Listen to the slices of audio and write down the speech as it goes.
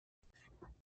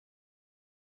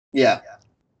Yeah.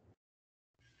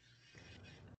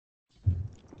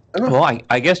 Okay. Well,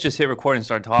 I guess just hit record and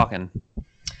start talking.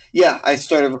 Yeah, I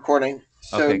started recording.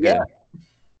 So Okay, yeah,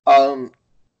 good. um,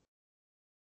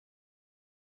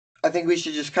 I think we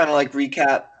should just kind of like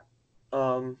recap.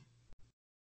 Um,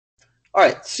 all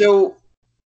right. So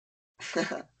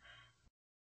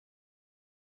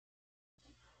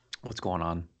What's going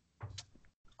on?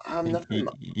 nothing.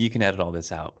 You can edit all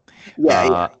this out. Yeah,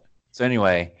 yeah. Uh, so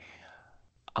anyway,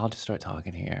 I'll just start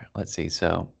talking here. Let's see.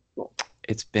 So Cool.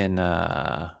 it's been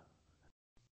I've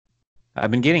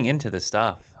been getting into the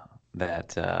stuff that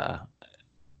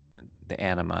the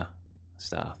anima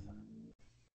stuff.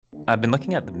 I've been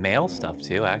looking at the male stuff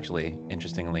too, actually,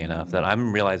 interestingly enough, that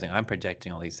I'm realizing I'm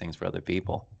projecting all these things for other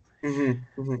people. Hmm.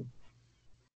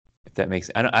 If that makes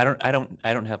I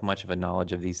don't have much of a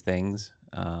knowledge of these things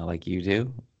like you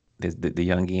do, the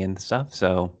Jungian stuff.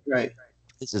 So Right.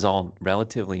 this is all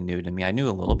relatively new to me. I knew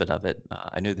a little bit of it.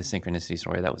 I knew the synchronicity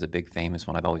story. That was a big famous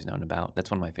one I've always known about.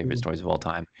 That's one of my favorite Mhm. stories of all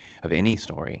time, of any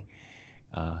story,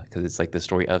 because it's like the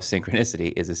story of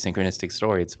synchronicity is a synchronistic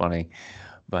story. It's funny,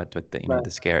 but the, Right.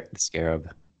 the scarab.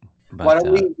 Why But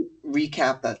don't we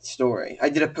recap that story? I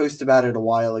did a post about it a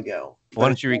while ago, why but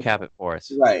don't you recap it for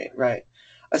us? right, right.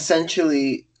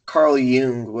 Essentially, Carl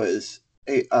Jung was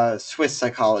a Swiss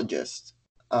psychologist.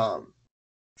 Um,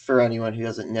 for anyone who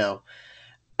doesn't know,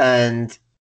 and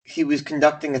he was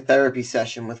conducting a therapy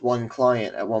session with one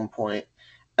client at one point,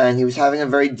 and he was having a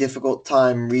very difficult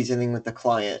time reasoning with the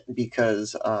client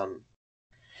because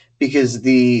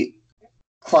the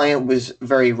client was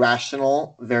very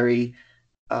rational, very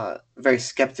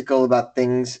skeptical about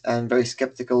things, and very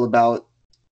skeptical about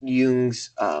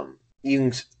Jung's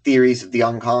theories of the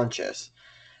unconscious.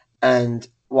 And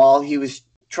while he was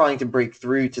trying to break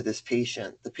through to this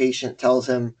patient, the patient tells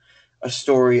him a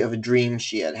story of a dream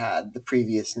she had had the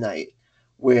previous night,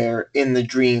 where in the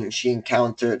dream she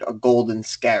encountered a golden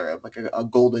scarab, like a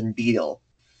golden beetle.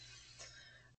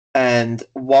 And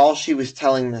while she was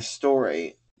telling this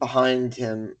story, behind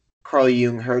him, Carl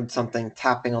Jung heard something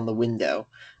tapping on the window,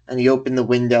 and he opened the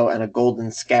window, and a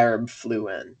golden scarab flew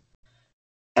in.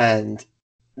 And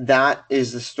that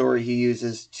is the story he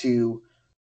uses to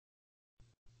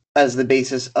as the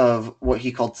basis of what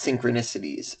he called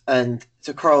synchronicities. And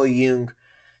to Carl Jung,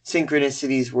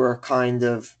 synchronicities were a kind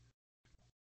of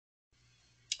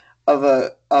a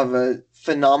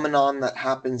phenomenon that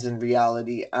happens in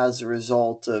reality as a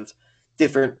result of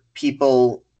different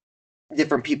people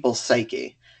different people's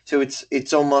psyche. So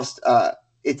it's almost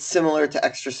it's similar to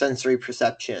extrasensory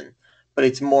perception, but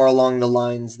it's more along the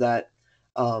lines that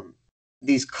um,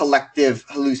 these collective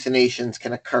hallucinations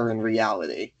can occur in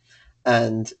reality,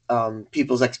 and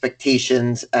people's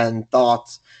expectations and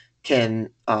thoughts can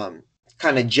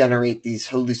kind of generate these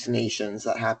hallucinations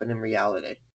that happen in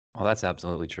reality. Well, that's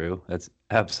absolutely true. That's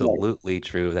Right. absolutely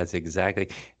true. That's exactly.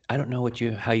 I don't know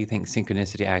how you think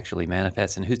synchronicity actually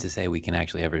manifests, and who's to say we can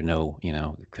actually ever know,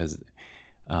 because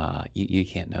you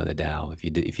can't know the Tao. If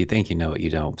you think you know it, you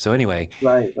don't. So anyway,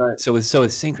 Right. Right. so with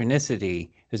synchronicity,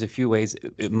 there's a few ways.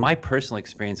 My personal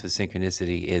experience with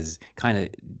synchronicity is kind of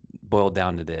boiled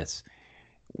down to this.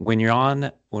 When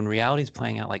reality's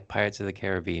playing out like Pirates of the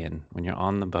Caribbean, when you're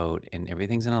on the boat and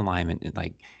everything's in alignment, it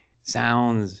like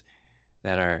sounds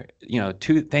that are,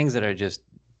 two things that are just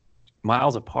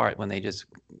miles apart when they just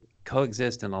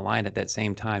coexist and align at that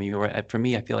same time. For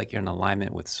me, I feel like you're in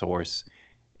alignment with source.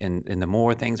 And the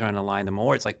more things are in line, the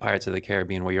more it's like Pirates of the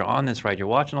Caribbean, where you're on this ride, you're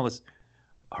watching all this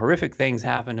horrific things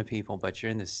happen to people, but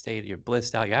you're in this state, you're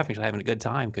blissed out, you're actually having a good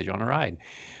time because you're on a ride.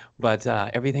 But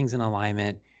everything's in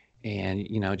alignment, and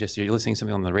just you're listening to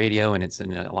something on the radio, and it's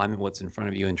in alignment with what's in front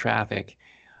of you in traffic,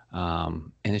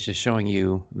 and it's just showing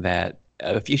you that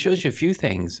if you shows you a few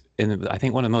things, and I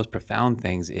think one of the most profound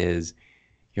things is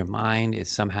your mind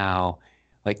is somehow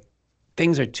like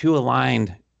things are too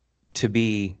aligned to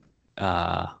be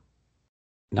uh,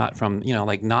 not from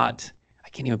like not. I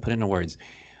can't even put it into words.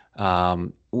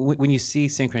 When you see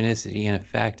synchronicity in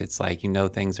effect, it's like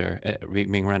things are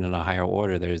being run in a higher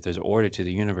order. There's order to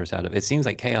the universe out of it. It seems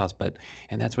like chaos, but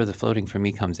and that's where the floating for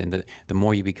me comes in. The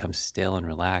more you become still and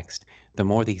relaxed, the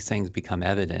more these things become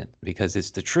evident because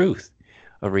it's the truth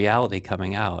of reality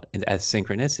coming out and as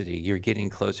synchronicity. You're getting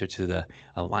closer to the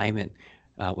alignment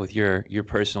with your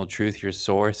personal truth, your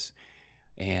source,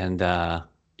 and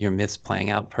your myths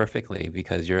playing out perfectly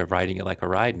because you're riding it like a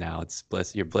ride now. It's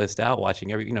bliss. You're blissed out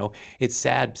watching it's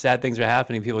sad. Sad things are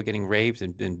happening. People are getting raped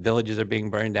and villages are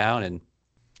being burned down and,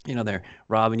 they're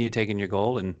robbing you, taking your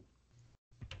gold.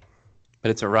 But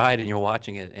it's a ride and you're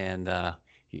watching it and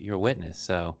you're a witness.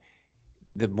 So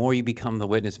the more you become the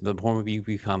witness, the more you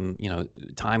become,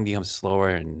 time becomes slower,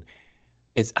 and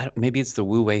maybe it's the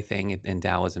Wu Wei thing in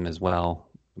Taoism as well,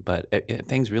 but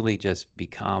things really just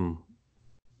become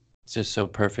just so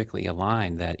perfectly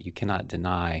aligned that you cannot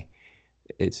deny.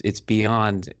 It's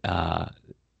beyond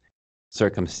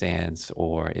circumstance,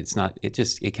 or it's not.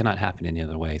 It cannot happen any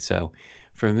other way. So,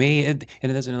 for me, and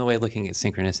there's another way of looking at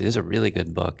synchronicity. There's a really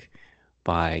good book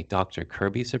by Dr.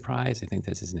 Kirby Surprise. I think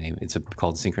that's his name. It's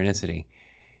called Synchronicity.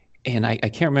 And I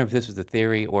can't remember if this was the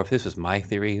theory or if this was my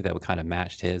theory that would kind of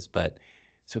matched his, but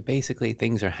so basically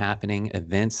things are happening,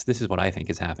 events. This is what I think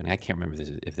is happening. I can't remember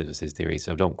if this was his theory,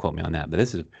 so don't quote me on that. But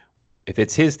if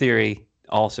it's his theory,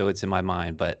 also it's in my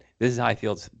mind. But this is how I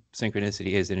feel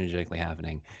synchronicity is energetically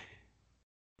happening.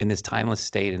 In this timeless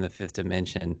state in the fifth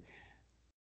dimension,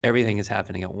 everything is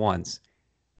happening at once.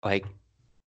 Like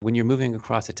when you're moving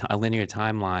across a linear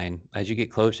timeline, as you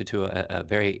get closer to a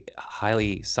very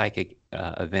highly psychic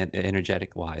event,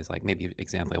 energetic wise, like maybe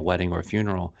example a wedding or a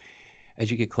funeral, as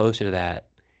you get closer to that,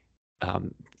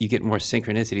 you get more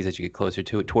synchronicities as you get closer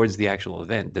to it towards the actual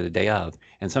event, the day of.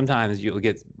 And sometimes you'll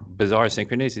get bizarre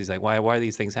synchronicities, like why are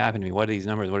these things happening to me? What are these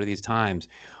numbers? What are these times?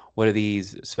 What are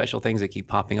these special things that keep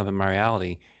popping up in my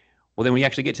reality? Well, then when you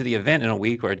actually get to the event in a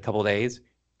week or a couple of days,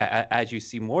 as you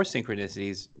see more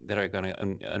synchronicities that are going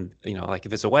to, like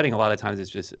if it's a wedding, a lot of times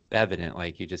it's just evident,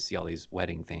 like you just see all these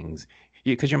wedding things,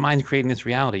 because your mind's creating this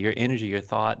reality, your energy, your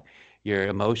thought, your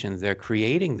emotions, they're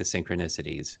creating the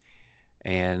synchronicities.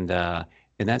 And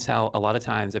that's how a lot of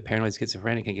times a paranoid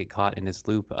schizophrenic can get caught in this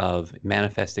loop of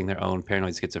manifesting their own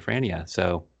paranoid schizophrenia.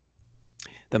 So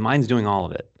the mind's doing all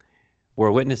of it. We're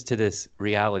a witness to this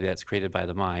reality that's created by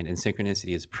the mind, and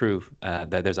synchronicity is proof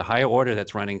that there's a higher order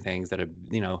that's running things that are,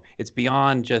 it's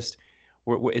beyond just.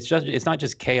 It's not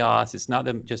just chaos. It's not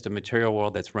just a material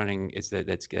world that's running.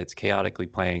 That's chaotically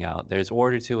playing out. There's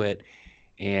order to it,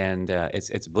 and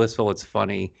it's blissful. It's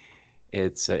funny.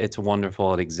 It's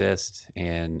wonderful. It exists,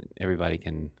 and everybody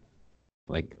can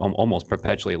like almost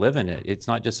perpetually live in it. It's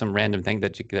not just some random thing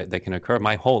that can occur.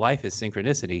 My whole life is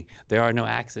synchronicity. There are no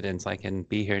accidents. I can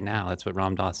be here now. That's what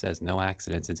Ram Dass says. No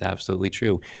accidents. It's absolutely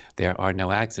true. There are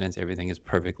no accidents. Everything is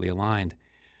perfectly aligned.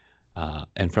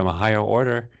 And from a higher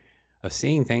order of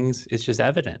seeing things, it's just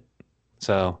evident.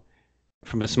 So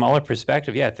from a smaller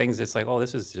perspective, yeah, things it's like, oh,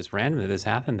 this is just random that this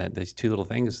happened, that these two little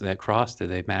things that crossed, that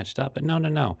they matched up. But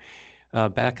no.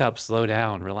 Back up, slow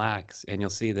down, relax, and you'll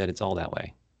see that it's all that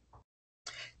way.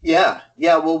 Yeah.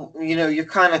 Well, you're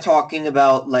kind of talking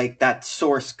about like that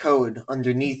source code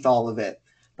underneath all of it.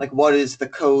 Like, what is the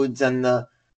codes and the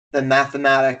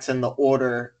mathematics and the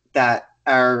order that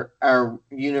our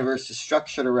universe is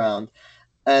structured around?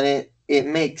 And it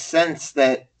makes sense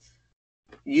that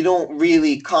you don't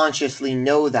really consciously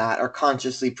know that or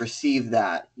consciously perceive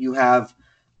that. You have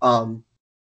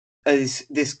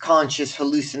this conscious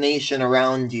hallucination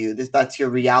around you. That's your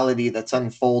reality that's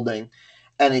unfolding,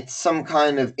 and it's some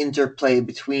kind of interplay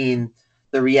between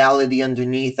the reality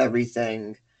underneath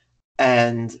everything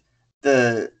and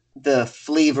the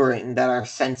flavoring that our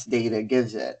sense data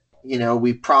gives it.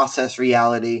 We process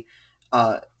reality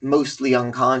mostly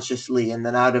unconsciously, and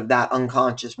then out of that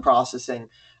unconscious processing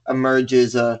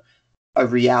emerges a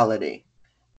reality.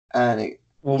 And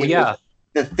Yeah,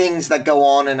 the things that go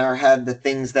on in our head, the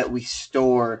things that we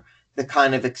store, the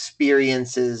kind of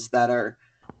experiences that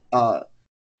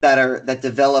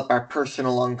develop our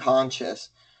personal unconscious,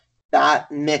 that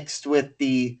mixed with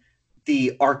the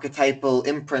archetypal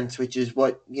imprints, which is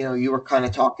what you were kind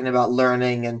of talking about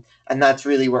learning, and that's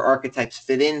really where archetypes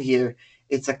fit in here.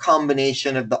 It's a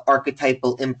combination of the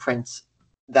archetypal imprints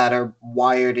that are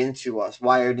wired into us,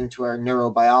 wired into our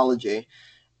neurobiology,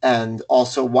 and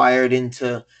also wired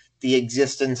into the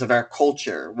existence of our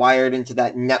culture, wired into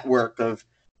that network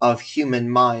of human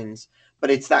minds.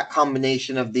 But it's that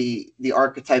combination of the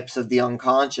archetypes of the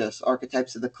unconscious,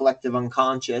 archetypes of the collective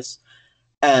unconscious,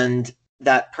 and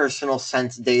that personal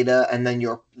sense data, and then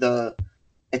the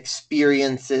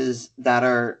experiences that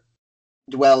are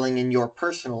dwelling in your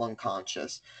personal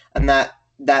unconscious, and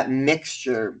that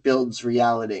mixture builds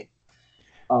reality.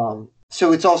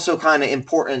 So it's also kind of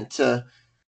important to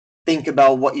think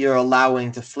about what you're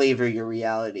allowing to flavor your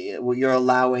reality, what you're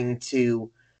allowing to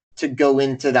go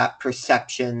into that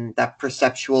perception, that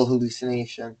perceptual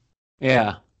hallucination.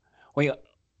 yeah. Well,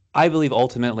 I believe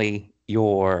ultimately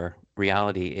your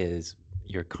reality is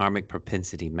your karmic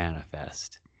propensity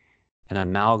manifest, an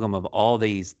amalgam of all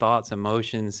these thoughts,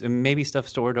 emotions, and maybe stuff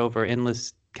stored over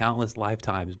countless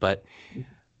lifetimes, but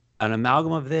an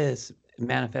amalgam of this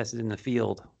manifested in the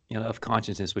field, of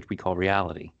consciousness, which we call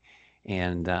reality.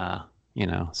 And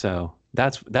so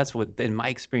that's what, in my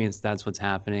experience, that's what's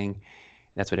happening.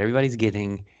 That's what everybody's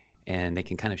getting, and they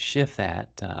can kind of shift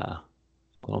that a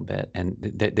little bit. And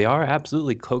they are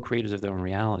absolutely co-creators of their own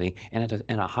reality. And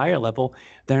at a higher level,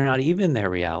 they're not even their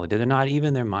reality. They're not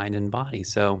even their mind and body.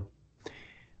 So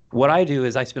what I do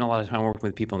is I spend a lot of time working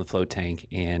with people in the float tank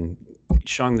and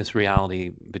showing this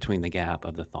reality between the gap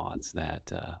of the thoughts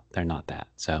that they're not that.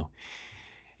 So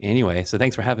anyway, so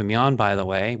thanks for having me on, by the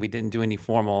way. We didn't do any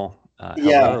formal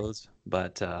Yeah, hellos,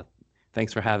 but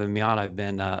thanks for having me on. I've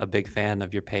been a big fan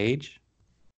of your page.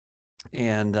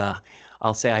 And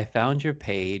I'll say I found your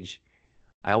page.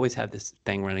 I always have this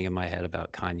thing running in my head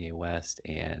about Kanye West,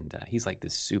 and he's like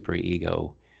this super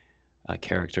ego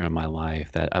character in my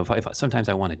life that if sometimes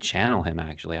I want to channel him.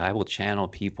 Actually, I will channel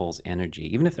people's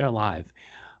energy, even if they're alive.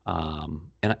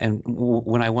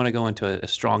 When I want to go into a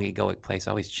strong egoic place,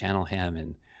 I always channel him.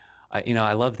 And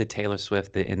I love the Taylor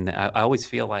Swift. I always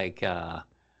feel like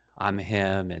I'm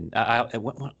him. And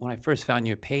when I first found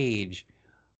your page,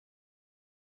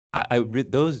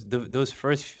 those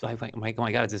first like oh my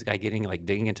God, is this guy getting like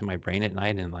digging into my brain at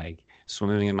night and like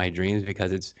swimming in my dreams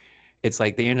because it's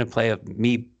like the interplay of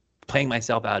me playing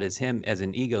myself out as him as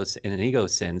an ego in an ego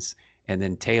sense, and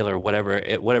then Taylor,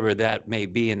 whatever that may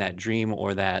be in that dream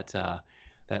or that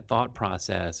thought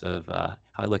process of how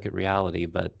I look at reality.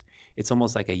 But it's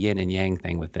almost like a yin and yang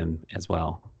thing with them as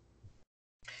well.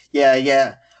 yeah,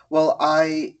 yeah. Well,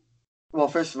 well,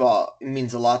 first of all, it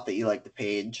means a lot that you like the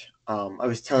page. I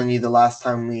was telling you the last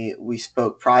time we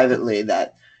spoke privately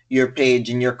that your page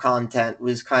and your content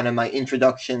was kind of my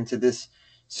introduction to this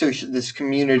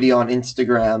community on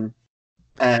Instagram,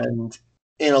 and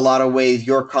in a lot of ways,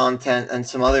 your content and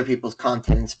some other people's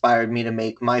content inspired me to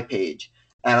make my page.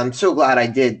 And I'm so glad I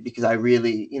did because I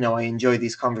really, I enjoy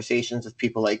these conversations with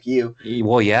people like you.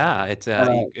 Well, yeah, it's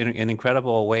Uh, an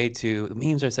incredible way to.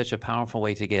 Memes are such a powerful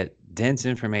way to get dense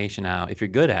information out. If you're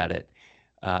good at it,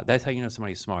 that's how you know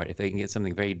somebody's smart. If they can get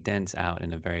something very dense out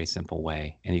in a very simple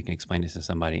way, and you can explain this to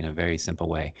somebody in a very simple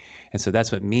way. And so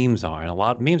that's what memes are. And a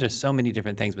lot memes are so many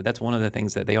different things, but that's one of the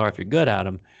things that they are. If you're good at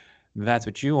them, that's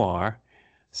what you are.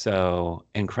 So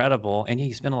incredible. And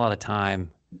you spend a lot of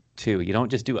time too. You don't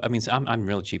just do. I mean, so I'm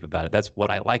real cheap about it. That's what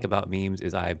I like about memes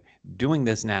is I'm doing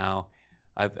this now.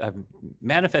 I've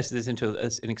manifested this into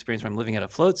an experience where I'm living at a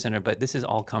float center, but this has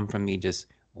all come from me just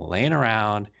laying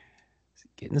around,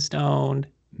 getting stoned,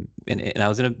 and I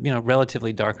was in a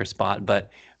relatively darker spot,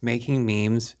 but making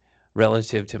memes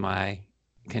relative to my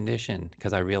condition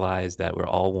because I realized that we're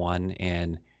all one,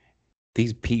 and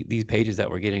these pages that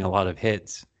were getting a lot of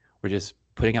hits were just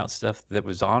putting out stuff that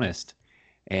was honest,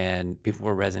 and people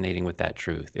were resonating with that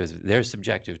truth. It was their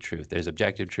subjective truth. There's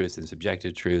objective truths and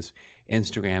subjective truths.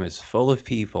 Instagram is full of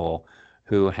people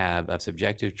who have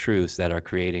subjective truths that are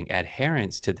creating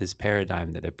adherence to this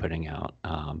paradigm that they're putting out.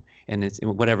 And it's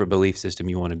whatever belief system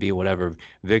you want to be, whatever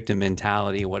victim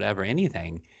mentality, whatever,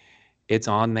 anything, it's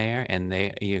on there. And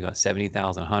you got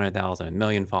 70,000, 100,000, a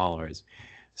million followers.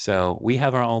 So we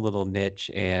have our own little niche.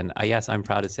 And yes, I'm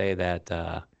proud to say that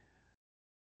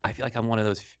I feel like I'm one of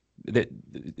those that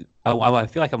I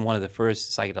feel like I'm one of the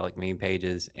first psychedelic meme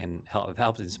pages, and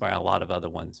helped inspire a lot of other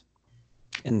ones.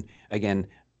 And again,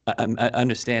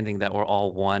 understanding that we're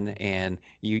all one, and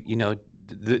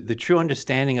the true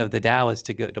understanding of the Tao is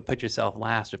to put yourself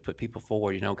last or put people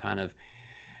forward. Kind of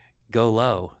go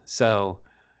low. So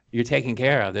you're taken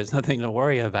care of. There's nothing to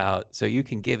worry about. So you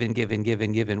can give and give and give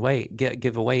and give and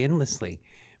give away endlessly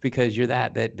because you're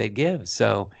that gives.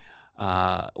 So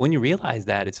when you realize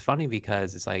that, it's funny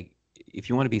because it's like if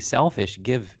you want to be selfish,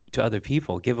 give to other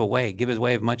people, give away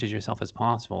as much as yourself as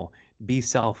possible. Be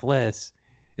selfless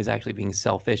is actually being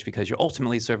selfish because you're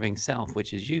ultimately serving self,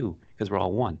 which is you, because we're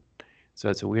all one. So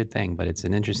it's a weird thing, but it's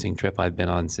an interesting trip I've been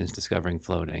on since discovering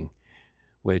floating.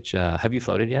 Which have you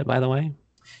floated yet, by the way?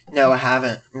 no, I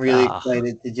haven't. I'm really Ah,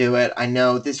 excited to do it. I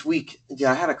know this week,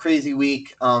 yeah, I had a crazy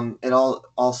week. It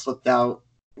all slipped out,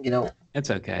 you know.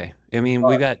 it's okay. I mean,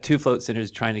 we've But got two float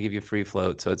centers trying to give you free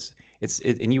float, so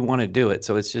and you want to do it.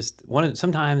 So it's just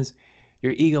sometimes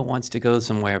your ego wants to go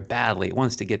somewhere badly. It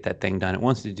wants to get that thing done. It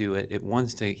wants to do it. It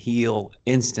wants to heal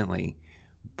instantly,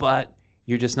 but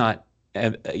you're just not.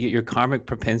 Your karmic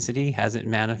propensity hasn't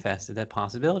manifested that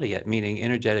possibility yet. Meaning,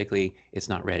 energetically, it's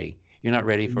not ready. You're not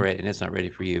ready for it, and it's not ready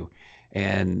for you.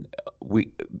 And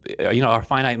our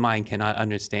finite mind cannot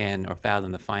understand or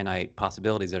fathom the finite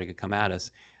possibilities that are going to come at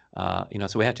us.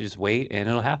 So we have to just wait and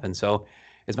it'll happen. So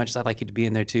as much as I'd like you to be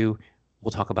in there too,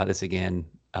 we'll talk about this again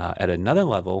at another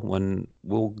level when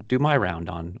we'll do my round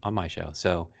on my show.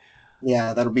 So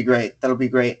yeah, that'll be great. That'll be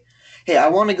great. Hey, I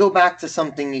want to go back to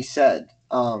something you said.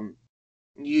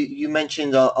 you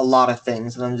mentioned a lot of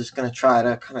things, and I'm just going to try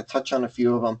to kind of touch on a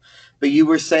few of them. But you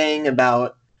were saying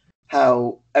about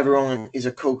how everyone is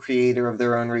a co-creator of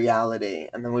their own reality,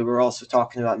 and then we were also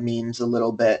talking about memes a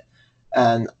little bit.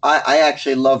 And I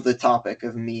actually love the topic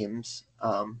of memes.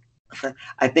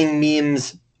 I think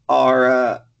memes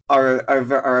are a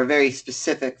very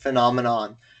specific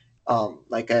phenomenon.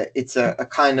 It's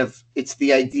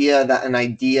the idea that an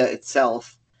idea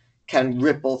itself can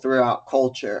ripple throughout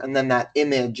culture, and then that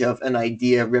image of an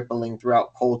idea rippling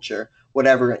throughout culture,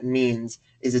 whatever it means,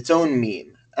 is its own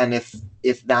meme. And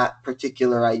if that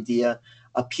particular idea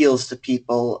appeals to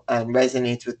people and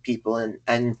resonates with people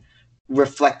and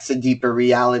reflects a deeper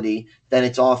reality, then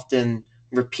it's often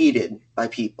repeated by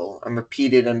people and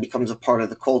repeated and becomes a part of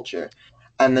the culture.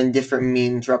 And then different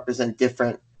memes represent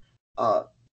different uh,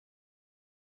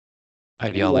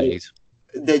 Ideologies.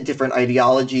 the different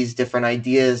ideologies, different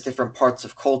ideas, different parts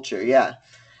of culture. Yeah.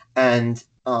 And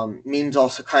memes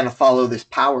also kind of follow this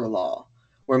power law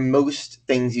where most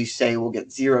things you say will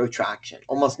get zero traction.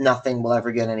 Almost nothing will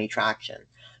ever get any traction.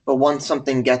 But once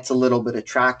something gets a little bit of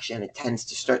traction, it tends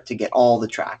to start to get all the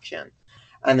traction.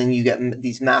 And then you get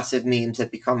these massive memes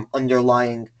that become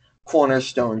underlying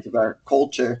cornerstones of our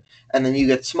culture. And then you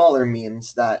get smaller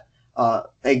memes that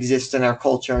exist in our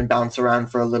culture and bounce around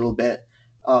for a little bit,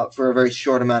 for a very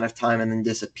short amount of time, and then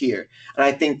disappear. And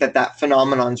I think that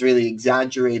phenomenon is really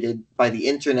exaggerated by the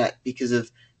internet because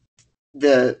of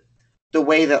the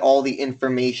way that all the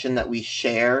information that we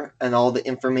share and all the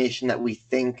information that we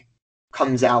think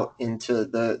comes out into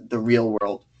the real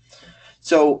world.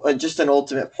 So just an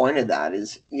ultimate point of that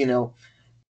is,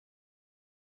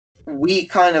 we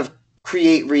kind of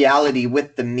create reality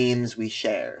with the memes we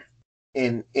share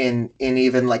in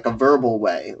even like a verbal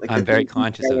way. Like I'm very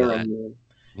conscious of that.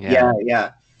 Yeah,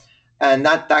 yeah. And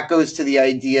that goes to the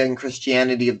idea in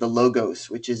Christianity of the logos,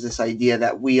 which is this idea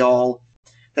that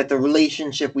that the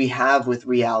relationship we have with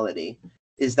reality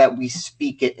is that we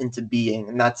speak it into being,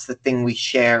 and that's the thing we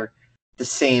share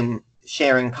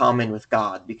in common with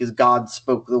God, because God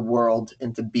spoke the world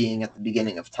into being at the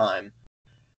beginning of time.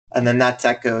 And then that's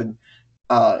echoed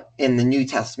in the New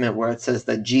Testament, where it says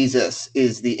that Jesus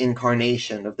is the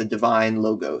incarnation of the divine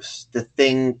logos. The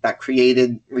thing that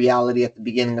created reality at the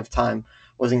beginning of time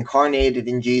was incarnated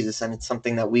in Jesus, and it's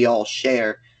something that we all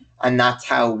share, and that's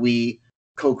how we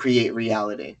co-create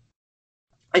reality.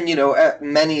 And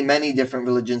many different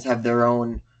religions have their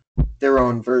own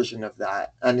version of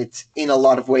that, and it's, in a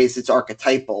lot of ways, it's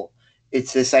archetypal.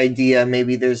 It's this idea,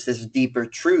 maybe there's this deeper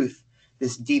truth,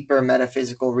 this deeper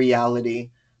metaphysical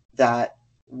reality, that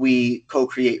we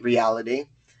co-create reality,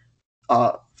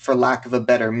 for lack of a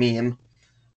better meme,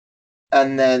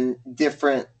 and then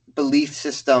different belief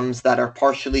systems that are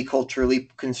partially culturally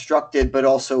constructed but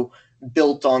also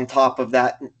built on top of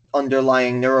that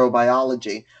underlying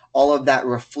neurobiology. All of that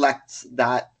reflects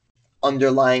that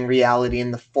underlying reality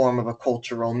in the form of a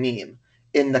cultural meme.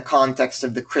 In the context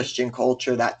of the Christian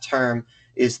culture, that term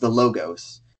is the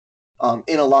logos.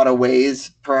 In a lot of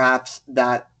ways, perhaps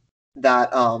that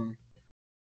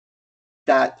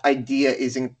idea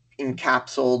is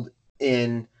encapsulated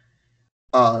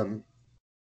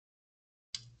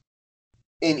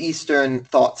in Eastern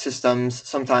thought systems,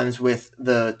 sometimes with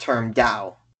the term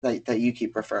Tao that you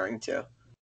keep referring to.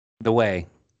 The way.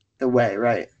 The way,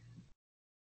 right?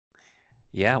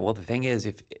 Yeah, well, the thing is,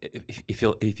 if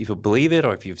you believe it,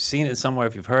 or if you've seen it somewhere,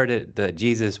 if you've heard it, that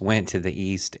Jesus went to the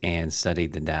East and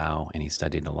studied the Tao, and he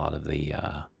studied a lot of the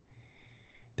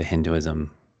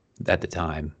Hinduism at the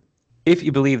time. If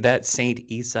you believe that, Saint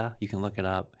Isa, you can look it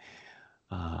up.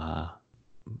 But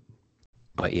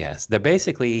yes, they're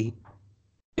basically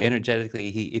energetically.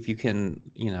 If you can,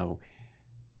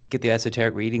 get the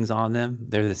esoteric readings on them,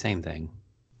 they're the same thing.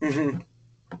 Mm-hmm.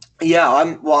 Yeah,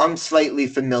 I'm slightly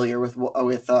familiar with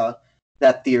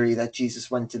that theory that Jesus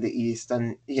went to the East,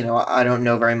 and I don't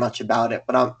know very much about it,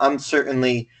 but I'm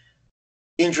certainly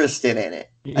interested in it.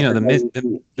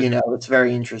 It's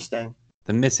very interesting.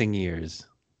 The missing years.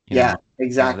 Yeah,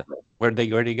 exactly. Where'd they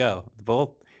go?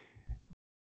 Both.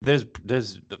 There's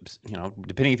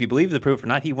depending if you believe the proof or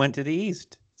not, he went to the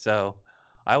East. So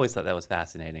I always thought that was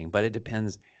fascinating, but it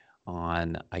depends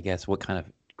on, I guess, what kind of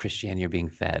Christianity you're being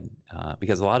fed,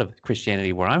 because a lot of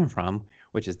Christianity where I'm from,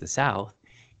 which is the South,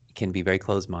 can be very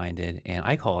closed-minded, and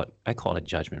I call it a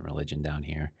judgment religion down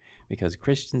here, because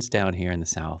Christians down here in the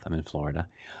South, I'm in Florida,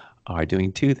 are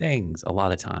doing two things a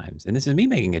lot of times, and this is me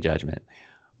making a judgment,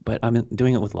 but I'm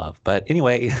doing it with love. But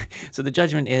anyway, so the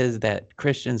judgment is that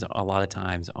Christians a lot of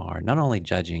times are not only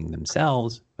judging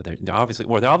themselves, but they're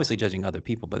obviously judging other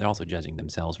people, but they're also judging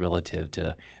themselves relative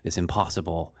to this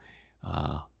impossible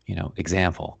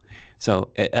example.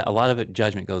 So a lot of it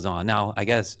judgment goes on. Now, I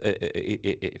guess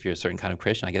if you're a certain kind of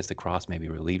Christian, I guess the cross maybe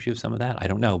relieves you of some of that. I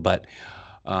don't know, but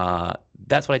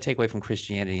that's what I take away from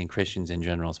Christianity and Christians in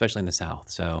general, especially in the South.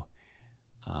 So,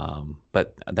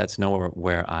 but that's nowhere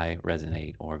where I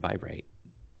resonate or vibrate.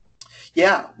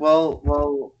 Yeah,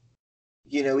 well,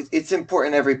 it's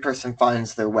important every person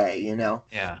finds their way.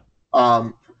 Yeah.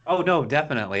 Um, Oh no,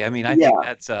 definitely. I mean, I think yeah,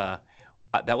 that's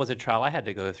that was a trial I had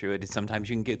to go through. It sometimes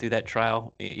you can get through that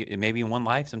trial, maybe in one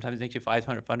life. Sometimes it takes you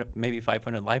 500, maybe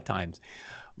 500 lifetimes.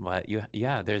 But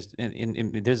yeah, there's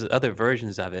other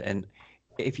versions of it, and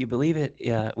if you believe it,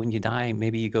 when you die,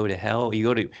 maybe you go to hell. You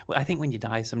go to. Well, I think when you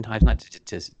die, sometimes not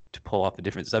to pull off a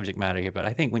different subject matter here, but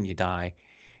I think when you die,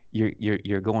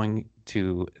 you're going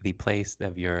to the place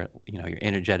of your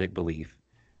energetic belief.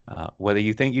 Whether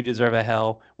you think you deserve a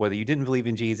hell, whether you didn't believe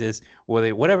in Jesus,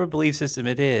 whatever belief system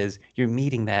it is, you're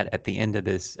meeting that at the end of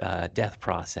this death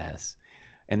process,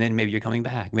 and then maybe you're coming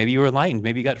back. Maybe you were enlightened.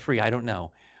 Maybe you got free. I don't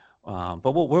know.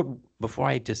 But before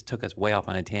I just took us way off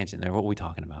on a tangent there, what were we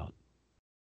talking about?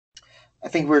 I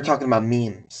think we were talking about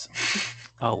memes.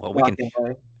 Oh, well, we Back can. in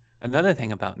the day. Another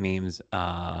thing about memes,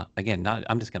 again, not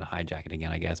I'm just going to hijack it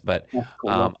again, I guess, but That's cool.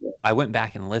 um, I went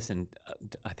back and listened,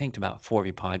 I think, to about 4 of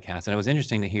your podcasts, and it was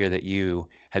interesting to hear that you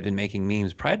had been making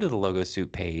memes prior to the Logo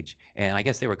Soup page, and I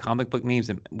guess they were comic book memes.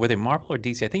 And were they Marvel or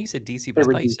DC? I think you said DC, They but I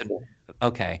were thought you said DC.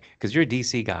 okay, because you're a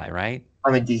DC guy, right?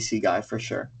 I'm a DC guy for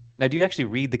sure. Now, do you actually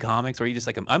read the comics, or are you just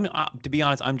like I'm? To be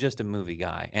honest, I'm just a movie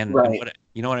guy, and Right, what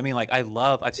you know what I mean. Like I've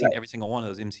seen right. every single one of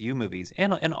those MCU movies,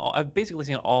 and I've basically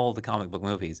seen all the comic book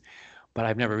movies, but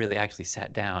I've never really actually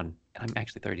sat down. And I'm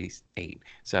actually 38,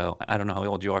 so I don't know how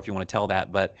old you are if you want to tell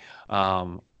that, but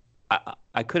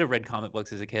I could have read comic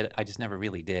books as a kid. I just never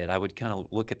really did. I would kind of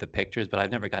look at the pictures, but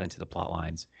I've never got into the plot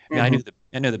lines. I mean, Hmm.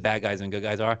 I know the bad guys and good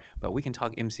guys are, but we can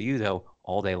talk MCU though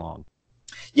all day long.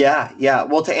 Yeah, yeah.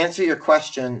 Well, to answer your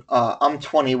question, I'm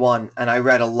 21 and I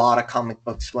read a lot of comic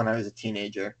books when I was a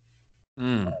teenager.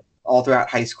 Mm. All throughout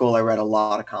high school, I read a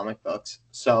lot of comic books.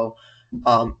 So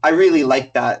I really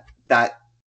like that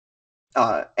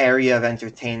area of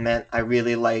entertainment. I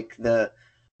really like the.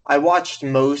 I watched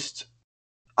most.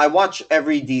 I watched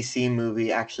every DC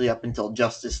movie actually up until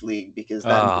Justice League because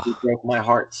that movie Oh, broke my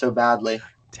heart so badly.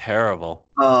 terrible.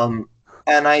 Um,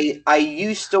 and I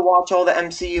used to watch all the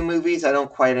MCU movies. I don't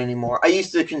quite anymore. I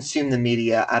used to consume the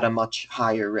media at a much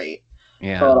higher rate.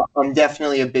 Yeah. But I'm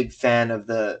definitely a big fan of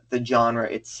the genre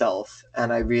itself,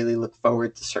 and I really look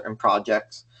forward to certain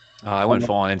projects. Oh, I went Um,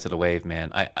 falling into the wave,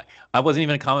 man. I wasn't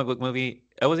even a comic book movie.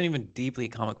 I wasn't even deeply a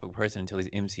comic book person until these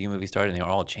MCU movies started, and they were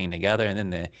all chained together. And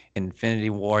then the Infinity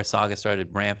War saga started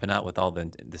ramping up with all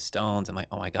the stones. I'm like,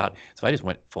 oh my God. So I just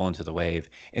went full into the wave.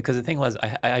 Because the thing was,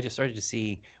 I just started to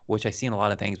see, which I see in a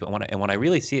lot of things, but when I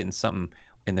really see it in something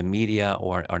in the media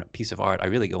or a piece of art, I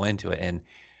really go into it, and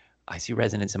I see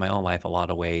resonance in my own life a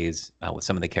lot of ways with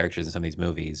some of the characters in some of these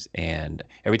movies. And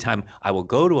every time I will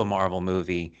go to a Marvel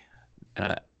movie,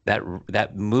 uh,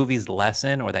 that movie's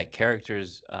lesson or that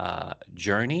character's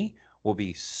journey will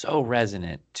be so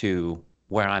resonant to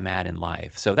where I'm at in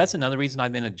life. So that's another reason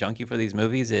I've been a junkie for these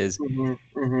movies is mhm,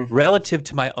 mhm. relative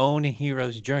to my own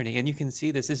hero's journey. And you can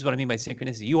see this. This is what I mean by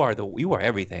synchronicity. You are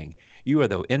everything. You are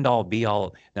the end all be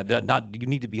all. Now, not you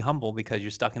need to be humble because you're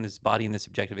stuck in this body and this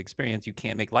subjective experience. You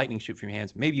can't make lightning shoot from your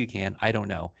hands. Maybe you can. I don't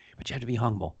know. But you have to be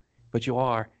humble. But you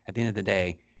are at the end of the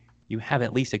day. You have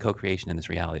at least a co-creation in this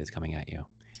reality that's coming at you.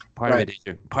 Right.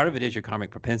 Part of it is your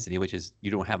karmic propensity, which is you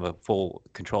don't have a full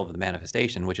control of the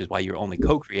manifestation, which is why you're only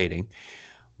co-creating.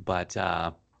 But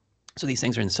so these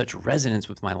things are in such resonance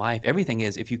with my life. Everything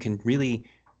is, if you can really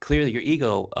clear your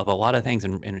ego of a lot of things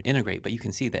and integrate, but you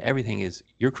can see that everything is,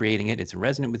 you're creating it, it's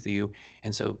resonant with you.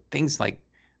 And so things that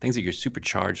you're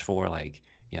supercharged for, like,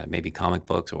 yeah, maybe comic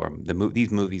books or these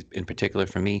movies in particular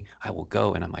for me, I will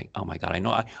go and I'm like, oh my God, I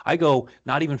know I go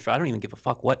not even for, I don't even give a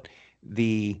fuck what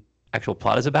the actual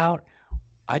plot is about.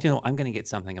 I know I'm going to get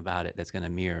something about it that's going to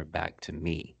mirror back to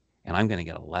me. And I'm going to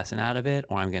get a lesson out of it,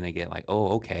 or I'm going to get like, oh,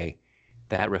 okay,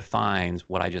 that refines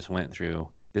what I just went through.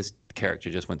 This character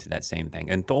just went through that same thing.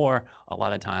 And Thor, a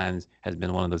lot of times, has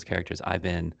been one of those characters. I've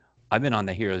been on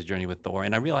the hero's journey with Thor,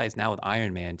 and I realize now with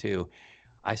Iron Man too.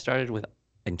 I started with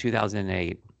in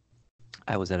 2008.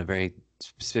 I was at a very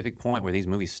specific point where these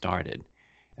movies started.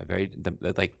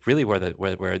 Like really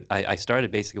where I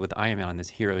started basically with Iron Man on this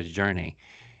hero's journey,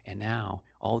 and now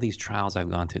all these trials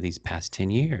I've gone through these past 10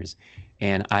 years,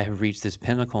 and I have reached this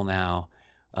pinnacle now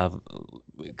of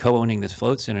co-owning this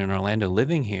float center in Orlando,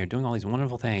 living here, doing all these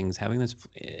wonderful things, having this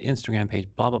Instagram page,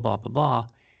 blah blah blah blah blah,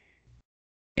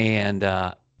 and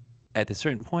at a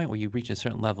certain point where you reach a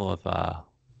certain level of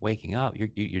waking up,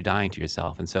 you're dying to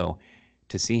yourself. And so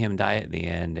to see him die at the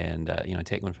end and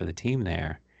take one for the team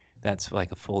there, that's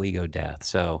like a full ego death.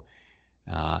 So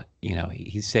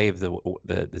he saved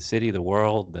the city, the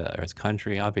world, or his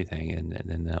country, everything, and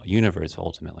then the universe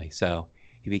ultimately. So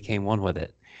he became one with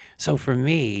it. So for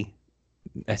me,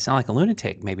 I sound like a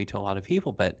lunatic maybe to a lot of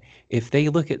people, but if they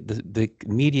look at the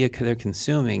media they're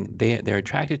consuming, they're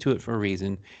attracted to it for a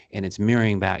reason, and it's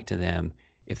mirroring back to them.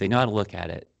 If they know how to look at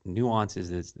it,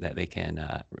 nuances is that they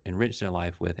can enrich their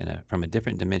life with from a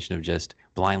different dimension of just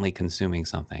blindly consuming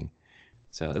something.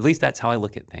 So at least that's how I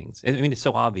look at things. I mean, it's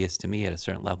so obvious to me at a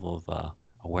certain level of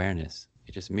awareness.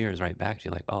 It just mirrors right back to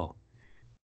you, like, oh.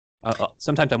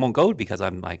 Sometimes I won't go because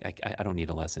I'm like, I don't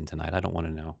need a lesson tonight. I don't want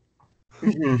to know.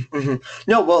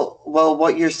 No, well,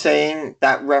 what you're saying,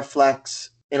 that reflects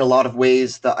in a lot of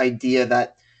ways the idea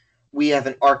that we have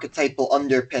an archetypal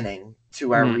underpinning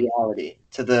to our reality,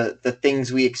 to the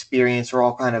things we experience are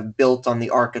all kind of built on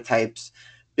the archetypes,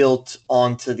 built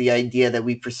onto the idea that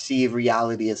we perceive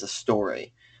reality as a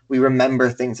story. We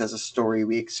remember things as a story.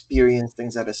 We experience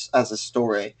things as a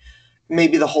story.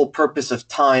 Maybe the whole purpose of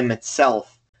time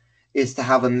itself is to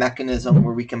have a mechanism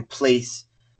where we can place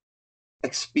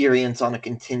experience on a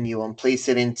continuum, place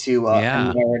it into a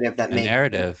narrative that makes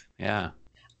narrative, yeah.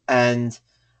 And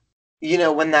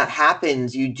when that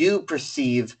happens, you do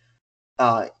perceive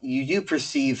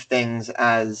things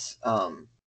as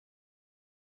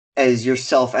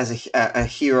yourself as a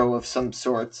hero of some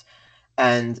sorts,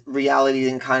 and reality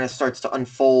then kind of starts to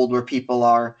unfold where people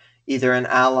are either an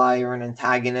ally or an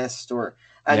antagonist,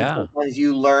 and sometimes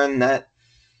you learn that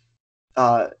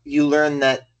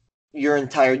your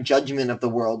entire judgment of the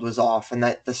world was off, and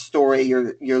that the story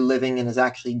you're living in is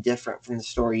actually different from the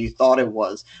story you thought it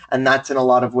was. And that's in a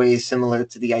lot of ways similar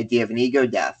to the idea of an ego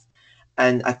death.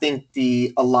 And I think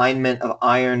the alignment of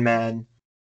Iron Man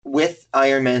with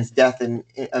Iron Man's death in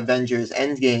Avengers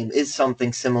Endgame is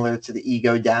something similar to the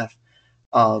ego death.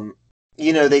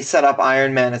 They set up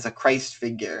Iron Man as a Christ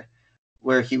figure,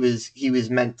 where he was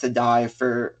meant to die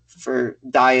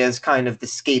die as kind of the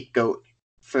scapegoat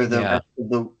for the rest of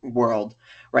the world,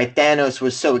 right? Thanos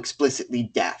was so explicitly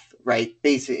death, right?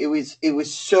 Basically, it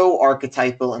was so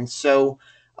archetypal and so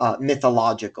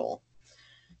mythological.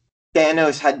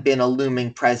 Thanos had been a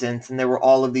looming presence, and there were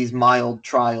all of these mild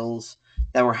trials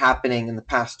that were happening in the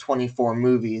past 24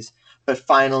 movies. But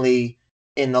finally,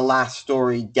 in the last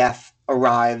story, death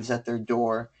arrives at their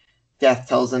door. Death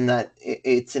tells them that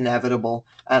it's inevitable.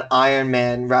 And Iron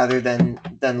Man, rather than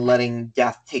letting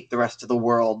death take the rest of the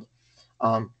world,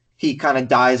 he kind of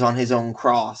dies on his own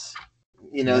cross.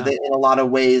 In a lot of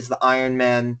ways, the Iron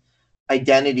Man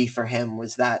identity for him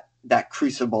was that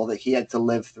crucible that he had to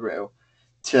live through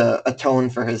to atone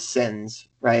for his sins,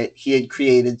 right? He had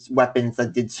created weapons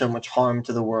that did so much harm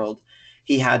to the world.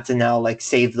 He had to now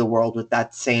save the world with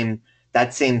that same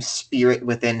spirit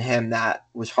within him that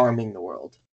was harming the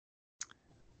world.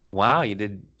 Wow, you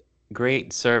did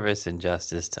great service and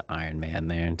justice to Iron Man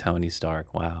there and Tony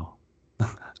Stark. Wow.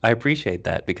 I appreciate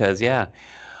that because I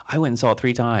went and saw it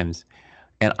 3 times.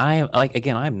 And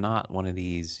I'm not one of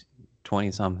these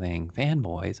 20-something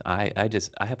fanboys. I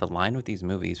have aligned with these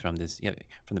movies from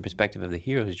from the perspective of the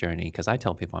hero's journey, because I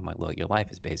tell people, I'm like, look, your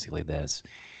life is basically this.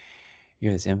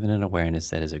 You're this infinite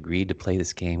awareness that has agreed to play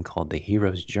this game called the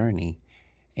hero's journey,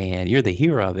 and you're the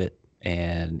hero of it,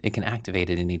 and it can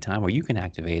activate at any time, or you can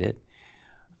activate it.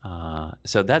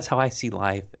 So that's how I see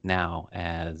life now,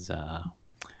 as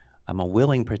I'm a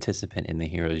willing participant in the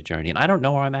hero's journey. And I don't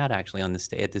know where I'm at actually on this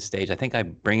at this stage. I think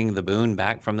I'm bringing the boon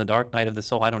back from the dark night of the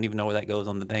soul. I don't even know where that goes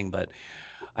on the thing, but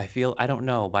I don't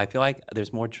know, but I feel like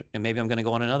there's more, and maybe I'm going to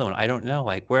go on another one. I don't know.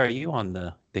 Like, where are you on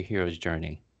the hero's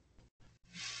journey?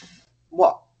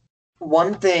 Well,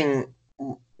 one thing,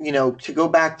 to go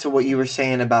back to what you were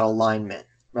saying about alignment,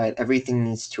 right? Everything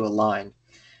needs to align.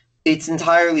 It's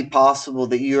entirely possible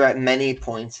that you're at many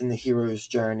points in the hero's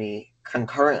journey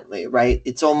concurrently, right?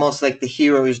 It's almost like the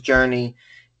hero's journey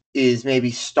is maybe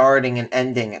starting and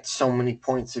ending at so many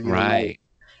points of your life.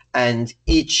 And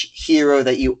each hero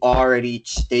that you are at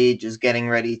each stage is getting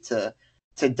ready to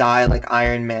die like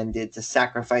Iron Man did, to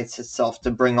sacrifice himself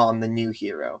to bring on the new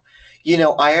hero.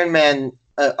 Iron Man,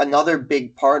 another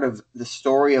big part of the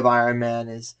story of Iron Man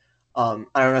is, I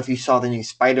don't know if you saw the new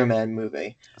Spider-Man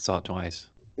movie. I saw it twice.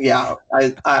 Yeah,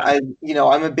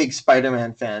 I'm a big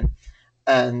Spider-Man fan,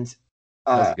 and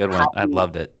that was a good one. I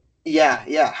loved it.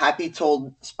 Yeah. Happy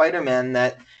told Spider-Man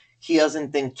that he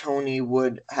doesn't think Tony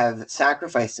would have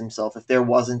sacrificed himself if there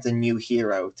wasn't a new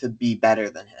hero to be better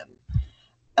than him.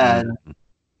 And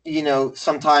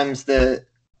sometimes the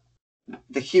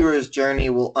hero's journey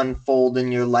will unfold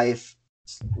in your life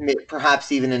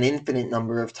perhaps even an infinite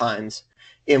number of times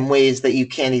in ways that you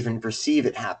can't even perceive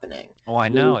it happening. Oh, I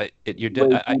Way, know it. way deeper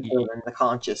in the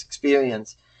conscious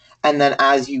experience. And then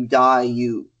as you die,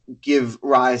 you give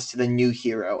rise to the new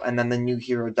hero, and then the new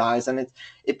hero dies, and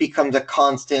it becomes a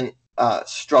constant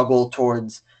struggle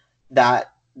towards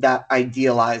that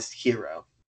idealized hero.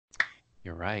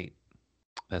 You're right.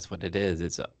 That's what it is.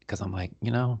 It's because I'm like,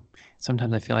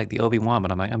 sometimes I feel like the Obi-Wan,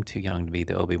 but I'm like, I'm too young to be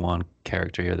the Obi-Wan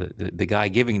character, or the guy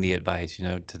giving the advice,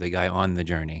 to the guy on the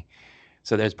journey.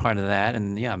 So there's part of that,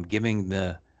 and yeah, I'm giving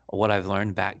what I've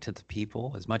learned back to the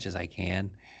people as much as I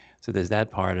can. So there's that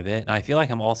part of it, and I feel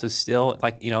like I'm also still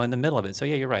like in the middle of it. So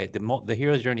yeah, you're right. The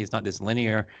hero's journey is not this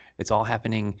linear. It's all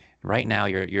happening right now.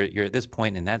 You're at this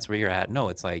point, and that's where you're at. No,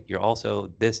 it's like you're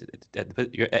also this.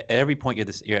 You're at every point.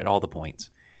 You're at all the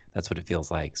points. That's what it feels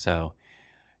like. So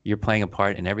you're playing a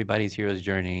part in everybody's hero's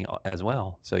journey as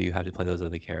well. So you have to play those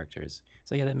other characters.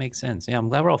 So yeah, that makes sense. Yeah, I'm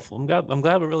glad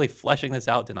we're really fleshing this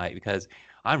out tonight because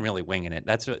I'm really winging it.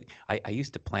 That's what I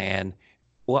used to plan.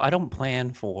 Well, I don't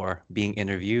plan for being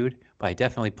interviewed, but I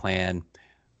definitely plan,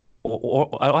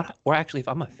 or actually, if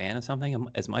I'm a fan of something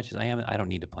as much as I am, I don't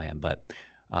need to plan. But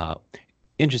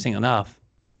interesting enough,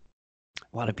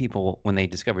 a lot of people when they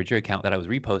discovered your account that I was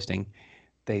reposting,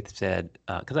 they said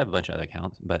because I have a bunch of other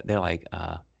accounts, but they're like,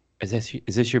 is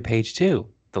this your page too?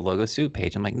 The Logo Suit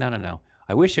page? I'm like, no, no, no.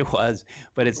 I wish it was,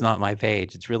 but it's not my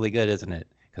page. It's really good, isn't it?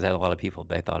 Because I had a lot of people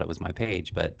they thought it was my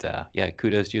page, but yeah,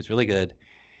 kudos to you. It's really good,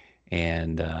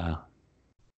 and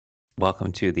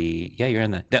welcome to the You're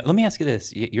in the. Let me ask you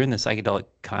this: you're in the psychedelic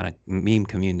kind of meme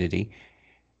community.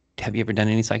 Have you ever done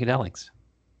any psychedelics?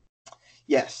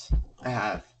 Yes, I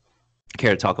have.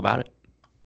 Care to talk about it?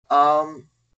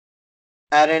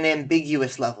 At an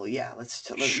ambiguous level, yeah.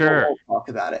 Sure. We'll talk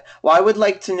about it. Well, I would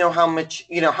like to know how much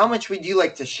would you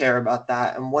like to share about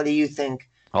that, and what do you think?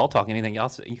 I'll talk anything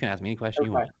else. You can ask me any question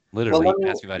you Okay. want. Well, Literally, you can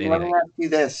ask me about let me anything. ask you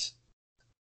this: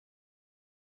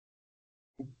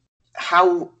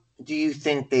 how do you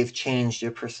think they've changed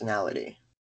your personality?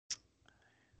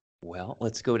 Well,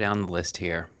 let's go down the list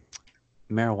here.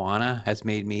 Marijuana has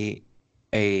made me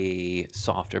a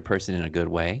softer person in a good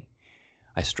way.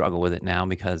 I struggle with it now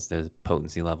because there's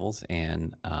potency levels,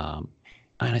 and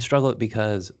I struggle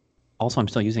because also I'm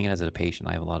still using it as a patient.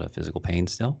 I have a lot of physical pain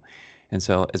still, and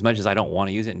so as much as I don't want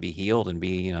to use it and be healed and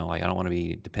be like I don't want to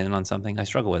be dependent on something, I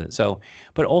struggle with it. So,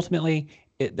 but ultimately,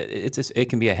 it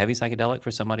can be a heavy psychedelic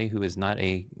for somebody who is not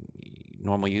a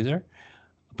normal user,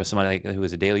 but somebody who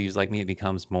is a daily user like me, it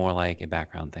becomes more like a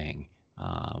background thing.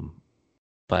 Um,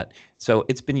 but so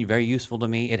it's been very useful to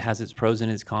me. It has its pros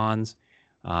and its cons.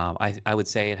 I would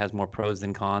say it has more pros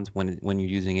than cons when you're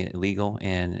using it legal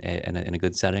and in a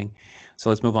good setting. So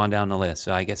let's move on down the list.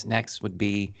 So I guess next would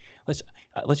be let's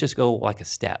just go like a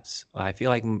steps. I feel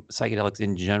like psychedelics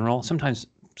in general. Sometimes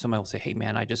somebody will say, "Hey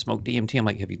man, I just smoked DMT." I'm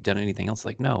like, "Have you done anything else?"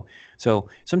 Like, no. So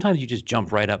sometimes you just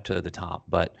jump right up to the top.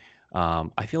 But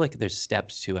I feel like there's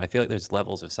steps to it. I feel like there's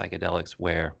levels of psychedelics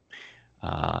where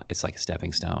it's like a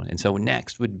stepping stone. And so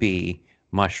next would be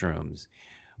mushrooms.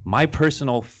 My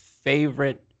personal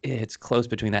favorite, it's close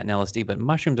between that and LSD, but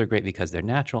mushrooms are great because they're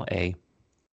natural, A.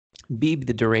 B,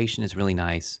 the duration is really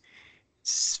nice.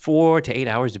 4 to 8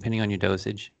 hours, depending on your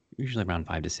dosage, usually around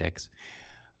 5 to 6.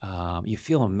 You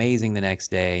feel amazing the next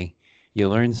day. You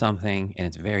learn something, and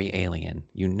it's very alien.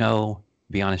 You know,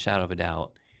 beyond a shadow of a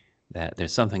doubt, that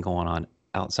there's something going on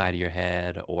outside of your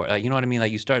head, or you know what I mean?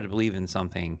 Like you start to believe in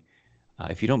something.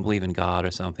 If you don't believe in God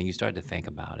or something, you start to think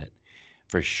about it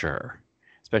for sure,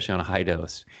 especially on a high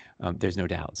dose. There's no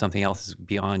doubt something else is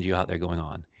beyond you out there going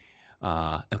on.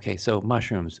 Okay, so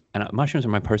mushrooms. And mushrooms are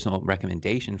my personal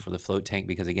recommendation for the float tank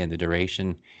because, again, the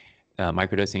duration,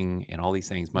 microdosing, and all these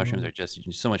things, mushrooms are just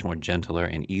so much more gentler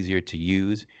and easier to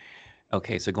use.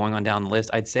 Okay, so going on down the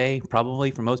list, I'd say probably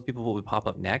for most people, what would pop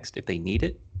up next if they need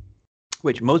it,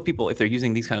 which most people, if they're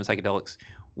using these kind of psychedelics,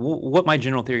 what my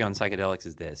general theory on psychedelics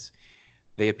is this: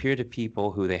 they appear to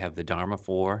people who they have the dharma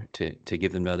for to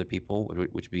give them to other people,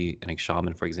 which would be an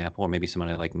shaman, for example, or maybe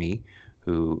somebody like me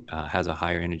who has a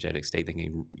higher energetic state that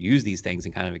can use these things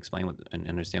and kind of explain and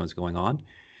understand what's going on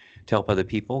to help other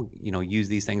people, use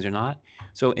these things or not.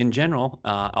 So in general,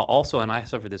 also, and I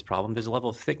suffer this problem, there's a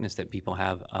level of thickness that people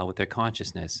have with their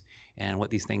consciousness. And what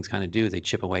these things kind of do is they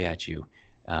chip away at you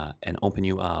and open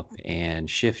you up and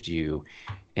shift you.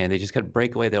 And they just kind of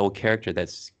break away the old character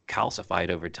that's calcified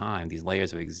over time, these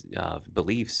layers of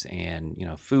beliefs and,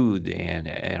 food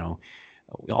and,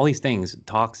 all these things,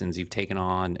 toxins you've taken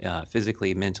on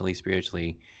physically, mentally,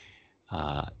 spiritually.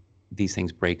 These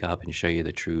things break up and show you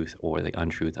the truth or the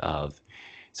untruth of.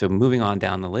 So moving on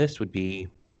down the list would be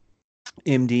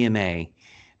MDMA.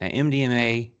 Now,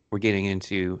 MDMA, we're getting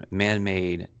into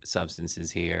man-made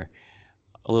substances here,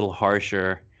 a little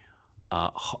harsher.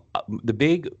 The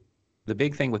big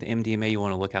thing with MDMA you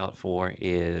want to look out for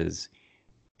is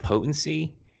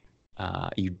potency.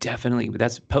 You definitely,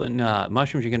 that's potent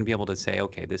mushrooms. You're going to be able to say,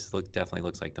 okay, definitely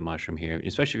looks like the mushroom here,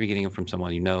 especially if you're getting it from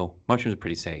someone you know. Mushrooms are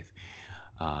pretty safe.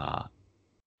 Uh,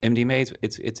 MDMA,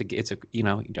 it's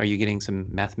a are you getting some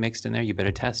meth mixed in there? You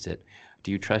better test it.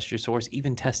 Do you trust your source?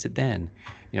 Even test it then.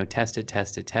 Test it,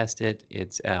 test it, test it.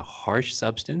 It's a harsh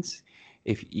substance.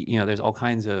 If there's all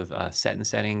kinds of set and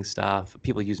setting stuff.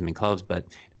 People use them in clubs, but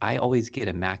I always get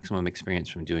a maximum experience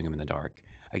from doing them in the dark.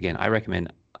 Again, I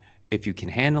recommend if you can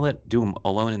handle it, do them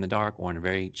alone in the dark or in a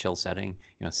very chill setting.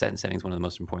 Set and setting is one of the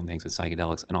most important things with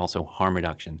psychedelics, and also harm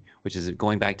reduction, which is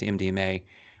going back to MDMA,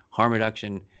 harm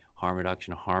reduction, harm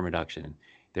reduction, harm reduction.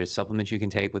 There's supplements you can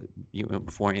take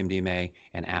before MDMA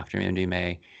and after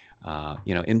MDMA.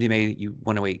 MDMA, you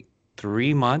want to wait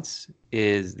 3 months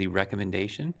is the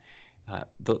recommendation.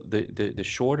 The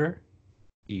shorter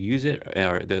you use it,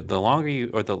 or the longer you,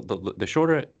 or the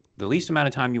shorter, the least amount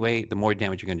of time you wait, the more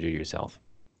damage you're going to do to yourself.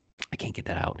 I can't get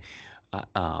that out.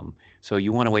 So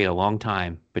you want to wait a long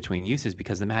time between uses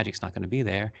because the magic's not going to be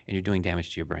there and you're doing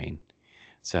damage to your brain.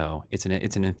 So it's an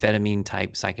amphetamine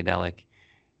type psychedelic.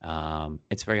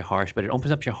 It's very harsh, but it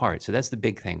opens up your heart. So that's the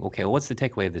big thing. Okay, well, what's the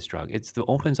takeaway of this drug? It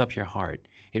opens up your heart.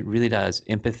 It really does.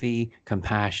 Empathy,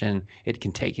 compassion. It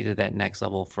can take you to that next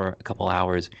level for a couple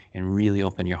hours and really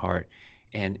open your heart.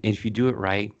 And if you do it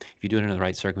right, if you do it under the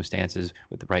right circumstances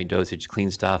with the right dosage,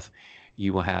 clean stuff,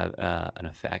 you will have an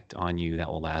effect on you that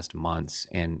will last months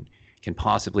and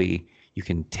you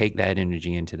can take that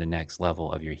energy into the next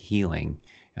level of your healing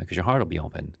because your heart will be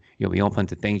open. You'll be open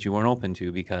to things you weren't open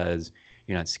to because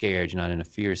you're not scared. You're not in a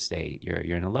fear state.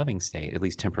 You're in a loving state, at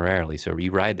least temporarily. So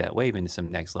you ride that wave into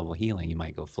some next level healing. You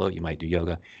might go float. You might do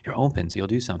yoga. You're open, so you'll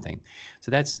do something.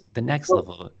 So that's the next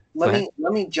level. Let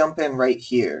me jump in right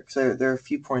here because there are a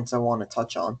few points I want to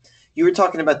touch on. You were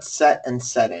talking about set and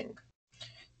setting.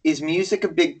 Is music a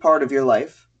big part of your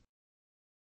life?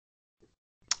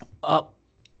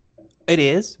 It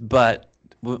is, but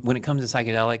when it comes to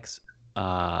psychedelics,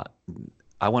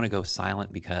 I want to go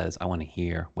silent because I want to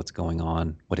hear what's going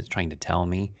on, what it's trying to tell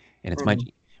me, and it's much.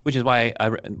 Which is why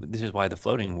this is why the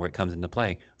floating where it comes into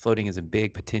play. Floating is a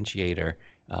big potentiator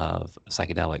of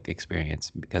psychedelic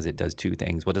experience because it does two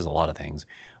things. Well, it does a lot of things,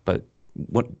 but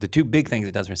what the two big things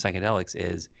it does for psychedelics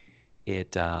is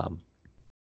it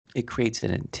creates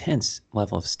an intense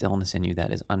level of stillness in you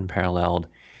that is unparalleled,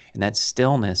 and that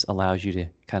stillness allows you to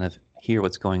kind of hear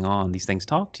what's going on. These things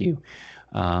talk to you,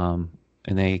 and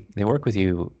they work with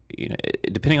you.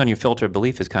 Depending on your filter of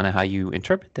belief is kind of how you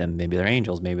interpret them. Maybe they're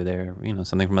angels, maybe they're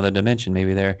something from another dimension,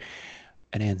 maybe they're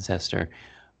an ancestor.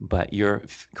 But your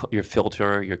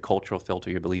filter, your cultural filter,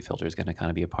 your belief filter is going to kind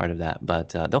of be a part of that. But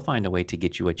they'll find a way to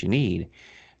get you what you need,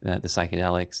 the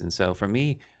psychedelics. And so for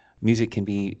me, music can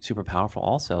be super powerful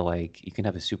also. Like you can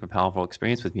have a super powerful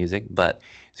experience with music, but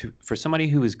for somebody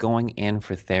who is going in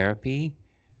for therapy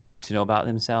to know about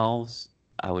themselves,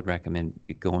 I would recommend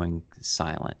going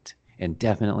silent and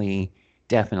definitely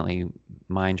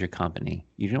mind your company.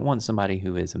 You don't want somebody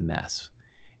who is a mess.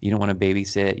 You don't want to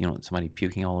babysit. You don't want somebody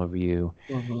puking all over you.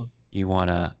 Mm-hmm. You want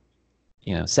to,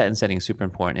 set and setting is super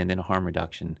important, and then harm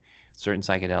reduction. Certain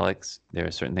psychedelics, there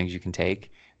are certain things you can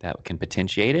take that can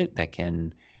potentiate it, that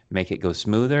can make it go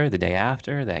smoother the day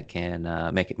after, that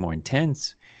can make it more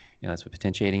intense. That's what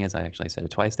potentiating is. I actually said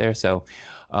it twice there. So,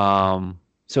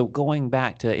 so going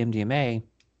back to MDMA,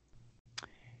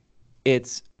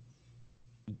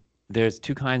 there's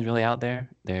two kinds really out there.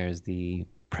 There's the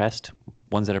pressed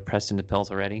ones that are pressed into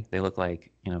pills already. They look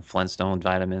like, Flintstone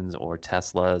vitamins or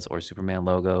Teslas or Superman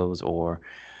logos, or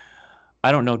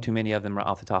I don't know too many of them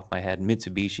off the top of my head.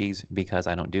 Mitsubishis, because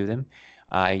I don't do them.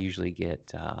 I usually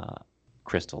get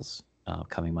crystals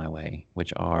coming my way,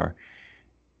 which can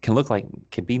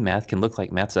be meth, can look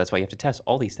like meth. So that's why you have to test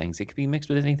all these things. It could be mixed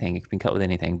with anything. It could be cut with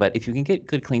anything. But if you can get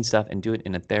good, clean stuff and do it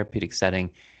in a therapeutic setting,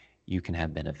 you can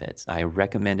have benefits. I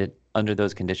recommend it under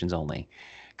those conditions only.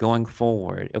 Going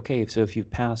forward, okay, so if you've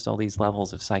passed all these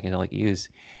levels of psychedelic use,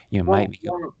 might be.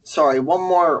 One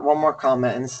more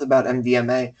comment, and this is about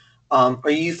MDMA.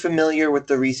 Are you familiar with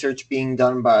the research being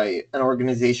done by an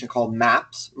organization called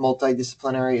MAPS,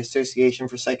 Multidisciplinary Association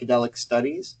for Psychedelic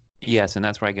Studies? Yes, and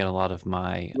that's where I get a lot of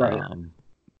my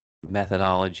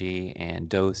methodology and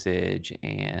dosage,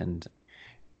 and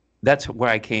that's where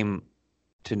I came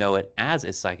to know it as a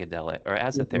psychedelic or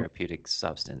as a therapeutic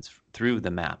substance through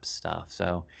the MAPS stuff.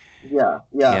 So yeah.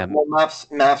 Well,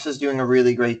 MAPS is doing a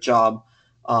really great job,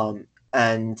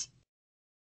 and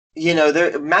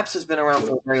MAPS has been around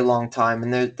for a very long time,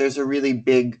 and there's a really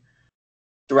big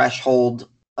threshold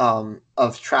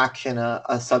of traction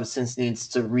a substance needs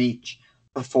to reach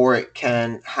before it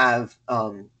can have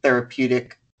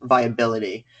therapeutic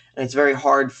viability. And it's very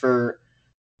hard for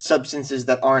substances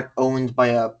that aren't owned by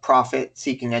a profit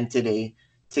seeking entity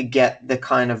to get the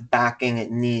kind of backing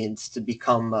it needs to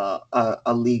become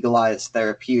a legalized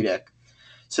therapeutic.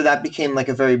 So that became like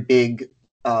a very big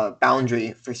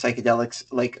boundary for psychedelics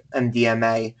like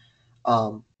MDMA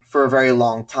for a very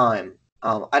long time.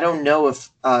 I don't know if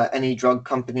any drug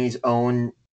companies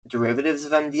own derivatives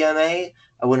of MDMA.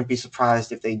 I wouldn't be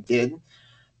surprised if they did,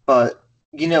 but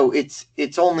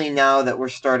it's only now that we're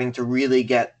starting to really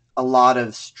get a lot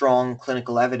of strong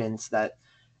clinical evidence that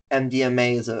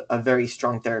MDMA is a very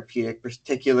strong therapeutic,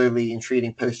 particularly in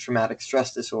treating post-traumatic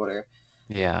stress disorder.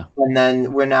 Yeah. And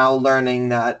then we're now learning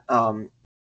that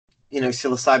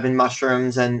psilocybin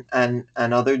mushrooms and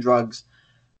other drugs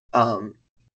um,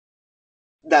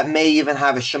 that may even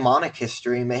have a shamanic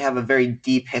history, may have a very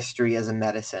deep history as a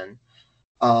medicine.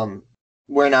 Um,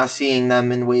 we're now seeing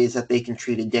them in ways that they can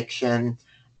treat addiction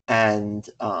and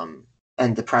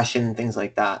depression and things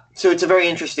like that. So it's a very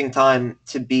interesting time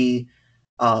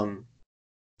um,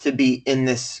 to be in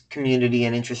this community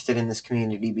and interested in this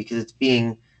community because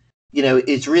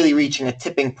it's really reaching a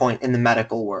tipping point in the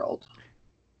medical world.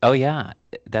 Oh yeah,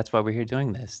 that's why we're here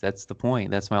doing this. That's the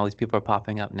point. That's why all these people are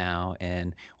popping up now.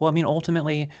 And well, I mean,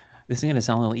 ultimately, this is going to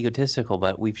sound a little egotistical,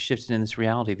 but we've shifted in this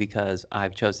reality because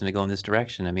I've chosen to go in this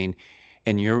direction. I mean,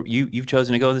 and you've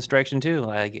chosen to go in this direction too.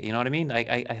 Like, you know what I mean?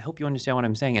 I hope you understand what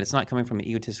I'm saying. And it's not coming from an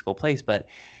egotistical place, but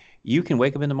you can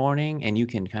wake up in the morning and you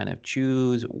can kind of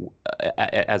choose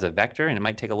as a vector, and it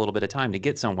might take a little bit of time to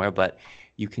get somewhere, but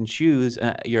you can choose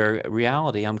your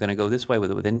reality. I'm going to go this way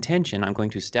with intention. I'm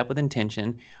going to step with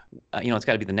intention. It's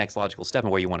got to be the next logical step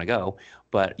and where you want to go,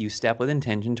 but you step with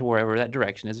intention to wherever that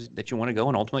direction is that you want to go,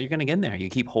 and ultimately you're going to get in there. You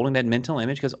keep holding that mental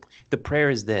image because the prayer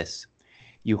is this: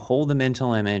 you hold the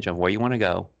mental image of where you want to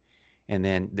go, and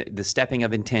then the stepping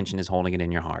of intention is holding it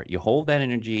in your heart. You hold that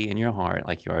energy in your heart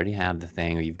like you already have the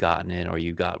thing, or you've gotten it, or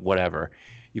you've got whatever.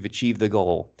 You've achieved the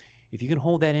goal. If you can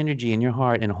hold that energy in your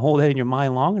heart and hold that in your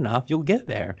mind long enough, you'll get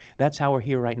there. That's how we're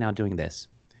here right now doing this.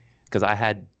 Because I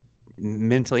had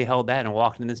mentally held that and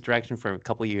walked in this direction for a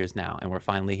couple of years now, and we're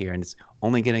finally here. And it's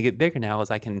only going to get bigger now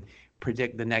as I can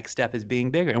predict the next step as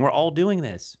being bigger. And we're all doing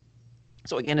this.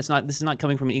 So again, this is not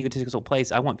coming from an egotistical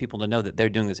place. I want people to know that they're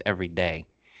doing this every day.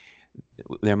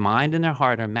 Their mind and their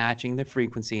heart are matching the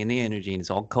frequency and the energy, and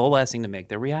it's all coalescing to make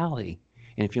their reality.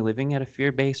 And if you're living at a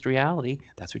fear-based reality,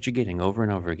 that's what you're getting over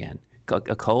and over again.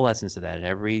 A coalescence of that at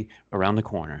every around the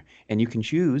corner. And you can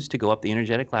choose to go up the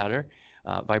energetic ladder,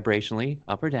 vibrationally,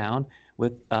 up or down,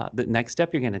 with the next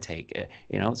step you're going to take.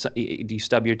 So, do you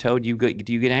stub your toe? Do you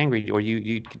get angry, or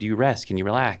do you rest? Can you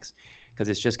relax? Because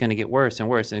it's just going to get worse and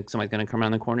worse, and somebody's going to come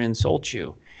around the corner and insult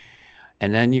you,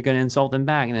 and then you're going to insult them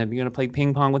back, and then you're going to play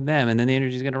ping pong with them, and then the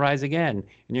energy is going to rise again,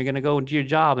 and you're going to go into your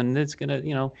job, and it's going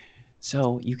to,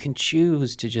 so you can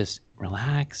choose to just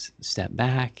relax, step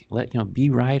back,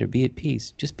 be right or be at peace.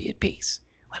 Just be at peace.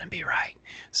 Let them be right.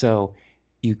 So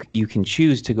you can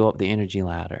choose to go up the energy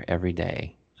ladder every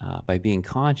day by being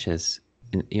conscious,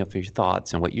 for your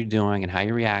thoughts and what you're doing and how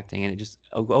you're reacting, and it just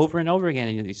over and over again,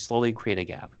 and you slowly create a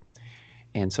gap.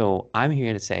 And so I'm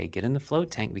here to say, get in the float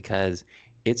tank because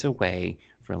it's a way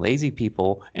for lazy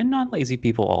people and non-lazy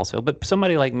people also, but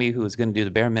somebody like me who is going to do the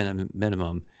bare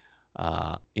minimum.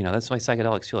 That's why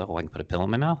psychedelics feel like, oh, I can put a pill in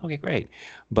my mouth. Okay, great.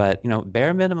 But,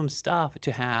 bare minimum stuff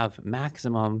to have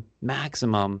maximum,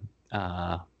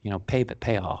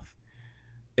 payoff.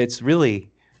 It's really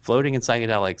floating in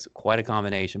psychedelics, quite a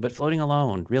combination, but floating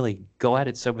alone, really go at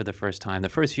it sober the first time. The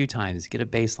first few times, get a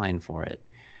baseline for it.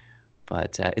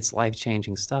 But it's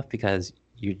life-changing stuff because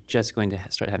you're just going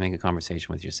to start having a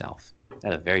conversation with yourself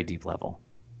at a very deep level.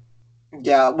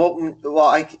 Yeah, well,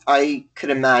 I could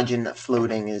imagine that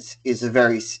floating is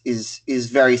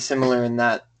very similar in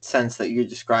that sense that you're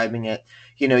describing it.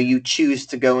 You choose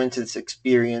to go into this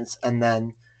experience, and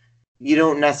then you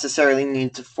don't necessarily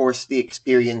need to force the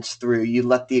experience through. You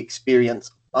let the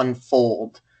experience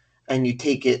unfold, and you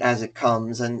take it as it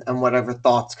comes, and whatever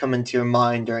thoughts come into your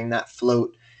mind during that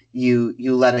float, you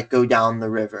let it go down the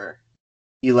river.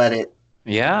 You let it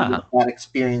Yeah. that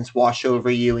experience wash over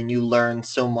you, and you learn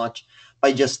so much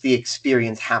by just the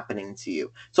experience happening to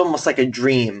you. It's almost like a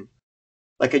dream.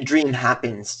 Like a dream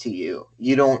happens to you.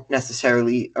 You're not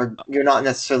necessarily going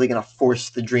to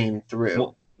force the dream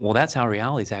through. Well, that's how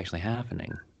reality is actually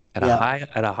happening. At a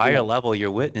Yeah. higher Yeah. level,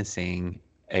 you're witnessing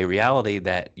a reality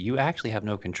that you actually have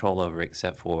no control over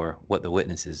except for what the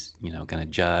witness is, going to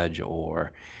judge,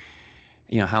 or,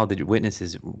 how the witness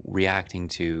is reacting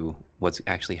to what's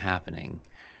actually happening.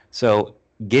 So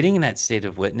getting in that state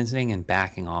of witnessing and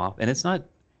backing off, and it's not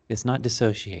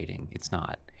dissociating. It's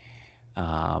not,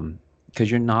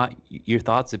 because your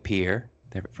thoughts appear,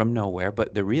 they're from nowhere,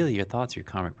 but they're really your thoughts, your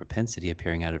karmic propensity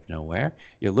appearing out of nowhere.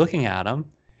 You're looking at them,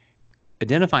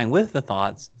 identifying with the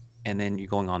thoughts, and then you're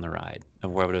going on the ride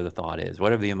of whatever the thought is,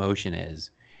 whatever the emotion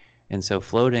is. And so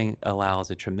floating allows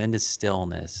a tremendous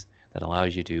stillness that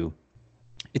allows you to,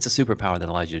 it's a superpower that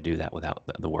allows you to do that without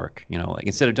the work. Like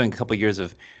instead of doing a couple of years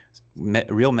of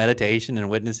real meditation and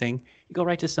witnessing, you go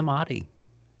right to samadhi.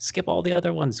 Skip all the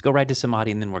other ones, go right to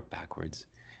samadhi, and then work backwards.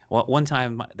 Well, one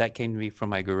time that came to me from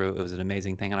my guru. It was an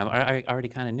amazing thing, and I already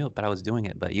kind of knew it, but I was doing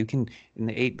it. But you can, in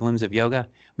the 8 limbs of yoga,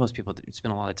 most people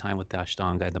spend a lot of time with the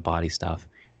Ashtanga and the body stuff.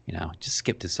 Just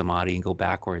skip to samadhi and go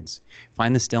backwards.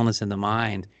 Find the stillness in the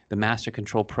mind, the master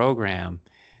control program.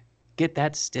 Get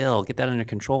that still, get that under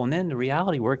control, and then the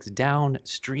reality works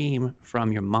downstream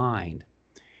from your mind.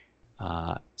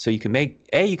 So you can make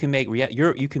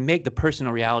the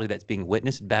personal reality that's being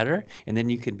witnessed better, and then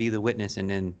you can be the witness, and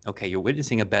then you're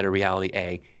witnessing a better reality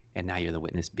A, and now you're the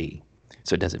witness B.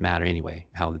 So it doesn't matter anyway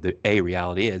how the A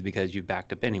reality is, because you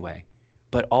backed up anyway.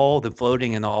 But all the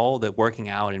floating and all the working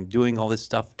out and doing all this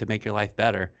stuff to make your life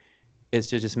better is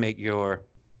to just make your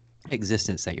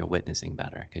existence that you're witnessing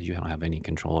better, because you don't have any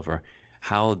control over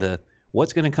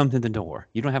what's going to come through the door.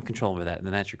 You don't have control over that, and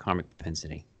then that's your karmic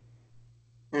propensity.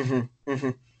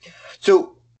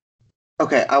 So,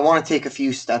 okay, I want to take a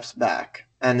few steps back,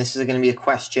 and this is going to be a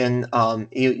question.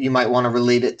 You might want to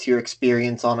relate it to your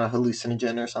experience on a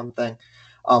hallucinogen or something,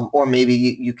 or maybe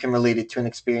you can relate it to an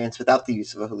experience without the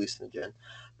use of a hallucinogen.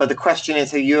 But the question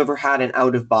is, have you ever had an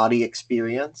out-of-body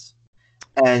experience?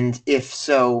 And if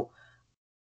so,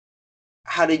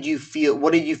 how did you feel?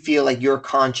 What did you feel like your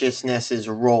consciousness's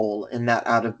role in that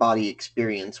out-of-body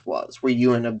experience was? Were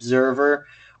you an observer?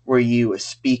 Were you a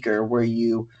speaker? Were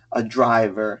you a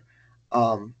driver?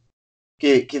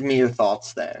 Give me your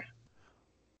thoughts there.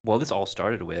 Well, this all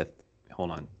started with,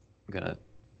 hold on,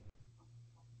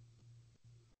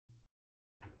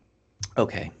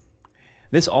 okay.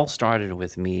 This all started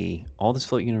with me, all this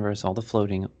float universe, all the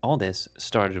floating, all this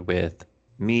started with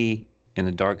me in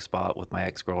a dark spot with my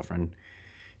ex-girlfriend.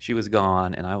 She was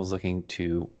gone, and I was looking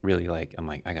to really, I'm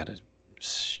like, how did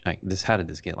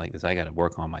this get like this? I got to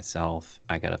work on myself.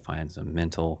 I got to find some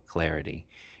mental clarity.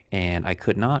 And I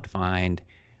could not find,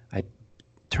 I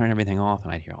turn everything off,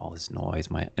 and I'd hear all this noise,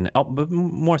 but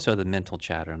more so the mental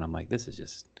chatter. And I'm like, this is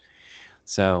just,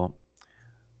 so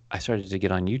I started to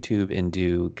get on YouTube and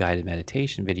do guided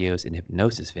meditation videos and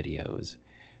hypnosis videos.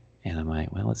 And I'm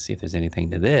like, well, let's see if there's anything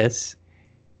to this.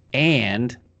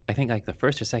 And I think like the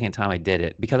first or second time I did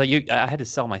it, because I had to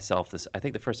sell myself this. I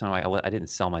think the first time I didn't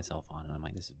sell myself on it. And I'm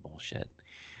like, this is bullshit.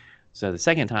 So the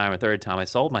second time or third time I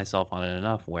sold myself on it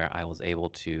enough where I was able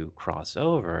to cross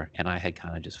over, and I had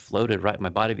kind of just floated right. My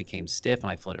body became stiff,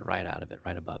 and I floated right out of it,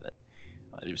 right above it.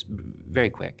 It was very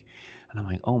quick. And I'm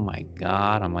like, oh my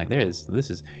God. I'm like, this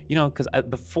is, because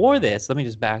before this, let me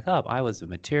just back up. I was a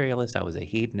materialist. I was a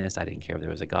hedonist. I didn't care if there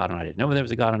was a God or not. I didn't know if there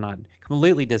was a God or not.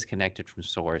 Completely disconnected from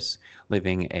source,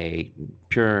 living a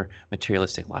pure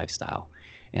materialistic lifestyle.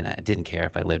 And I didn't care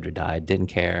if I lived or died. Didn't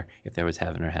care if there was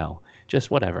heaven or hell.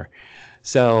 Just whatever.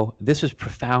 So this was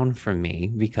profound for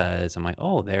me, because I'm like,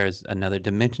 oh, there's another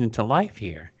dimension to life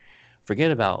here.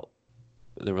 Forget about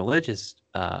the religious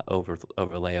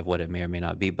overlay of what it may or may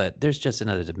not be, but there's just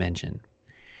another dimension.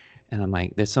 And I'm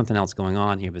like, there's something else going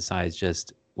on here besides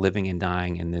just living and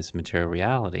dying in this material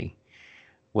reality.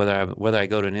 Whether I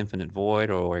go to an infinite void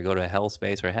or I go to a hell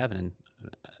space or heaven,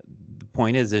 the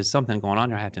point is there's something going on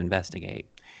here I have to investigate.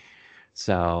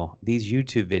 So these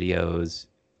YouTube videos,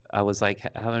 I was like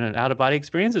having an out-of-body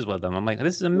experiences with them. I'm like,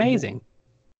 this is amazing.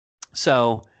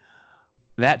 So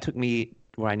that took me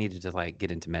where I needed to get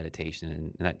into meditation,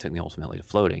 and that took me ultimately to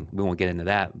floating. We won't get into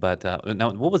that, but now,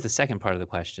 what was the second part of the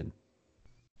question?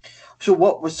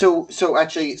 So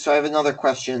actually, I have another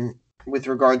question with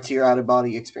regard to your out of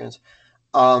body experience.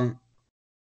 What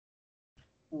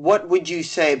would you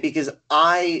say? Because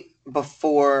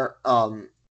before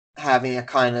having a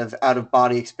kind of out of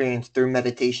body experience through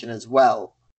meditation as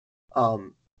well,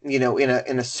 in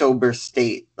a sober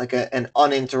state, like an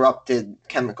uninterrupted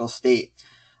chemical state.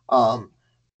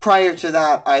 Prior to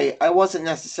that, I wasn't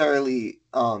necessarily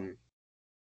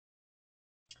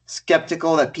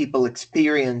skeptical that people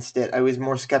experienced it. I was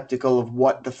more skeptical of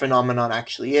what the phenomenon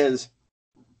actually is.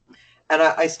 And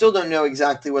I still don't know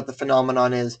exactly what the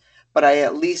phenomenon is, but I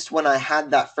at least when I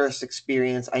had that first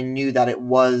experience, I knew that it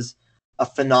was a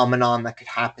phenomenon that could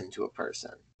happen to a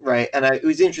person, right? And it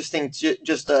was interesting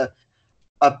just a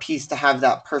piece to have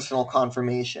that personal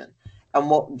confirmation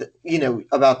and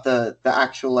about the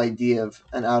actual idea of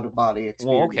an out of body Well,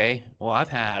 experience. okay. Well, I've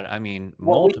had, I mean,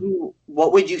 What would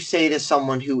multiple. you say to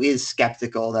someone who is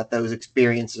skeptical that those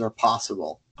experiences are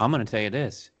possible? I'm going to tell you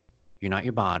this. You're not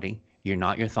your body. You're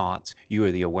not your thoughts. You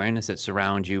are the awareness that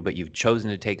surrounds you, but you've chosen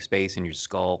to take space in your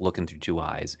skull looking through two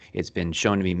eyes. It's been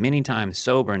shown to me many times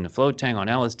sober in the float tank, on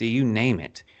LSD, you name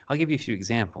it. I'll give you a few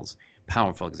examples,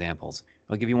 powerful examples.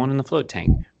 I'll give you one in the float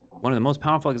tank. One of the most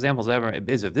powerful examples ever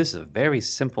is of this is a very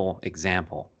simple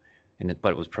example,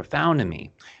 but it was profound to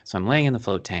me. So I'm laying in the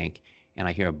float tank and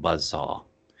I hear a buzz saw.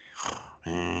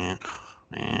 I'm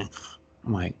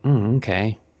like,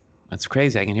 okay. That's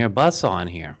crazy. I can hear a buzzsaw in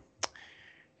here.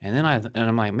 And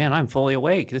I'm like, man, I'm fully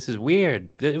awake. This is weird.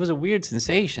 It was a weird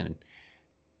sensation.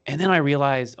 And then I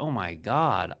realized, oh my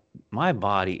God, my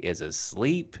body is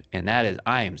asleep, and that is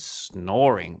I am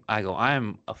snoring. I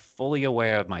am fully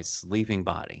aware of my sleeping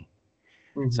body.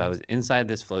 So I Mm-hmm. was inside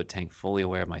this float tank, fully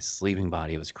aware of my sleeping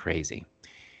body. It was crazy.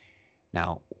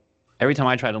 Now, every time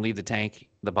I try to leave the tank,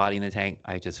 the body in the tank,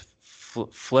 I just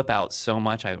flip out so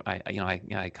much. I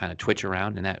kind of twitch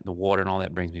around, and that the water and all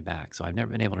that brings me back. So I've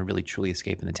never been able to really truly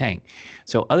escape in the tank.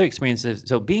 So other experiences.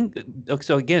 So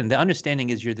again, the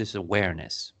understanding is you're this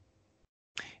awareness.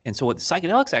 And so what the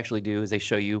psychedelics actually do is they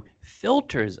show you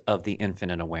filters of the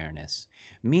infinite awareness.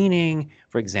 Meaning,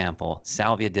 for example,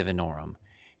 salvia divinorum.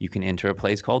 You can enter a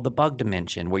place called the bug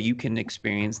dimension where you can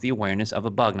experience the awareness of a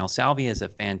bug. Now, salvia is a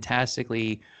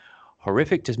fantastically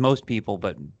horrific to most people,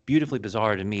 but beautifully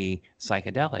bizarre to me,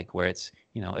 psychedelic, where it's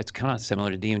kind of similar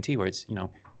to DMT, where it's,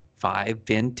 5,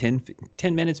 10, 10,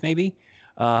 10 minutes maybe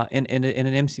in an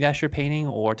MC Escher painting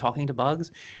or talking to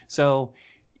bugs. So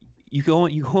you go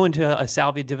into a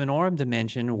salvia divinorum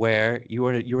dimension where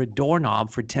you're a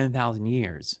doorknob for 10,000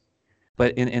 years,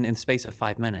 but in space of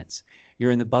 5 minutes.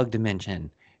 You're in the bug dimension.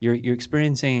 You're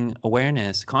experiencing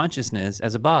awareness, consciousness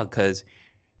as a bug, because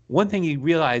one thing you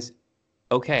realize,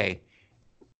 okay,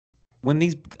 when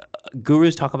these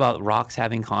gurus talk about rocks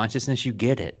having consciousness, you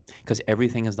get it because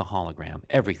everything is the hologram.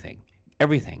 Everything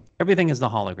is the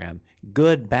hologram.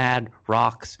 Good, bad,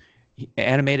 rocks,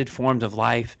 animated forms of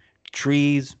life,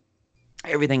 trees,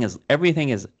 everything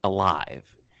is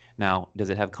alive. Now, does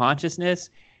it have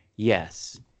consciousness?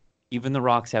 Yes. Even the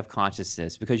rocks have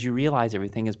consciousness because you realize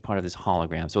everything is part of this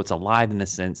hologram. So it's alive in the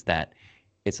sense that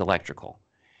it's electrical.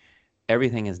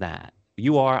 Everything is that.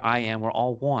 You are, I am, we're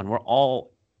all one. We're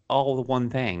all the one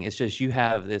thing. It's just you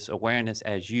have this awareness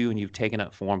as you, and you've taken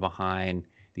up form behind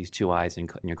these two eyes,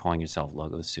 and you're calling yourself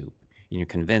Logo Soup. And you're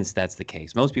convinced that's the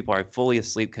case. Most people are fully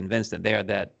asleep, convinced that they're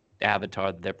that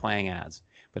avatar that they're playing as,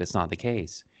 but it's not the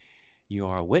case. You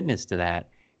are a witness to that,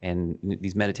 and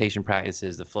these meditation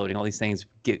practices, the floating, all these things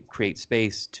create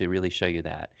space to really show you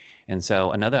that. And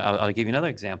so I'll give you another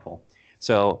example.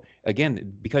 So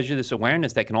again, because you're this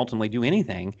awareness that can ultimately do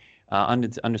anything,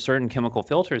 under certain chemical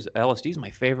filters, LSD is my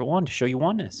favorite one to show you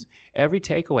oneness. Every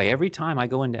takeaway, every time I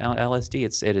go into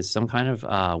LSD, it is some kind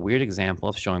of weird example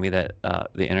of showing me that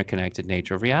the interconnected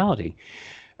nature of reality.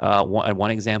 One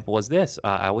example was this.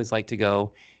 I always like to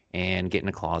go and get in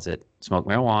a closet, smoke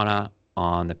marijuana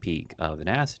on the peak of an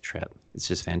acid trip. It's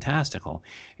just fantastical.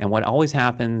 And what always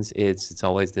happens is it's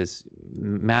always this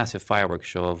massive fireworks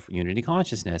show of unity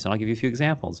consciousness. And I'll give you a few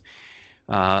examples.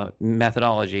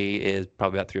 Methodology is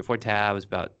probably about 3 or 4 tabs,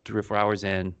 about 3 or 4 hours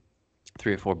in,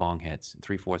 3 or 4 bong hits,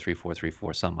 3 4 3 4 3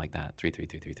 4, something like that, 3 3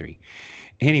 3 3 3.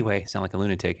 Anyway, sound like a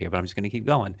lunatic here, but I'm just going to keep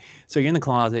going. So you're in the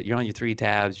closet, you're on your 3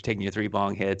 tabs, you're taking your 3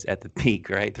 bong hits at the peak,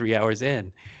 right? 3 hours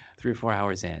in, 3 or 4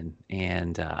 hours in,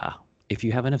 and if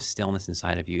you have enough stillness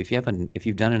inside of you, if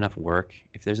you've done enough work,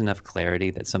 if there's enough clarity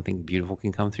that something beautiful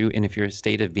can come through, and if your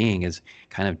state of being is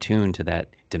kind of tuned to that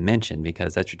dimension,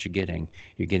 because that's what you're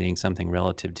getting something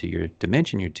relative to your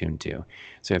dimension you're tuned to.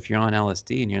 So if you're on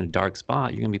LSD and you're in a dark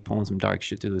spot, you're gonna be pulling some dark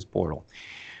shit through this portal.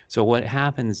 So what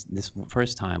happens this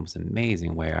first time was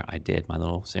amazing, where I did my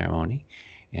little ceremony,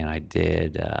 and I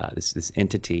did this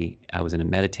entity. I was in a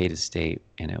meditative state,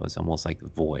 and it was almost like the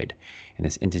void. And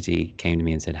this entity came to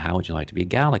me and said, "How would you like to be a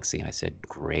galaxy?" And I said,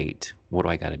 "Great. What do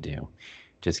I got to do?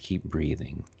 Just keep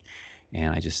breathing."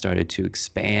 And I just started to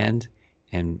expand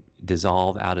and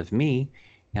dissolve out of me,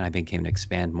 and I became to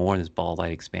expand more. This ball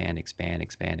light expand, expand,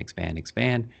 expand, expand,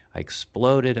 expand. I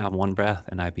exploded on one breath,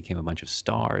 and I became a bunch of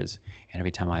stars. And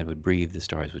every time I would breathe, the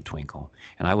stars would twinkle.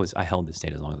 And I held this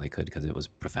state as long as I could because it was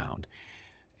profound.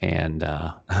 And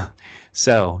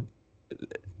so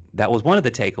that was one of the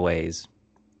takeaways.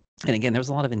 And again, there's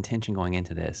a lot of intention going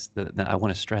into this. That I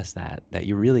want to stress that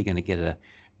you're really going to get a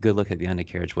good look at the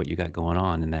undercarriage, what you got going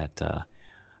on in that,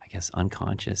 I guess,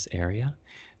 unconscious area.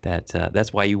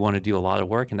 That's why you want to do a lot of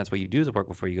work, and that's why you do the work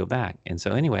before you go back. And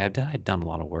so anyway, I'd done a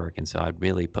lot of work, and so I'd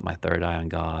really put my third eye on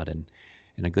God and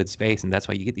in a good space, and that's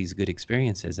why you get these good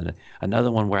experiences. And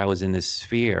another one where I was in this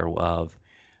sphere of,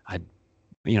 I,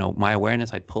 my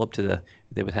awareness, I'd pull up to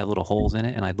they would have little holes in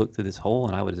it, and I'd look through this hole,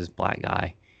 and I was this black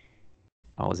guy.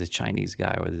 I was this Chinese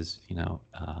guy, or this,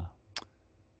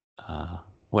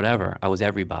 whatever. I was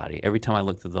everybody. Every time I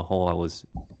looked through the hole, I was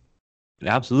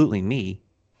absolutely me,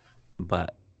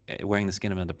 but wearing the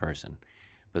skin of another person.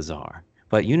 Bizarre.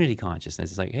 But unity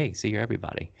consciousness is like, hey, see, you're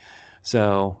everybody.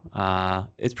 So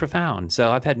it's profound.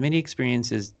 So I've had many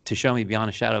experiences to show me beyond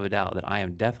a shadow of a doubt that I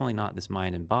am definitely not this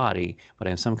mind and body, but I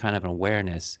have some kind of an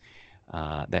awareness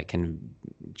that can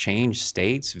change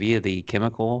states via the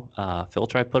chemical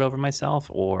filter I put over myself,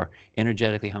 or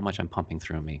energetically how much I'm pumping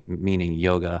through me, meaning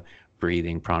yoga,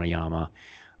 breathing, pranayama,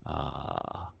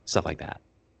 stuff like that.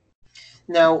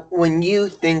 Now, when you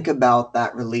think about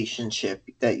that relationship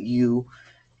that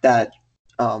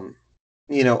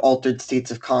altered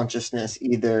states of consciousness,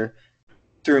 either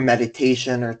through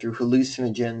meditation or through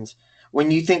hallucinogens,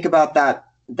 when you think about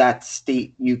that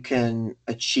state you can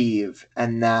achieve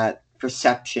and that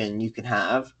perception you can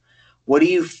have, what do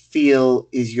you feel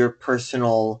is your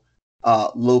personal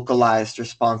localized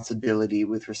responsibility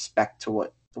with respect to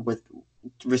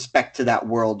that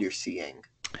world you're seeing?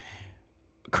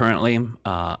 Currently,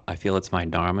 I feel it's my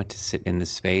dharma to sit in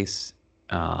this space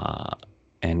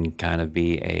and kind of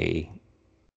be a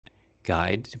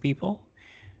guide to people,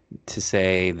 to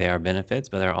say there are benefits,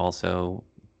 but there are also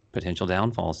potential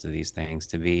downfalls to these things,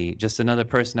 to be just another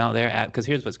person out there. Because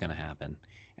here's what's going to happen.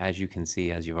 As you can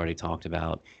see, as you've already talked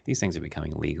about, these things are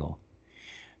becoming legal.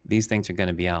 These things are going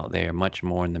to be out there much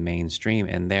more in the mainstream,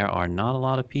 and there are not a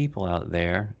lot of people out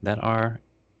there that are,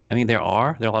 I mean, there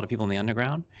are a lot of people in the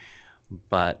underground,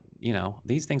 but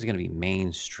these things are going to be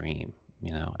mainstream,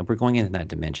 and we're going into that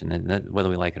dimension, and whether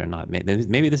we like it or not.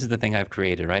 Maybe this is the thing I've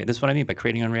created, right? This is what I mean by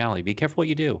creating unreality. Be careful what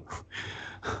you do.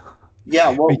 Yeah,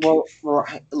 well,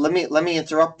 let me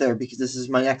interrupt there, because this is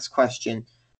my next question.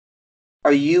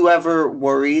 Are you ever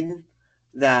worried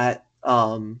that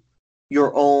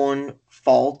your own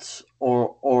faults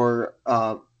or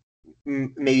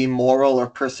maybe moral or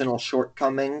personal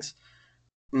shortcomings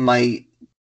might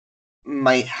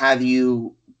have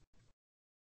you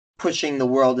pushing the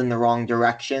world in the wrong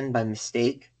direction by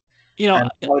mistake?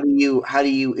 And how do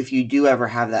you, if you do ever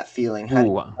have that feeling, how do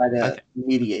you try to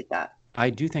mediate that? I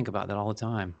do think about that all the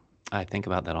time. I think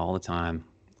about that all the time.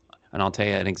 And I'll tell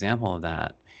you an example of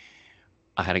that.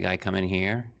 I had a guy come in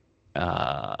here.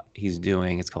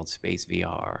 It's called Space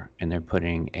VR, and they're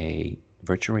putting a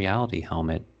virtual reality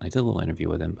helmet. I did a little interview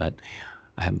with him, but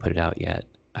I haven't put it out yet.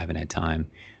 I haven't had time.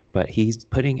 But he's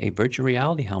putting a virtual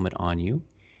reality helmet on you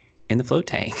in the float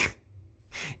tank.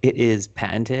 It is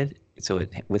patented, so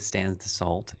it withstands the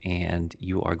salt, and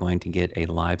you are going to get a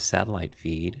live satellite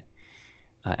feed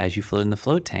as you float in the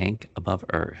float tank above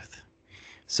Earth.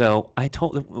 So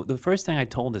the first thing I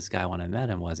told this guy when I met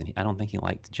him was, and I don't think he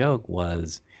liked the joke,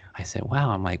 was I said,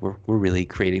 "Wow, I'm like, we're really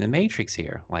creating the Matrix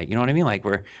here. Like, you know what I mean? Like,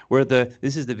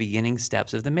 this is the beginning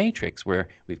steps of the Matrix, where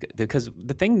because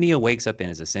the thing Neo wakes up in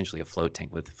is essentially a float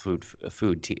tank with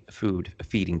food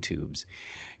feeding tubes.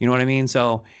 You know what I mean?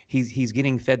 So he's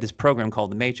getting fed this program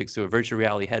called the Matrix through a virtual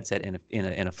reality headset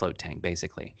in a float tank,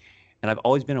 basically. And I've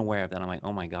always been aware of that. I'm like,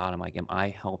 oh my God, I'm like, am I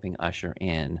helping usher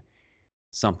in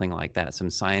something like that, some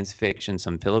science fiction,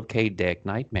 some Philip K. Dick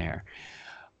nightmare?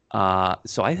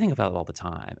 So I think about it all the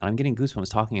time. I'm getting goosebumps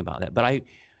talking about that. But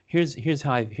here's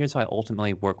how I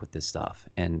ultimately work with this stuff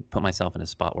and put myself in a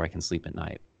spot where I can sleep at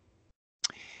night.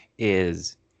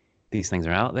 Is these things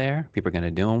are out there. People are going to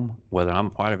do them, whether I'm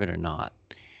a part of it or not.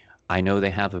 I know they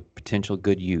have a potential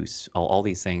good use. All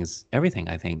these things, everything.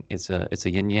 I think it's a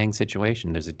yin yang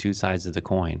situation. There's two sides of the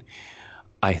coin.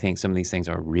 I think some of these things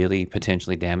are really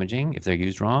potentially damaging if they're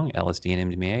used wrong. LSD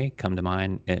and MDMA come to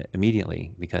mind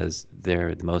immediately, because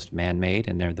they're the most man-made,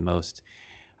 and they're the most,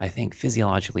 I think,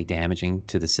 physiologically damaging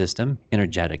to the system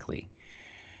energetically.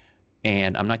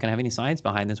 And I'm not going to have any science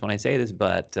behind this when I say this,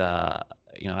 but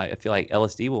I feel like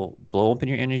LSD will blow open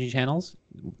your energy channels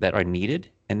that are needed,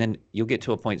 and then you'll get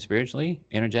to a point spiritually,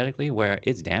 energetically, where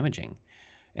it's damaging.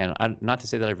 And not to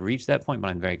say that I've reached that point, but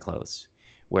I'm very close,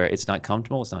 where it's not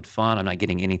comfortable, it's not fun, I'm not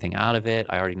getting anything out of it.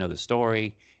 I already know the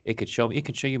story. It could show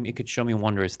me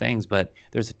wondrous things, but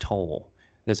there's a toll.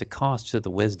 There's a cost to the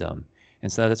wisdom.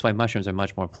 And so that's why mushrooms are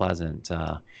much more pleasant.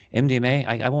 MDMA,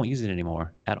 I won't use it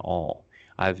anymore at all.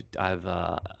 I've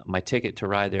my ticket to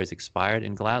ride there is expired,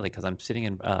 and gladly, because I'm sitting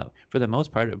in for the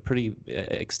most part a pretty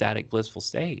ecstatic, blissful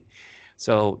state.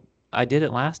 So I did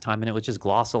it last time, and it was just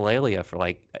glossolalia for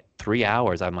like 3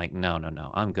 hours. I'm like, no, no,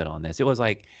 no, I'm good on this. It was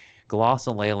like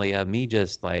glossolalia, me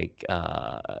just like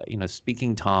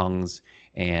speaking tongues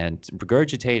and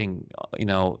regurgitating,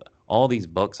 all these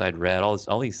books I'd read,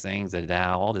 all these things, the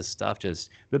Tao, all this stuff, just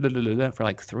blah, blah, blah, blah, blah, for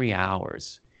like 3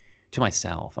 hours to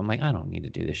myself. I'm like, I don't need to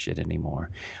do this shit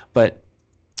anymore. But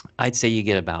I'd say you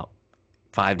get about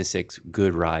 5 to 6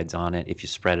 good rides on it if you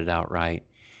spread it out right.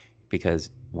 Because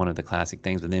one of the classic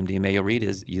things with MDMA you'll read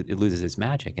is it loses its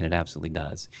magic, and it absolutely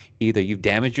does. Either you've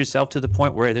damaged yourself to the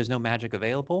point where there's no magic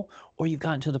available, or you've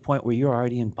gotten to the point where you're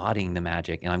already embodying the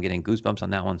magic. And I'm getting goosebumps on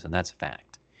that one, so that's a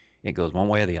fact. It goes one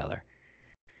way or the other.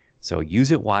 So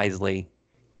use it wisely.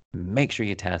 Make sure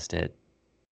you test it.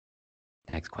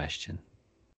 Next question.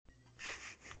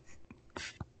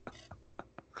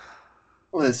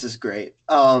 Well, this is great.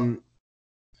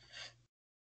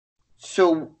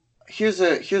 So here's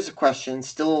a question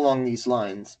still along these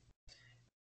lines.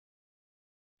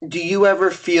 Do you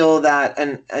ever feel that,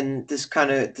 and this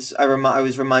kind of this I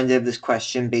was reminded of this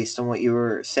question based on what you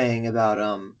were saying about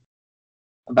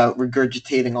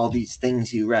regurgitating all these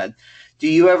things you read. Do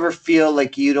you ever feel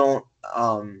like you don't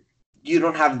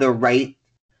have the right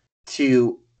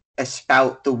to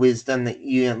espout the wisdom that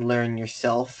you didn't learn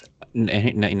yourself?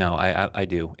 No, I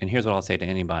do. And here's what I'll say to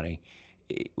anybody.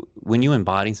 When you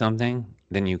embody something,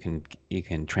 then you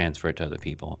can transfer it to other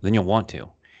people. Then you'll want to.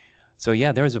 So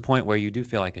yeah, there was a point where you do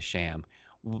feel like a sham.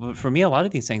 But for me, a lot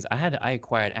of these things I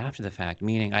acquired after the fact,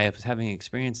 meaning I was having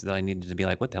experiences that I needed to be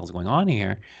like, what the hell's going on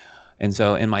here? And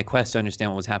so in my quest to understand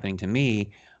what was happening to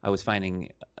me, I was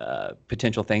finding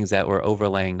potential things that were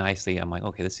overlaying nicely. I'm like,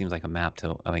 okay, this seems like a map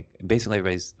to, like, basically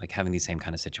everybody's like having these same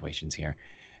kind of situations here.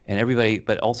 And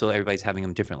but also everybody's having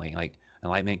them differently. Like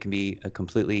enlightenment can be a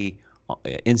completely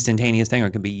instantaneous thing, or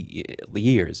it can be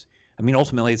years. I mean,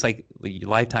 ultimately, it's like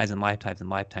lifetimes and lifetimes and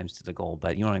lifetimes to the goal.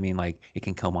 But you know what I mean? Like it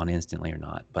can come on instantly or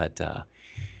not. But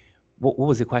what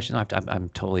was the question? I'm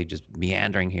totally just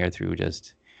meandering here through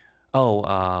just.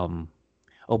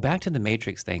 Back to the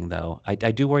Matrix thing, though. I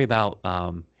do worry about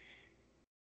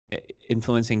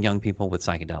influencing young people with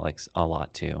psychedelics a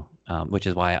lot too, which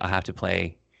is why I have to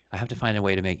find a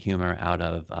way to make humor out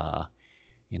of,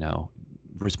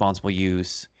 responsible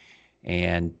use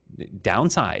and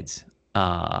downsides.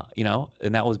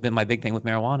 And that was been my big thing with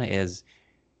marijuana is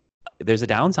there's a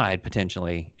downside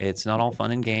potentially. It's not all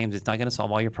fun and games. It's not going to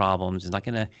solve all your problems. It's not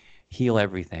going to heal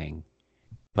everything.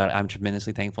 But I'm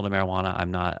tremendously thankful to marijuana.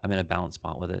 I'm in a balanced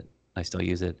spot with it. I still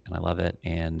use it and I love it.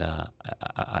 And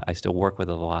I still work with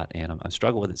it a lot, and I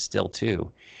struggle with it still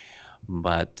too,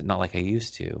 but not like I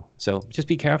used to. So just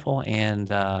be careful. And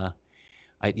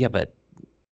but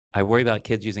I worry about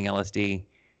kids using LSD.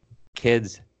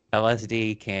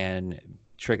 LSD can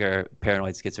trigger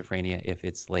paranoid schizophrenia if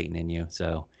it's latent in you.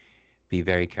 So be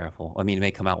very careful. I mean, it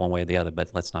may come out one way or the other, but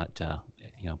let's not,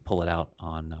 pull it out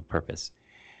on purpose.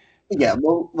 Yeah,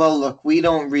 well, look, we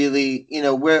don't really,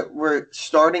 we're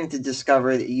starting to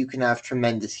discover that you can have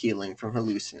tremendous healing from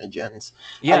hallucinogens.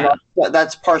 Yeah. And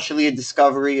that's partially a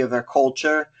discovery of our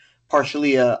culture,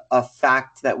 partially a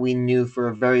fact that we knew for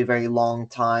a very, very long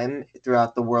time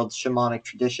throughout the world's shamanic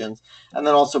traditions, and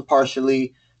then also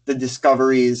partially the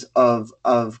discoveries of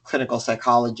clinical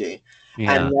psychology.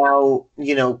 Yeah. And now,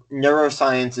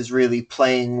 neuroscience is really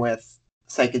playing with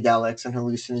psychedelics and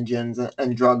hallucinogens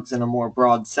and drugs in a more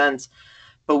broad sense,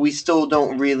 but we still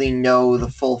don't really know the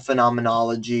full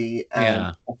phenomenology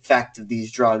and effect of these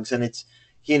drugs. And it's,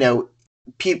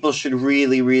 people should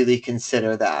really, really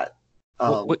consider that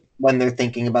when they're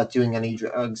thinking about doing any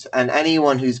drugs. And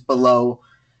anyone who's below,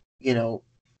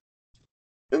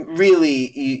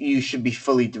 really, you should be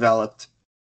fully developed.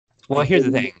 Well, here's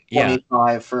the thing.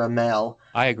 25 for a male.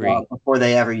 I agree. Before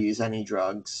they ever use any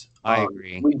drugs. I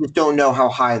agree. We just don't know how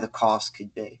high the cost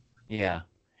could be. Yeah.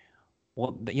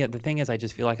 Well, the thing is, I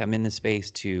just feel like I'm in this space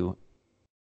to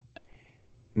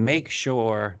make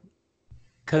sure,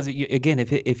 because again,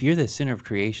 if you're the center of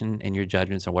creation and your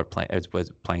judgments are what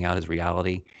was playing out as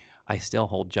reality, I still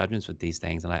hold judgments with these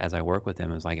things, and as I work with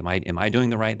them, it's like, am I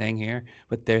doing the right thing here?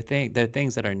 But they're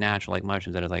things that are natural, like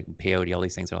mushrooms, that are like peyote. All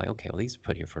these things are like, okay, well, these are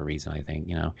put here for a reason. I think,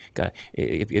 God,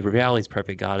 if reality is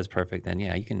perfect, God is perfect, then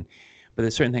yeah, you can. But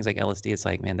there's certain things like LSD. It's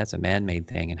like, man, that's a man-made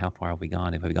thing, and how far have we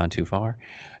gone? Have we gone too far?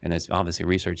 And there's obviously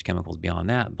research chemicals beyond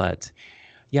that. But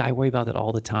yeah, I worry about that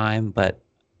all the time. But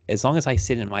as long as I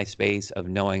sit in my space of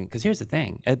knowing, because here's the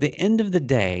thing: at the end of the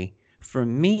day, for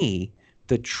me,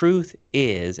 the truth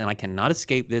is, and I cannot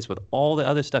escape this with all the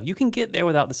other stuff, you can get there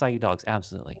without the psychedelics,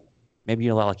 absolutely. Maybe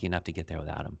you're lucky enough to get there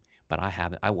without them, but I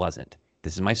haven't. I wasn't.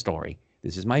 This is my story.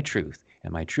 This is my truth.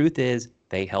 And my truth is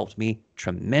they helped me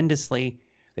tremendously.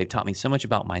 They've taught me so much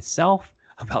about myself,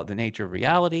 about the nature of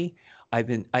reality.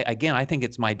 Again, I think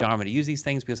it's my dharma to use these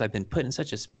things because I've been put in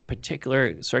such a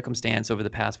particular circumstance over the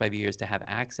past 5 years to have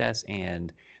access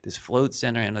and this float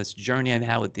center and this journey I've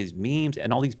had with these memes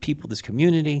and all these people, this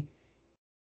community.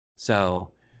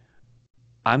 So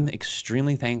I'm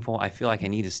extremely thankful. I feel like I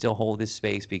need to still hold this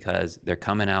space because they're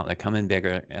coming out, they're coming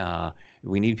bigger.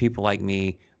 We need people like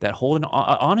me that hold an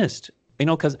honest,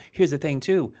 because here's the thing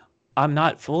too. I'm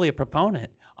not fully a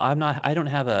proponent. I don't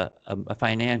have a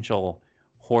financial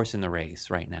horse in the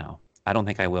race right now. I don't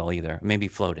think I will either. Maybe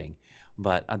floating,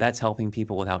 but that's helping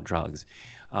people without drugs.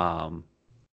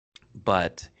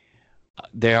 But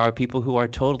there are people who are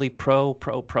totally pro,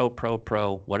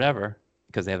 whatever,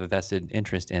 because they have a vested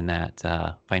interest in that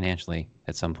financially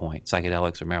at some point,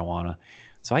 psychedelics or marijuana.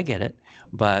 So I get it,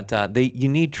 but you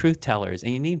need truth tellers,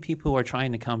 and you need people who are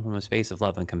trying to come from a space of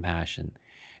love and compassion.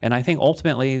 And I think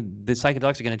ultimately the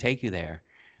psychedelics are going to take you there.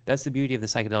 That's the beauty of the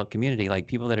psychedelic community. Like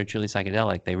people that are truly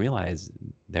psychedelic, they realize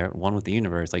they're one with the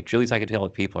universe. Like truly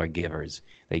psychedelic people are givers.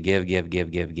 They give, give, give,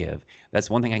 give, give.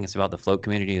 That's one thing I guess about the float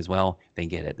community as well. They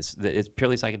get it. It's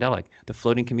purely psychedelic. The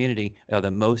floating community are the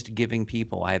most giving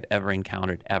people I have ever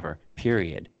encountered, ever,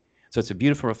 period. So it's a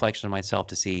beautiful reflection of myself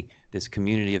to see this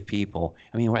community of people.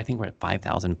 I mean, I think we're at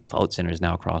 5,000 float centers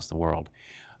now across the world.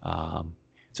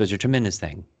 So it's a tremendous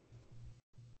thing.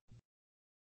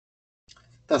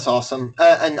 That's awesome,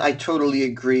 and I totally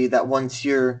agree that once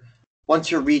you're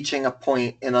reaching a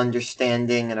point in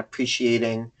understanding and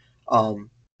appreciating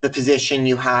the position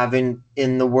you have in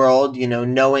the world,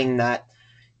 knowing that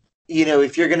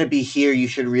if you're going to be here, you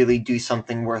should really do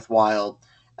something worthwhile,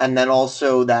 and then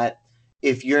also that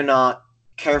if you're not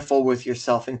careful with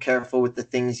yourself and careful with the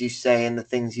things you say and the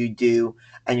things you do,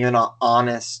 and you're not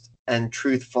honest and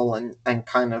truthful and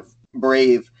kind of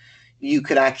brave, you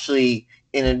could actually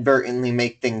inadvertently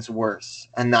make things worse.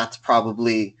 And that's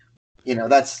probably,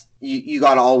 that's you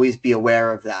got to always be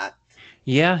aware of that.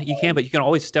 Yeah, you can, but you can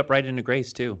always step right into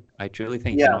grace too. I truly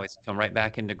think you can Yeah. always come right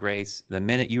back into grace the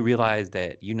minute you realize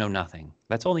that you know nothing.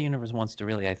 That's all the universe wants to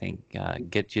really, I think,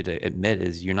 get you to admit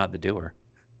is you're not the doer.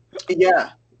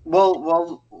 Yeah.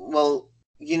 Well,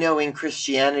 in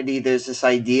Christianity, there's this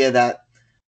idea that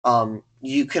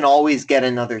you can always get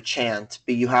another chance,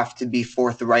 but you have to be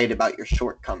forthright about your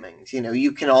shortcomings.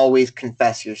 You can always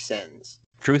confess your sins.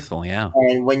 Truthful, yeah.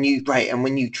 And when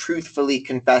you truthfully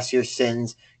confess your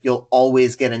sins, you'll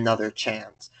always get another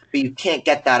chance. But you can't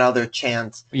get that other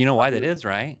chance. You know why that is,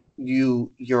 right?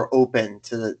 You're open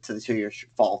to your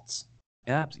faults.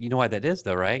 Yeah, you know why that is,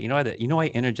 though, right? You know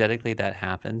why energetically that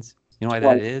happens. You know why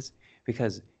that Well, is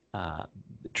because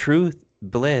truth,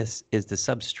 bliss is the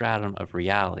substratum of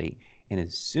reality, and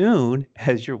as soon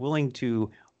as you're willing to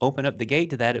open up the gate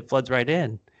to that, it floods right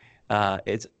in.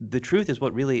 It's the truth is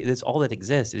what really is all that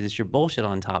exists. It is your bullshit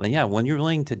on top, and yeah, when you're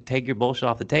willing to take your bullshit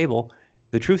off the table,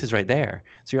 the truth is right there.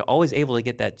 So you're always able to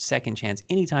get that second chance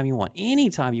anytime you want.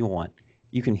 Anytime you want.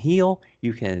 You can heal.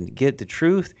 You can get the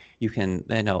truth. You can,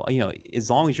 as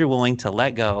long as you're willing to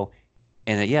let go,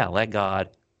 and yeah, let God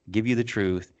give you the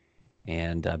truth,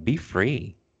 and be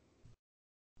free.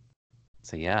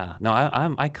 So yeah, no,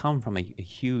 I come from a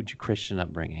huge Christian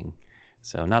upbringing,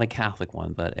 so not a Catholic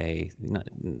one, but a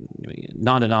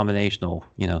non-denominational,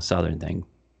 Southern thing.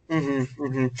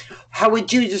 How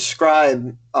would you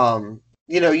describe?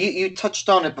 You touched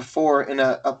on it before in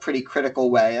a pretty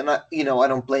critical way, and I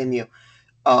don't blame you.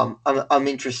 I'm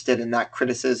interested in that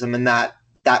criticism and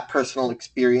that personal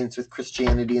experience with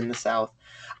Christianity in the South.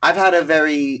 I've had a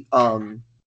very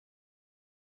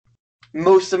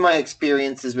most of my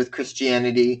experiences with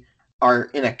Christianity are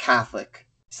in a Catholic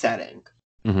setting.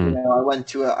 Mm-hmm.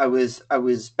 I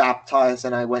was baptized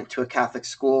and I went to a Catholic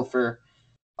school for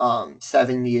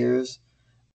 7 years,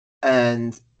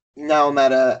 and now I'm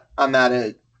at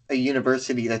a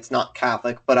university that's not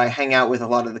Catholic, but I hang out with a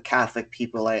lot of the Catholic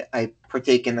people. I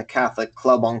partake in the Catholic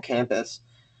club on campus,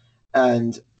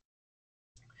 and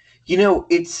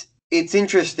it's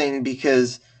interesting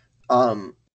because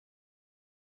um,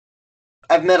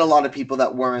 I've met a lot of people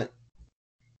that weren't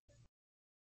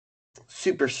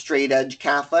super straight edge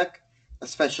Catholic,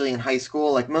 especially in high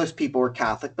school. Like most people were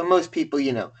Catholic, but most people,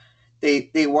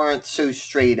 they weren't so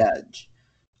straight edge.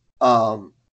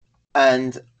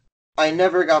 And I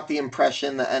never got the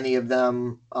impression that any of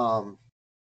them. I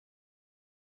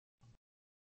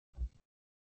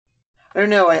don't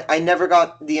know. I never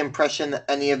got the impression that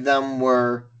any of them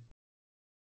were.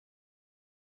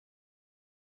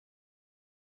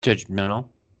 Judgmental.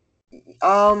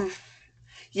 Um,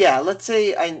 Yeah, let's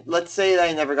say that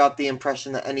I never got the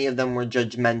impression that any of them were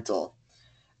judgmental.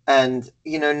 And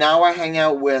now I hang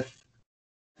out with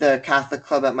the Catholic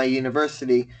club at my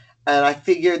university, and I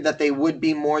figured that they would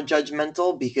be more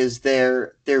judgmental because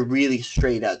they're really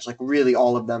straight edge, like really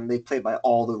all of them. They play by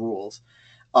all the rules,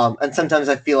 and sometimes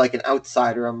I feel like an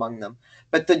outsider among them.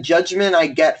 But the judgment I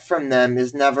get from them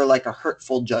is never like a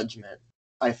hurtful judgment.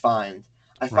 I find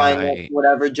I find that Right.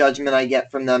 whatever judgment I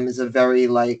get from them is a very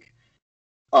like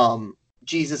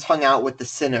Jesus hung out with the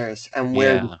sinners and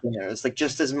we're the Yeah. sinners, like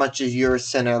just as much as you're a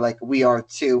sinner, like we are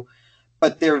too.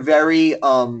 But they're very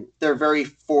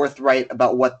forthright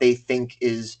about what they think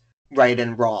is right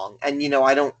and wrong. And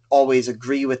I don't always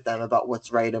agree with them about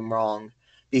what's right and wrong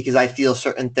because I feel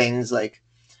certain things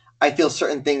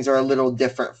are a little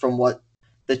different from what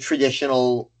the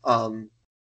traditional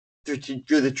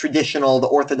the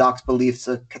orthodox beliefs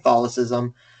of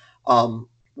Catholicism.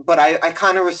 But I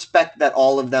kind of respect that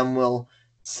all of them will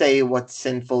say what's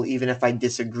sinful, even if I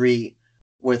disagree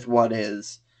with what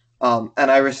is. And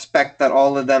I respect that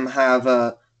all of them have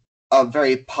a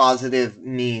very positive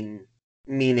meaning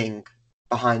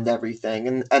behind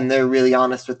everything, and they're really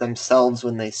honest with themselves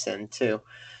when they sin too.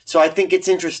 So I think it's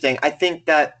interesting. I think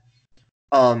that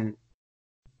um,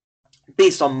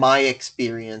 based on my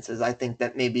experiences, I think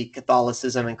that maybe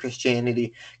Catholicism and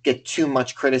Christianity get too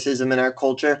much criticism in our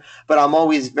culture, but I'm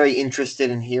always very interested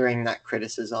in hearing that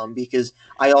criticism because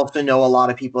I also know a lot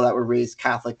of people that were raised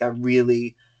Catholic that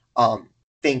really um,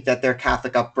 think that their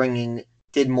Catholic upbringing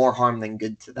did more harm than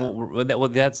good to them.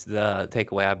 That's the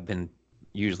takeaway I've been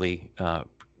usually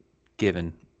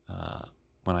given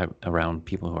when I'm around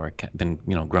people who are been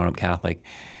grown up Catholic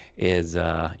is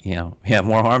yeah,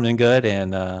 more harm than good,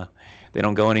 and they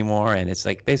don't go anymore, and it's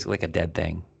like basically like a dead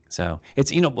thing. So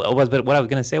it's but what I was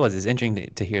gonna say was it's interesting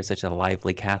to hear such a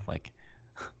lively Catholic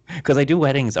because I do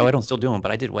weddings. Oh, I don't still do them,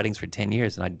 but I did weddings for 10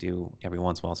 years, and I do every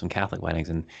once in a while some Catholic weddings,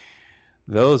 and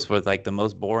those were like the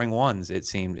most boring ones. It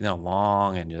seemed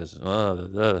long and just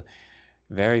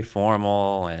very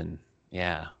formal, and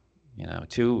yeah,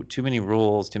 too many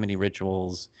rules, too many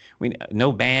rituals.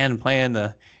 No band playing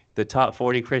the top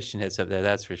 40 Christian hits up there,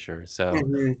 that's for sure. So,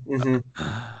 Hmm. Hmm.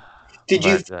 Did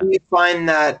you but find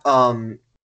that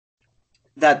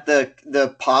that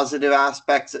the positive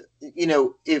aspects,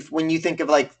 if when you think of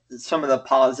like some of the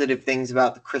positive things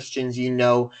about the Christians, in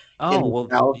oh the well,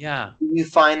 South, yeah, do you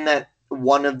find that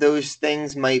one of those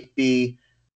things might be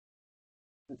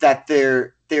that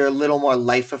they're a little more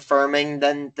life affirming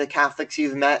than the Catholics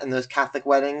you've met in those Catholic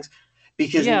weddings?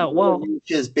 Because yeah, one of well,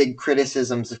 Nietzsche's big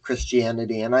criticisms of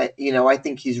Christianity, and I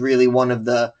think he's really one of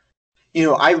the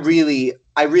I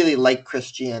really like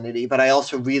Christianity, but I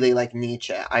also really like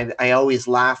Nietzsche. I always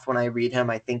laugh when I read him.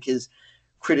 I think his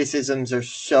criticisms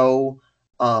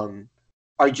um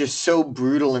are just so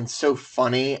brutal and so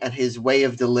funny, and his way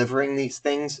of delivering these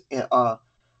things are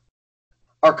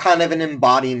kind of an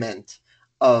embodiment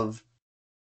of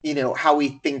how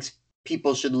he thinks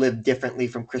people should live differently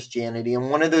from Christianity.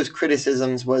 And one of those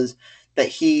criticisms was that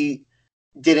he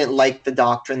didn't like the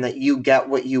doctrine that you get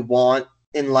what you want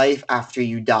in life after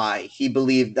you die. He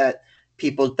believed that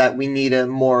we need a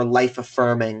more life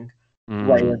affirming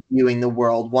way mm, of viewing the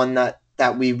world, one that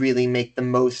we really make the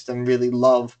most and really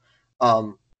love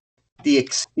um, the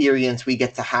experience we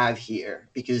get to have here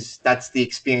because that's the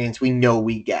experience we know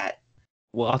we get.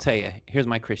 well, I'll tell you. Here's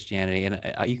my Christianity, and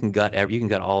you can gut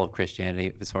all of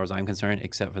Christianity as far as I'm concerned,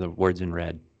 except for the words in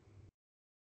red.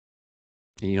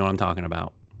 You know what I'm talking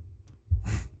about?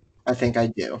 I think I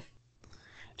do.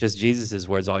 Just Jesus's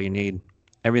words, all you need.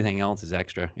 Everything else is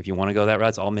extra. If you want to go that route,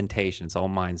 it's all mentation. It's all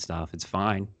mind stuff. It's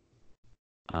fine.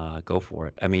 Go for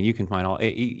it. I mean, you can find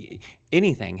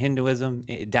anything. Hinduism,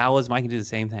 Taoism. I can do the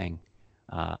same thing.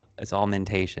 It's all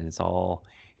mentation. It's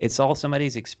all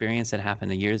somebody's experience that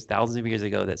happened years, thousands of years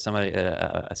ago. That somebody,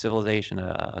 a civilization,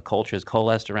 a culture has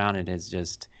coalesced around and has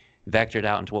just vectored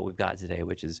out into what we've got today,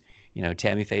 which is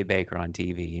Tammy Faye Baker on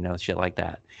TV, shit like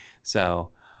that.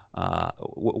 So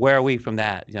where are we from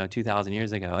that 2,000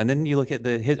 years ago? And then you look at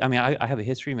I mean, I have a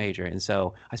history major, and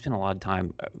so I spent a lot of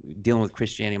time dealing with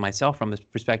Christianity myself from the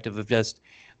perspective of just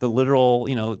the literal,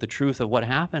 the truth of what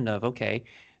happened. Of okay,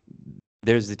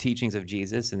 there's the teachings of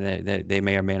Jesus, and they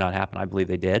may or may not happen. I believe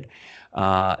they did,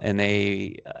 and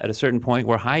they at a certain point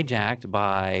were hijacked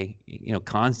by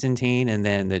Constantine, and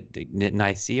then the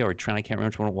Nicaea or Trent. I can't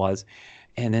remember which one it was.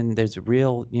 And then there's a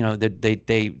real,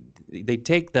 they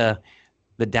take the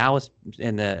Taoist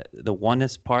and the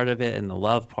oneness part of it and the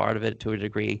love part of it to a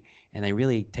degree, and they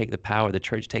really take the power. The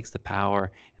church takes the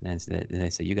power, and then they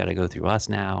say you got to go through us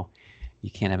now. You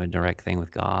can't have a direct thing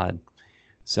with God.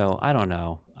 So I don't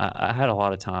know. I had a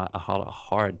lot of time,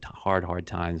 hard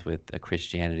times with a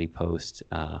Christianity post.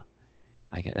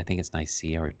 I think it's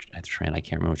Nicaea or Trent. I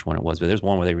can't remember which one it was, but there's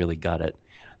one where they really got it.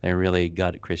 They really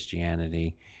got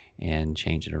Christianity and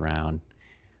changed it around.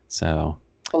 So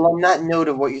Well, on that note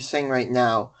of what you're saying right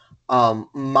now,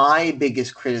 my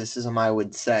biggest criticism, I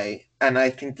would say, and I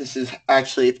think this is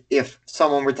actually, if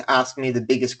someone were to ask me the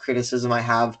biggest criticism I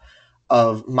have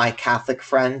of my Catholic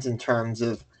friends in terms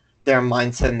of their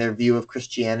mindset and their view of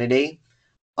Christianity,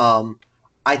 um,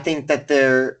 I think that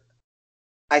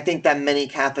I think that many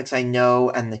Catholics I know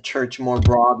and the church more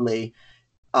broadly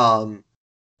um,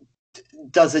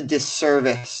 does a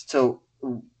disservice to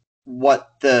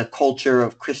what the culture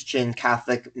of Christian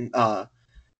Catholic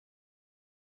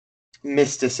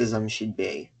mysticism should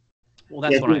be. well,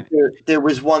 Yeah, that's I what I think there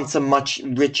was once a much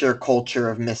richer culture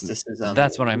of mysticism.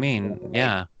 that's what I mean.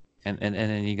 Yeah. And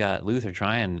then you got Luther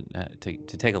trying to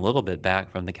take a little bit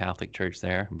back from the Catholic Church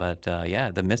there, but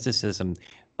yeah, the mysticism,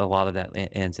 a lot of that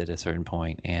ends at a certain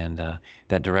point, and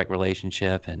that direct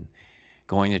relationship and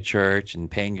going to church and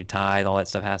paying your tithe, all that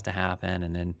stuff has to happen.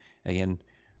 And then again,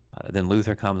 then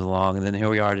Luther comes along, and then here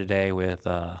we are today with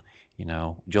Joel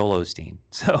Osteen.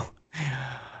 So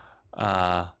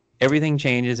uh, everything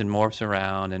changes and morphs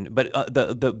around, and but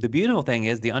the beautiful thing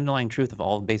is the underlying truth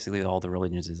of basically all the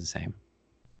religions is the same.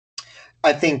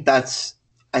 I think that's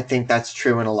I think that's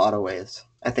true in a lot of ways.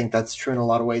 I think that's true in a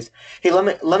lot of ways. Hey,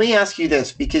 let me ask you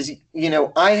this because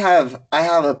I have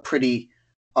a pretty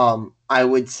I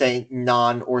would say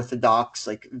non-orthodox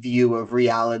like view of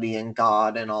reality and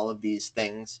God and all of these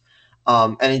things.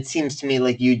 And it seems to me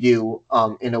like you do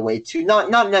in a way too,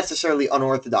 not necessarily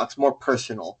unorthodox, more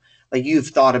personal. Like you've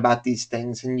thought about these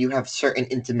things and you have certain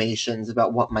intimations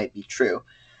about what might be true.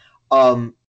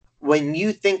 um, when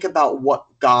you think about what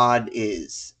God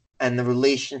is and the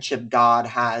relationship God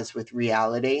has with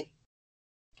reality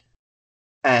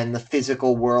and the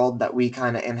physical world that we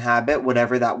kind of inhabit,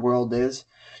 whatever that world is,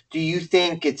 do you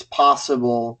think it's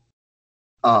possible?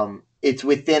 It's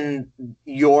within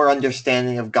your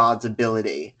understanding of God's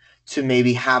ability to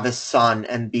maybe have a son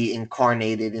and be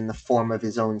incarnated in the form of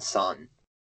his own son,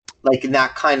 like in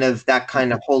that kind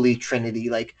of holy trinity.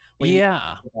 Like when you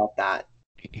Yeah. think about that,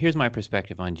 Here's my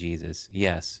perspective on Jesus.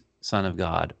 Yes, Son of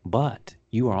God, but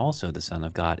you are also the Son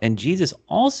of God. And Jesus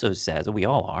also says, we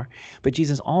all are, but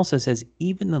Jesus also says,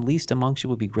 even the least amongst you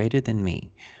will be greater than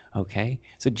me. Okay?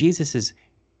 So Jesus is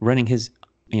running his,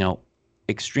 you know,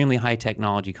 extremely high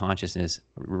technology consciousness,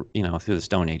 through the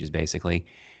Stone Ages, basically,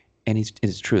 and he's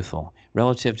is truthful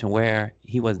relative to where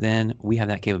he was then. We have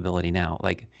that capability now,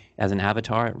 like as an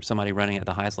avatar, somebody running at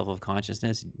the highest level of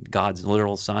consciousness, God's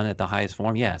literal son at the highest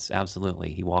form. Yes,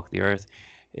 absolutely, he walked the earth.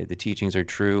 The teachings are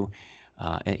true.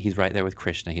 And he's right there with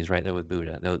Krishna. He's right there with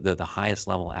Buddha. The highest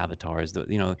level avatars.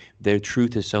 Their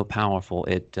truth is so powerful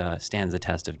it stands the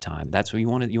test of time. That's what you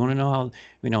want to. You want to know how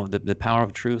the power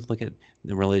of truth. Look at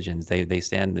the religions. They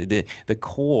stand the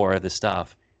core of the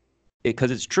stuff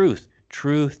because it's truth.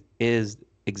 Truth is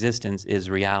existence, is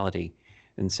reality.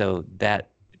 And so that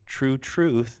true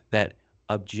truth, that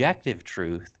objective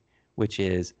truth, which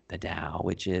is the Tao,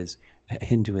 which is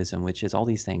Hinduism, which is all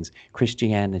these things,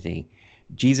 Christianity,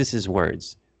 Jesus's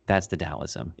words, that's the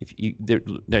Taoism. If you,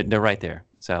 they're right there.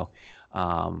 So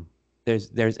there's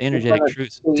energetic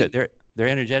truths. They're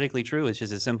energetically true. It's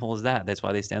just as simple as that. That's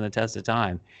why they stand the test of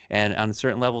time. And on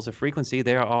certain levels of frequency,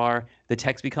 the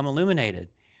texts become illuminated.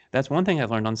 That's one thing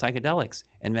I've learned on psychedelics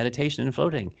and meditation and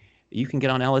floating. You can get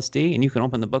on LSD and you can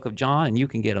open the book of John and you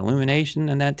can get illumination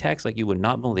in that text like you would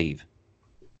not believe.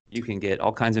 You can get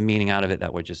all kinds of meaning out of it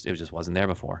that it just wasn't there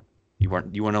before. You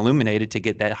weren't illuminated to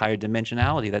get that higher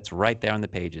dimensionality that's right there on the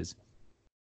pages.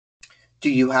 do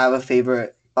you have a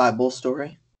favorite Bible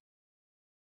story?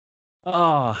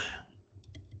 Oh,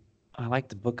 I like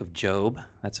the book of Job.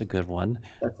 That's a good one.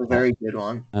 That's a very good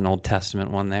one. An Old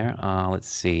Testament one there. Let's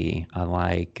see. I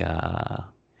like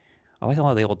a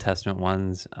lot of the Old Testament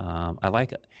ones. I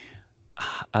like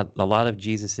a lot of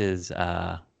Jesus's.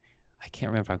 I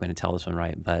can't remember if I'm going to tell this one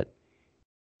right, but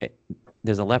it,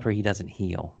 there's a leper he doesn't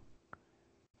heal,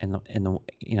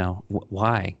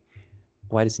 why?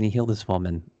 Why doesn't he heal this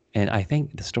woman? And I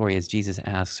think the story is Jesus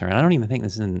asks her, and I don't even think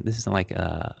this isn't like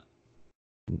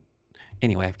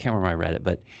anyway, I can't remember where I read it,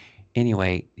 but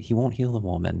anyway, he won't heal the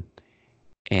woman,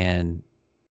 and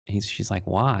she's like,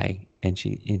 why? And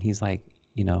he's like,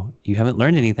 you haven't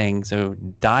learned anything, so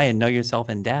die and know yourself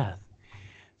in death.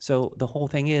 So the whole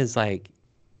thing is like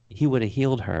he would have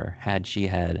healed her had she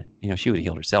had, she would have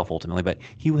healed herself ultimately, but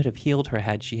he would have healed her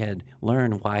had she had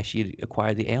learned why she had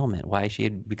acquired the ailment, why she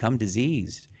had become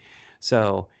diseased.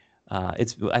 So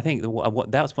I think that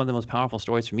was one of the most powerful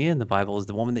stories for me in the Bible is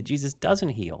the woman that Jesus doesn't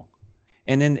heal.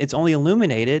 And then it's only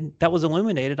that was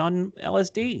illuminated on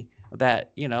LSD,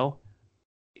 that,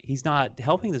 he's not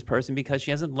helping this person because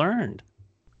she hasn't learned.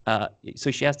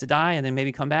 So she has to die and then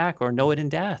maybe come back or know it in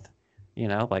death.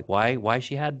 Like why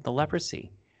she had the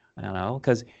leprosy. I don't know,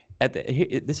 because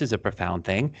this is a profound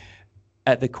thing.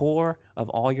 At the core of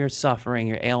all your suffering,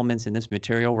 your ailments in this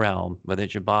material realm, whether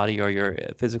it's your body or your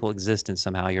physical existence,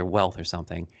 somehow your wealth or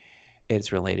something,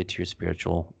 it's related to your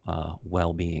spiritual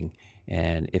well-being.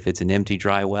 And if it's an empty,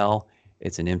 dry well,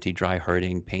 it's an empty, dry,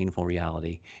 hurting, painful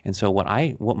reality. And so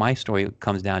what my story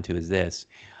comes down to is this.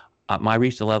 I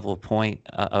reached a point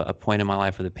in my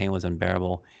life where the pain was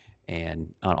unbearable,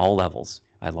 and on all levels.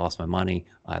 I lost my money,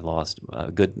 I lost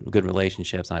good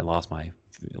relationships, and I lost a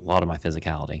lot of my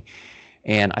physicality.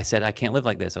 And I said, I can't live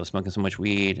like this. I was smoking so much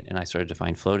weed, and I started to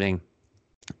find floating.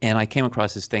 And I came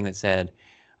across this thing that said,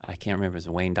 I can't remember if it was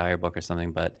a Wayne Dyer book or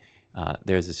something, but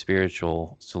there's a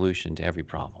spiritual solution to every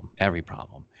problem.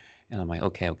 And I'm like,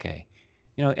 okay.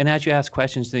 And as you ask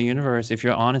questions to the universe, if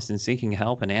you're honest and seeking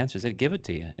help and answers, it give it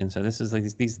to you. And so this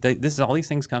is all these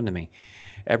things come to me.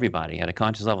 Everybody at a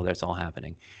conscious level, that's all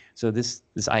happening. So this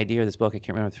idea of this book, I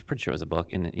can't remember, I'm pretty sure it was a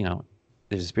book, and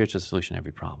there's a spiritual solution to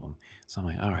every problem. So I'm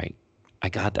like, all right,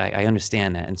 I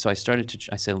understand that. And so I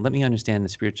said, let me understand the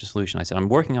spiritual solution. I said, I'm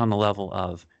working on the level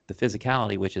of the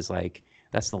physicality, which is like,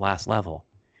 that's the last level.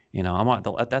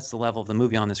 That's the level of the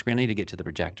movie on the screen. I need to get to the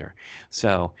projector.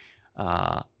 So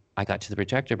I got to the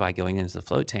projector by going into the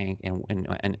float tank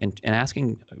and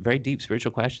asking very deep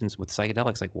spiritual questions with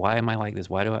psychedelics, like, why am I like this?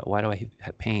 Why do I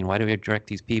have pain? Why do I direct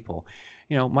these people?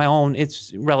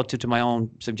 It's relative to my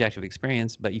own subjective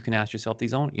experience, but you can ask yourself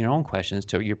your own questions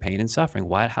to your pain and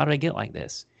suffering. How did I get like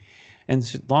this?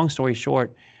 And long story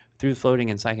short, through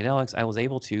floating and psychedelics, I was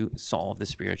able to solve the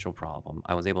spiritual problem.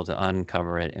 I was able to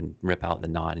uncover it and rip out the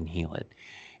knot and heal it.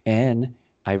 And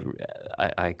I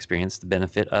experienced the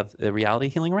benefit of the reality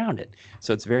healing around it.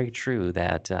 So it's very true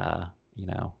that,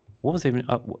 what was even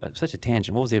such a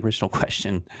tangent? What was the original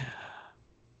question?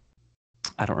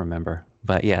 I don't remember,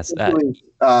 but yes.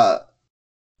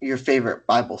 Your favorite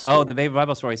Bible story. Oh, the favorite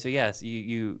Bible story. So yes,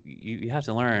 you have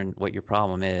to learn what your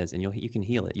problem is, and you can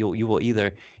heal it. You will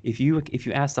either, if you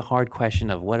ask the hard question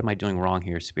of what am I doing wrong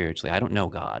here spiritually? I don't know,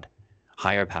 God,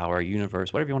 higher power,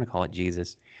 universe, whatever you want to call it,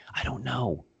 Jesus. I don't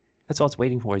know. That's all it's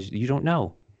waiting for is you don't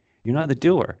know. You're not the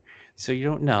doer. So you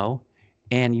don't know,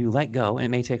 and you let go. And it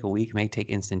may take a week, it may take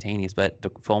instantaneous, but the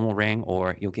phone will ring,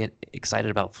 or you'll get excited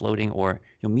about floating, or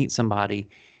you'll meet somebody.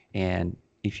 And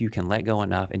if you can let go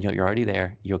enough and you're already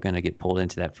there, you're going to get pulled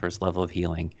into that first level of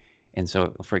healing. And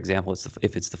so, for example,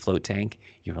 if it's the float tank,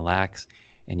 you relax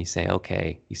and you say,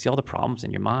 okay, you see all the problems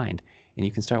in your mind, and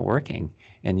you can start working.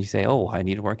 And you say, oh, I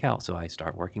need to work out. So I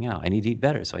start working out. I need to eat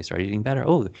better. So I start eating better.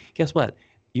 Oh, guess what?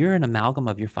 You're an amalgam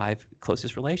of your 5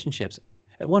 closest relationships.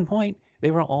 At one point,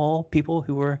 they were all people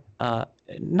who were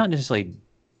not necessarily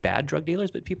bad drug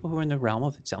dealers, but people who are in the realm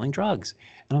of selling drugs.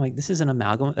 And I'm like, this is an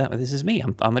amalgam. This is me.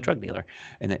 I'm a drug dealer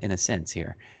in a sense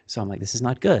here. So I'm like, this is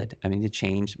not good. I need to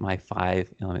change my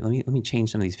 5. Let me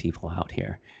change some of these people out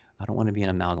here. I don't want to be an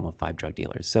amalgam of 5 drug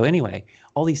dealers. So anyway,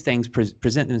 all these things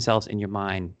present themselves in your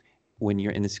mind when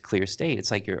you're in this clear state. It's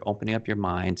like you're opening up your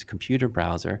mind's computer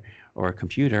browser or a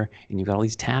computer, and you've got all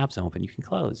these tabs open you can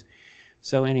close.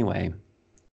 So anyway,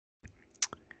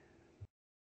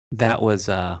 that was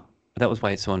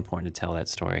why it's so important to tell that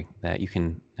story, that you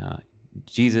can,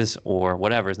 Jesus or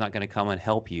whatever is not going to come and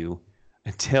help you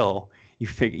until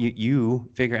you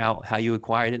figure out how you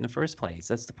acquired it in the first place.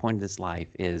 That's the point of this life,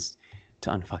 is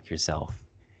to unfuck yourself,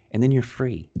 and then you're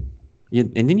free.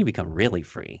 And then you become really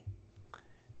free.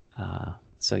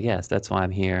 So yes, that's why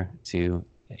I'm here, to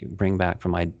bring back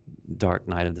from my dark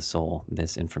night of the soul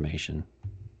this information.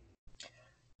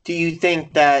 Do you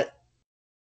think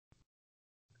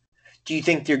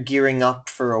you're gearing up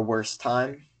for a worse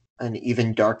time, an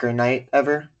even darker night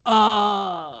ever?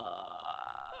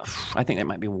 I think there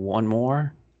might be one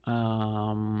more,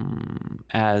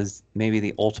 as maybe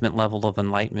the ultimate level of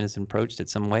enlightenment is approached in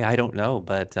some way. I don't know,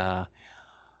 but I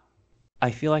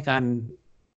feel like I'm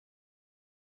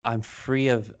free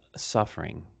of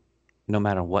suffering no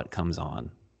matter what comes on,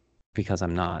 because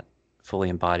I'm not fully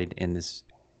embodied in this,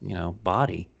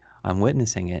 body. I'm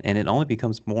witnessing it, and it only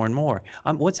becomes more and more.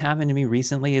 What's happened to me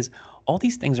recently is all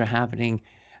these things are happening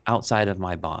outside of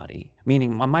my body,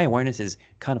 meaning my awareness is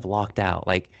kind of locked out.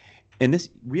 And you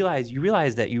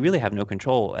realize that you really have no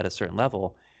control at a certain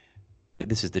level.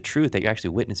 This is the truth, that you're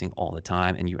actually witnessing all the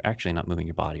time, and you're actually not moving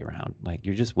your body around. Like,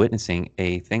 you're just witnessing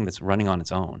a thing that's running on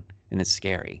its own, and it's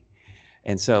scary.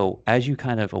 And so as you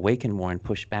kind of awaken more and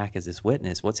push back as this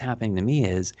witness, what's happening to me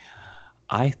is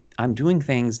I'm doing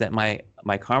things that my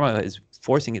karma is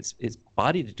forcing its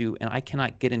body to do, and I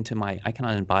cannot I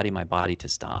cannot embody my body to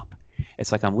stop.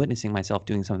 It's like I'm witnessing myself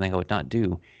doing something I would not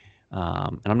do.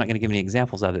 And I'm not going to give any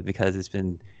examples of it because it's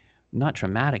been not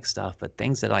traumatic stuff, but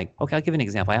things that like, okay, I'll give an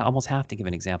example. I almost have to give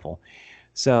an example.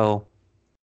 So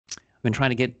I've been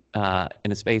trying to get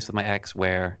in a space with my ex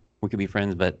where we could be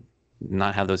friends, but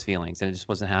not have those feelings, and it just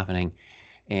wasn't happening.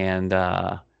 And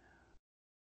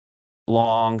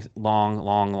long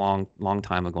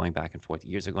time of going back and forth,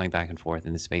 years of going back and forth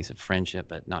in the space of friendship,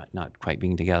 but not quite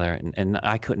being together. And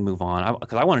I couldn't move on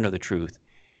because I want to know the truth.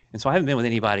 And so I haven't been with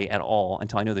anybody at all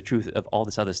until I know the truth of all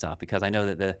this other stuff, because I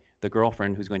know that the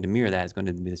girlfriend who's going to mirror that is going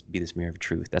to be this mirror of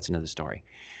truth. That's another story.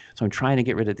 So I'm trying to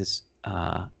get rid of this.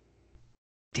 Damn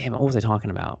it, what was I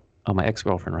talking about? Oh, my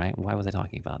ex-girlfriend, right? Why was I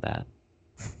talking about that?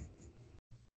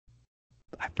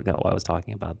 I forgot why I was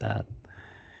talking about that.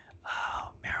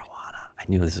 Oh, marijuana. I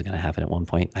knew this was going to happen at one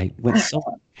point. I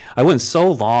went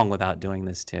so long without doing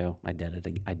this too. I did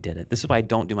it. I did it. This is why I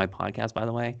don't do my podcast, by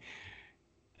the way.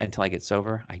 Until I get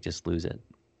sober, I just lose it.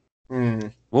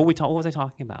 What was I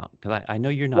talking about? Because I know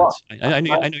you're nuts. Well, I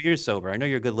know you're sober. I know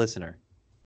you're a good listener.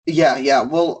 Yeah.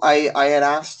 Well, I had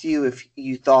asked you if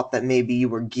you thought that maybe you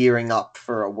were gearing up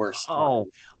for a worse time. Oh,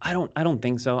 I don't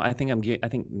think so. I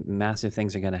think massive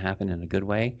things are going to happen in a good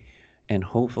way, and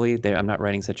hopefully I'm not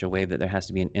writing such a way that there has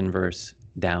to be an inverse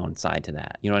downside to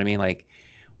that. You know what I mean? Like,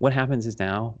 what happens is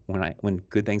now when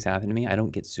good things happen to me, I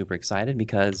don't get super excited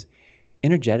because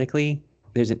energetically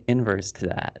there's an inverse to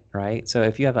that, right? So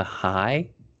if you have a high,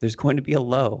 there's going to be a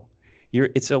low.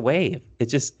 It's a wave.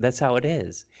 That's how it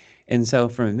is. And so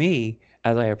for me,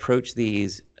 as I approach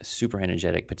these super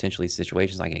energetic, potentially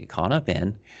situations I get caught up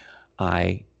in,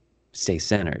 I stay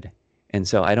centered. And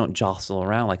so I don't jostle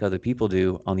around like other people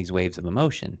do on these waves of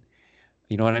emotion.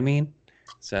 You know what I mean?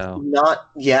 So not.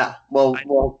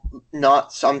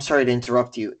 So I'm sorry to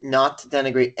interrupt you. Not to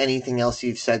denigrate anything else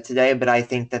you've said today, but I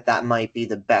think that might be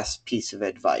the best piece of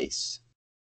advice.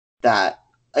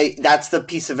 That's the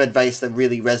piece of advice that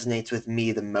really resonates with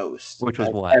me the most. Which was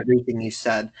what? Everything you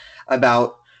said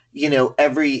about,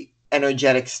 every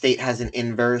energetic state has an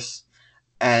inverse,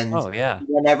 and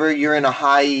whenever you're in a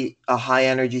high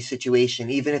energy situation,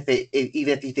 even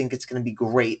if you think it's going to be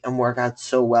great and work out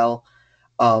so well,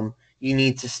 you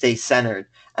need to stay centered.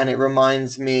 And it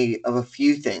reminds me of a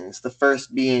few things. The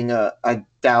first being a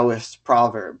Taoist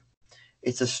proverb.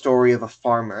 It's a story of a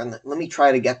farmer. And let me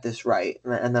try to get this right,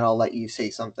 and then I'll let you say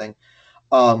something.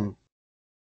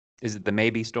 Is it the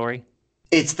maybe story?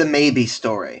 It's the maybe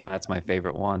story. That's my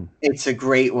favorite one. It's a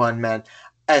great one, man.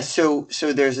 So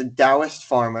there's a Taoist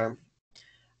farmer,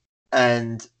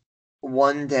 and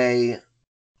one day,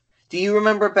 do you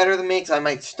remember better than me? Because I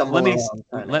might stumble along.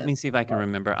 Let me see if I can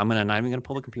remember. I'm not even gonna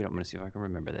pull the computer. I'm gonna see if I can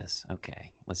remember this.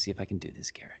 Okay, let's see if I can do this,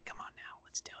 Garrett. Come on now,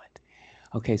 let's do it.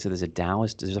 Okay, so there's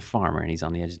a farmer, and he's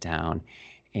on the edge of town,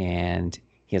 and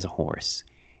he has a horse.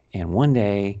 And one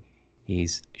day,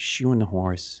 he's shoeing the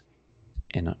horse,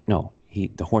 and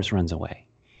the horse runs away,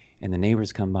 and the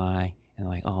neighbors come by and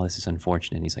they're like, "Oh, this is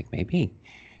unfortunate." And he's like, "Maybe."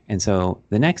 And so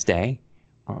the next day,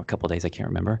 or a couple of days, I can't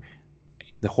remember,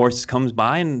 the horse comes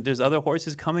by, and there's other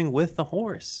horses coming with the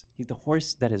horse. The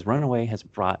horse that has run away has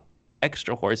brought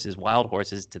extra horses, wild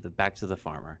horses, back to the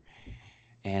farmer.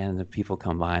 And the people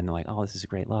come by and they're like, "Oh, this is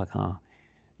great luck, huh?"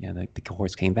 The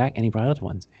horse came back and he brought other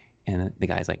ones. And the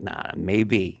guy's like, "Nah,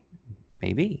 maybe.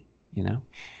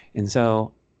 And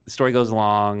so the story goes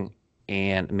along,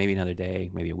 and maybe another day,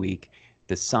 maybe a week,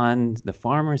 the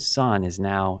farmer's son is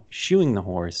now shoeing the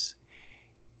horse,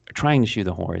 trying to shoe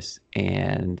the horse,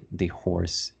 and the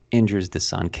horse injures the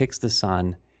son, kicks the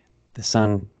son. The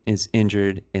son is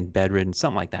injured and bedridden,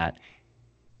 something like that.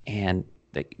 And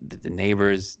the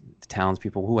neighbors, the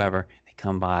townspeople, whoever, they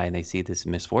come by and they see this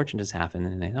misfortune just happen,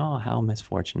 and they, "Oh, how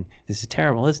misfortune. This is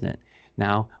terrible, isn't it?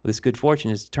 Now this good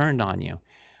fortune is turned on you."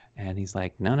 And he's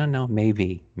like, no,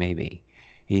 maybe.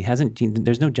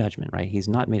 There's no judgment, right? He's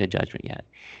not made a judgment yet.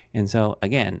 And so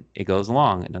again, it goes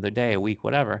along another day, a week,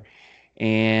 whatever.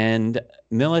 And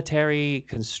military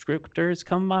conscriptors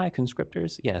come by.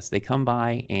 Conscriptors, yes, they come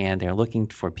by, and they're looking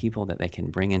for people that they can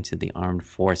bring into the armed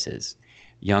forces,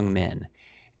 young men.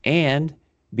 And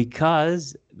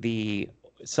because the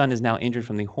son is now injured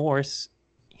from the horse,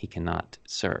 he cannot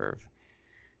serve.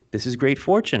 This is great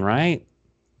fortune, right?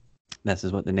 This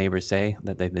is what the neighbors say,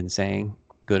 that they've been saying,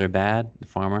 good or bad. The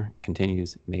farmer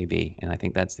continues, maybe. And I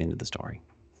think that's the end of the story.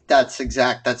 That's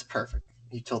perfect.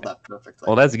 You told that perfectly.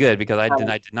 Well, that's good because I did, Um,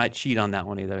 I did not cheat on that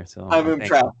one either. So I'm thank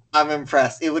impressed. you. I'm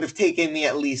impressed. It would have taken me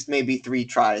at least maybe 3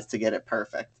 tries to get it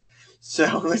perfect.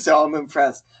 So, so I'm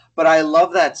impressed. But I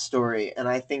love that story, and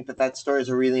I think that that story is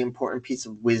a really important piece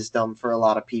of wisdom for a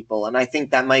lot of people. And I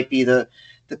think that might be the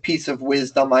piece of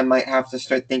wisdom I might have to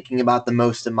start thinking about the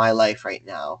most in my life right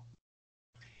now.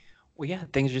 Well, yeah,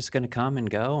 things are just going to come and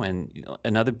go. And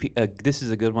this is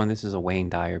a good one. This is a Wayne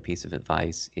Dyer piece of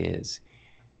advice. And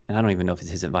I don't even know if it's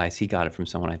his advice. He got it from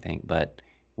someone, I think. But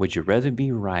would you rather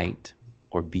be right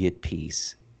or be at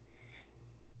peace?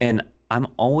 And I'm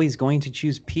always going to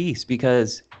choose peace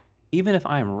because even if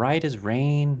I'm right as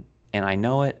rain and I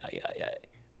know it,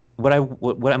 what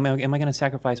am I going to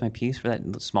sacrifice my peace for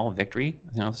that small victory?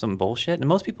 Some bullshit. And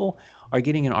most people are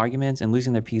getting in arguments and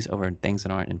losing their peace over things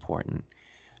that aren't important.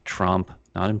 Trump,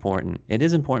 not important. It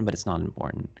is important, but it's not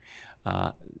important.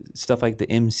 Uh, Stuff like the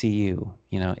MCU,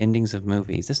 endings of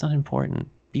movies. That's not important.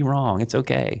 Be wrong. It's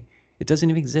okay. It doesn't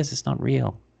even exist. It's not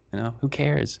real. Who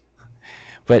cares?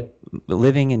 But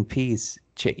living in peace,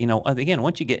 again,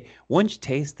 once you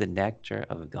taste the nectar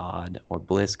of God or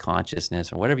bliss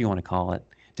consciousness or whatever you want to call it,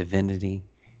 divinity,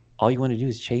 all you want to do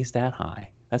is chase that high.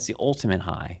 That's the ultimate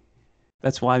high.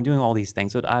 That's why I'm doing all these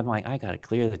things. So I'm like, I got to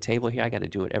clear the table here. I got to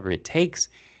do whatever it takes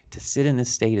to sit in this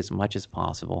state as much as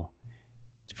possible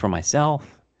for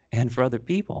myself and for other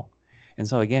people. And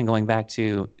so again, going back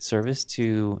to service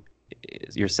to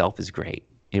yourself is great.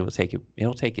 It'll take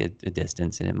a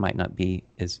distance and it might not be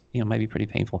as, might be pretty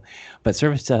painful. But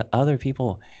service to other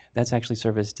people, that's actually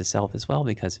service to self as well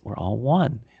because we're all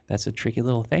one. That's a tricky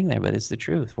little thing there, but it's the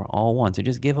truth. We're all one. So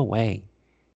just give away.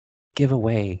 Give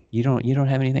away. You don't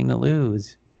have anything to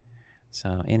lose.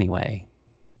 So anyway,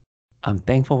 I'm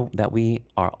thankful that we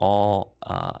are all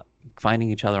finding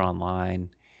each other online.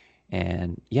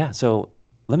 And yeah, so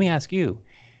let me ask you.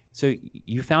 So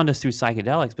you found us through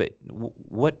psychedelics, but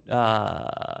what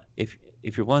if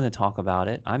you're willing to talk about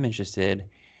it? I'm interested.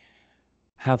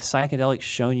 Have psychedelics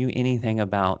shown you anything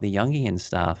about the Jungian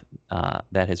stuff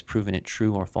that has proven it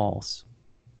true or false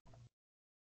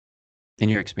in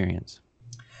your experience?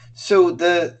 So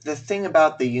the thing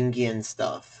about the Jungian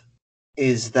stuff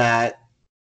is that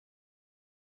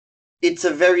it's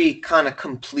a very kind of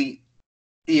complete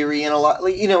theory in a lot,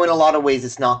 like, in a lot of ways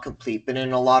it's not complete, but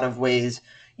in a lot of ways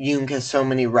Jung has so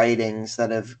many writings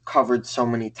that have covered so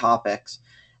many topics,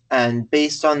 and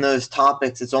based on those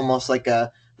topics it's almost like an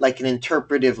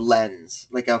interpretive lens,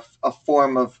 like a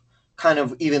form of kind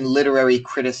of even literary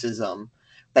criticism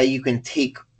that you can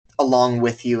take along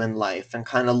with you in life and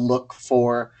kind of look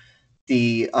for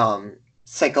the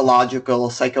psychological,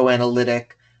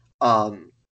 psychoanalytic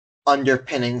um,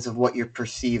 underpinnings of what you're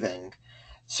perceiving.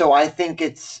 So I think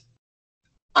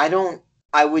I don't,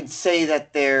 I would say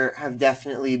that there have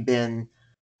definitely been,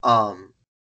 um,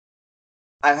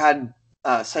 I've had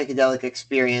psychedelic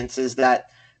experiences that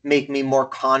make me more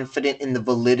confident in the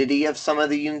validity of some of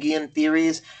the Jungian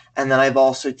theories. And then I've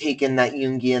also taken that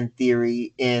Jungian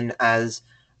theory in as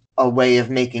a way of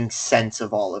making sense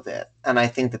of all of it. And I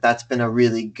think that that's been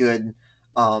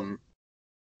um,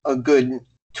 a good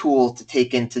tool to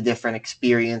take into different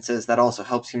experiences that also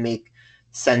helps you make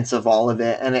sense of all of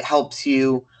it. And it helps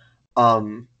you,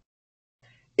 um,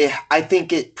 I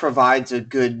think it provides a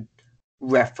good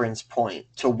reference point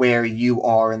to where you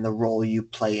are and the role you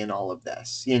play in all of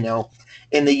this. In the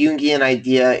Jungian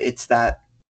idea, it's that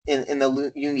in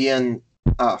the Jungian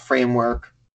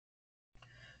framework,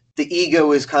 the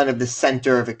ego is kind of the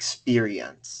center of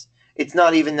experience. It's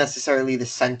not even necessarily the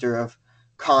center of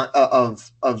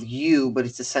you, but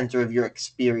it's the center of your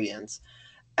experience.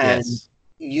 And Yes.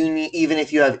 even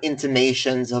if you have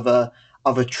intimations of a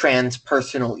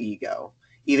transpersonal ego,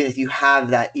 even if you have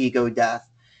that ego death,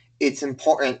 it's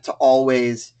important to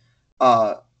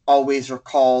uh, always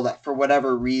recall that for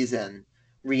whatever reason,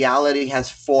 reality has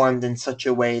formed in such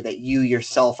a way that you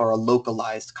yourself are a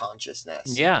localized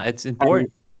consciousness, Yeah, it's and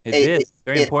important. It it, is it,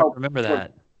 very it important to helps. remember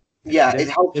that. Yeah, it There's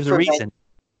helps there's a prevent. reason.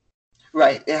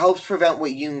 Right, it helps prevent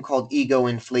what Jung called ego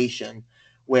inflation,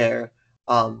 where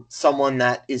someone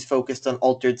that is focused on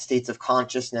altered states of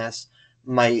consciousness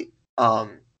might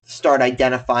start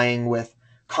identifying with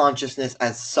consciousness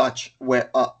as such, where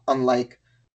unlike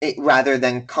it, rather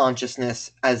than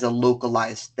consciousness as a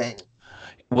localized thing.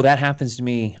 Well, that happens to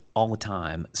me all the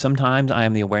time. Sometimes I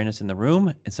am the awareness in the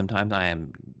room, and sometimes I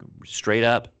am straight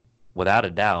up, without a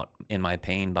doubt, in my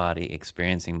pain body,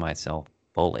 experiencing myself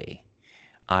fully.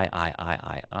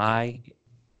 I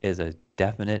is a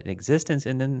definite existence,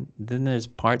 and then there's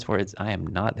parts where I am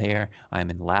not there. I am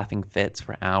in laughing fits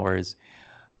for hours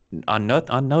on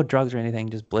no drugs or anything,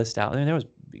 just blissed out. I mean, there was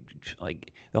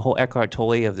like the whole Eckhart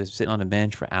Tolle of just sitting on a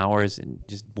bench for hours and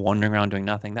just wandering around doing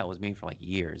nothing. That was me for like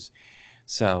years.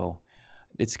 So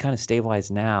it's kind of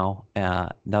stabilized now.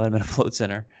 Now that I'm in a float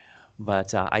center,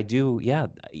 but I do, yeah.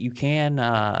 You can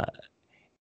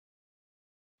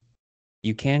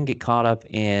get caught up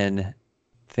in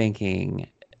thinking,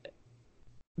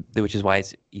 which is why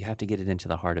you have to get it into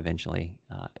the heart eventually,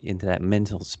 into that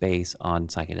mental space on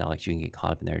psychedelics. You can get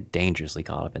caught up in there, dangerously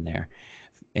caught up in there,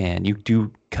 and you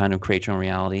do kind of create your own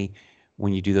reality.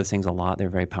 When you do those things a lot, they're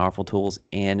very powerful tools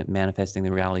in manifesting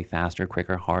the reality faster,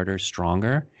 quicker, harder,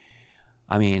 stronger.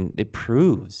 I mean,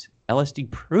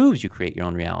 LSD proves you create your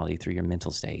own reality through your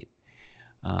mental state.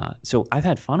 So I've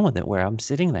had fun with it where I'm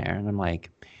sitting there and I'm like,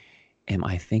 am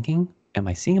I thinking? Am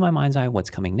I seeing in my mind's eye what's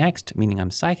coming next, meaning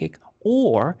I'm psychic?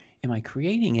 Or am I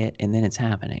creating it and then it's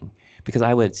happening? Because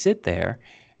I would sit there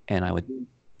and I would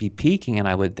be peaking and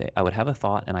I would have a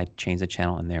thought and I'd change the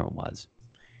channel and there it was.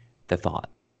 The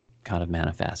thought kind of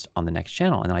manifest on the next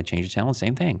channel. And then I change the channel,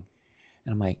 same thing.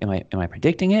 And I'm like, am I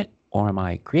predicting it or am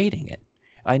I creating it?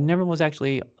 I never was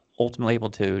actually ultimately able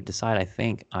to decide. I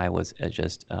think I was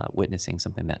just witnessing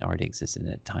something that already existed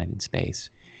in time and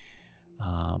space.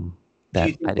 Do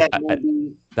you think that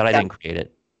maybe that I didn't create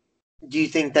it. Do you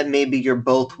think that maybe you're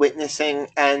both witnessing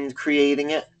and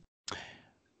creating it?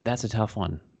 That's a tough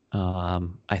one.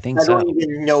 I think I so. don't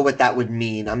even know what that would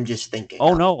mean. I'm just thinking.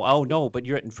 Oh no! But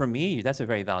for me, that's a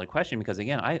very valid question because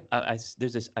again, there's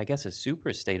this, I guess, a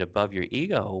super state above your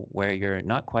ego where you're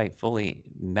not quite fully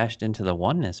meshed into the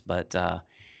oneness. But I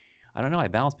don't know. I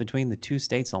balance between the two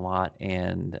states a lot,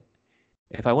 and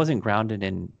if I wasn't grounded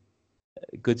in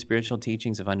good spiritual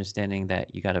teachings of understanding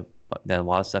that that a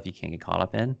lot of stuff you can't get caught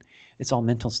up in, it's all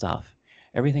mental stuff.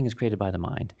 Everything is created by the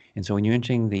mind. And so when you're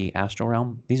entering the astral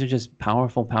realm, these are just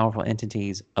powerful, powerful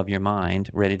entities of your mind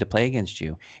ready to play against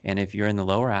you. And if you're in the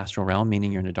lower astral realm,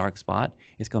 meaning you're in a dark spot,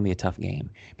 it's going to be a tough game.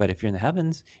 But if you're in the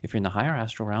heavens, if you're in the higher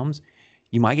astral realms,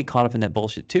 you might get caught up in that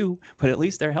bullshit too, but at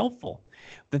least they're helpful.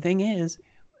 The thing is,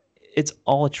 it's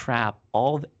all a trap.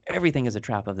 Everything is a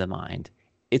trap of the mind.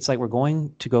 It's like we're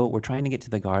trying to get to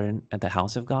the garden at the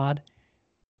house of God,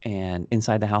 and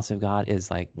inside the house of God is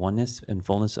like oneness and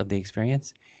fullness of the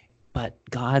experience. But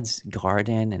God's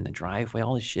garden and the driveway,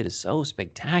 all this shit is so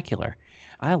spectacular.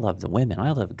 I love the women.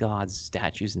 I love God's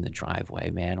statues in the driveway,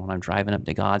 man. When I'm driving up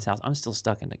to God's house, I'm still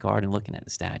stuck in the garden looking at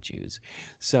the statues.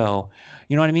 So,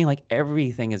 you know what I mean? Like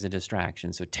everything is a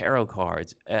distraction. So tarot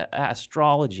cards,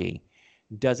 astrology,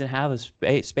 does it have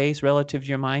a space relative to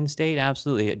your mind state?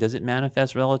 Absolutely. Does it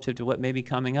manifest relative to what may be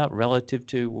coming up, relative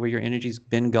to where your energy's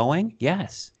been going?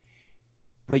 Yes.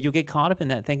 But you'll get caught up in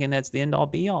that thinking that's the end all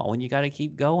be all when you got to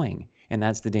keep going. And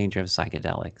that's the danger of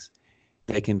psychedelics.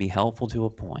 They can be helpful to a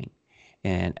point.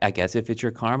 And I guess if it's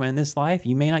your karma in this life,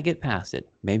 you may not get past it.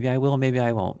 Maybe I will, maybe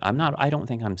I won't. I don't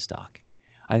think I'm stuck.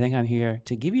 I think I'm here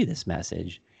to give you this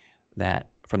message that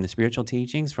from the spiritual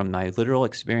teachings, from my literal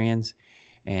experience,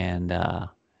 and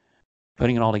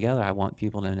putting it all together, I want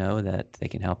people to know that they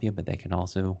can help you, but they can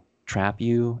also trap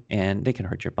you, and they can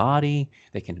hurt your body.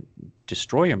 They can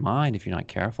destroy your mind if you're not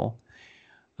careful.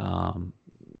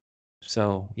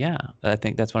 So yeah, I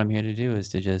think that's what I'm here to do, is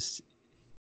to just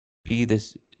be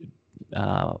this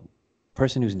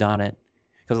person who's done it.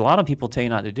 Because a lot of people tell you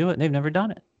not to do it, and they've never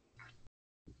done it.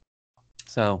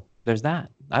 So there's that.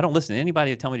 I don't listen to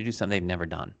anybody to tell me to do something they've never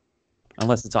done.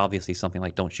 Unless it's obviously something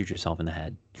like don't shoot yourself in the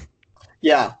head.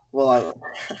 Yeah, well,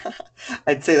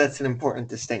 I'd say that's an important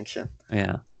distinction.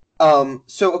 Yeah.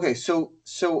 So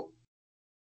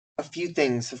a few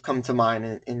things have come to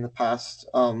mind in the past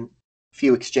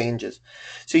few exchanges.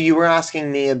 So you were asking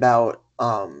me about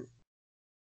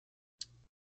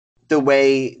the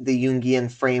way the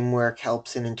Jungian framework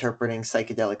helps in interpreting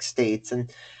psychedelic states, and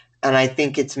I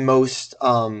think it's most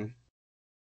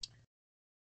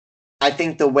I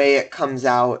think the way it comes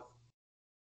out,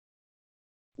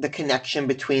 the connection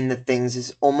between the things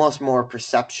is almost more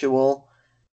perceptual.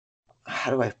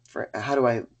 How do I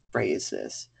phrase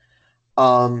this?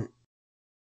 You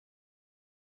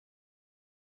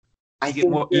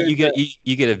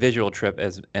get a visual trip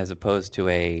as opposed to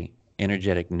a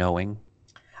energetic knowing.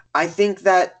 I think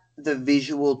that the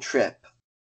visual trip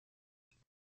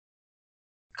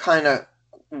kind of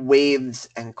waves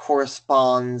and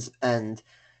corresponds and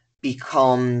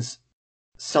becomes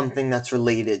something that's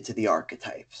related to the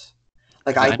archetypes.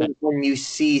 Like I think when you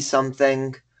see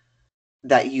something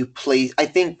that you place, I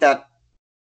think that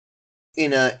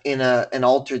in an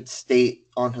altered state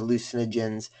on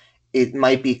hallucinogens, it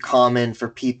might be common for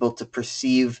people to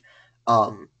perceive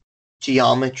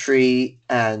geometry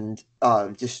and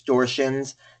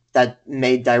distortions that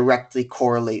may directly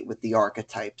correlate with the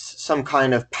archetypes, some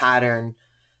kind of pattern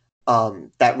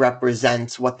that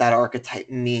represents what that archetype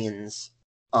means,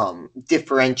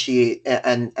 differentiate,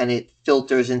 and it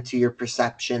filters into your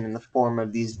perception in the form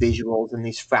of these visuals and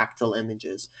these fractal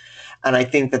images. And I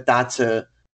think that that's a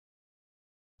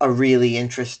really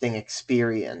interesting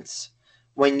experience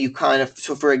when you kind of,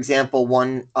 so for example,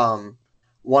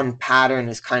 one pattern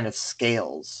is kind of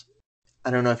scales.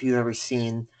 I don't know if you've ever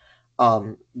seen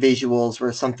visuals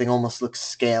where something almost looks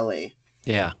scaly.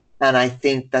 Yeah. And I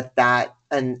think that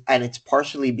and it's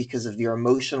partially because of your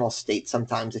emotional state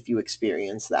sometimes if you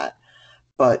experience that.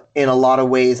 But in a lot of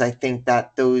ways, I think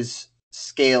that those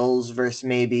scales versus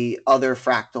maybe other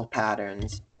fractal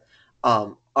patterns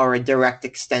are a direct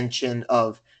extension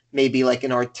of maybe like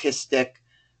an artistic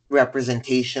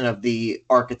representation of the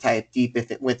archetype deep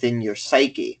within your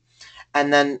psyche.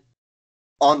 And then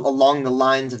along the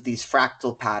lines of these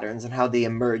fractal patterns and how they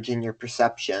emerge in your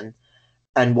perception,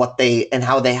 and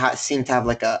how they seem to have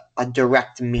like a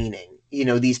direct meaning.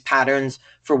 These patterns,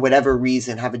 for whatever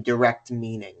reason, have a direct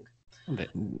meaning.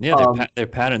 Yeah, they're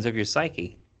patterns of your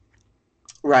psyche.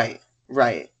 Right,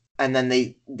 right. And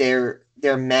then they're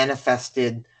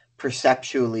manifested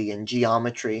perceptually in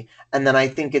geometry. And then I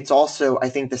think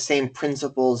the same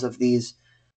principles of these,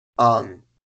 and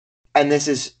this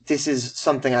is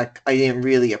something I didn't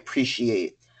really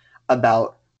appreciate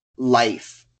about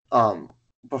life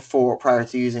prior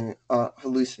to using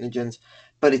hallucinogens,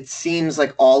 but it seems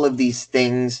like all of these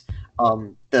things,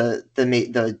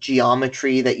 the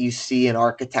geometry that you see in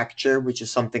architecture, which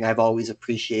is something I've always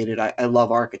appreciated. I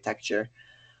love architecture,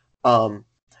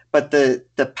 but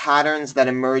the patterns that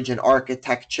emerge in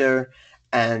architecture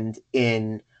and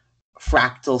in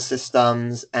fractal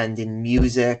systems and in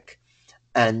music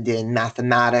and in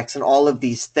mathematics and all of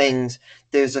these things,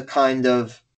 there's a kind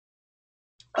of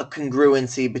a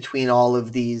congruency between all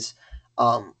of these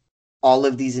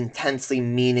intensely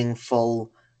meaningful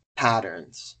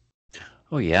patterns.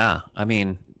 Oh yeah, I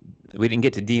mean, we didn't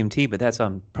get to DMT, but that's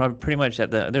on pretty much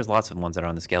at there's lots of ones that are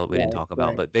on the scale that we didn't talk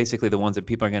about, but basically the ones that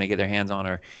people are going to get their hands on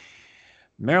are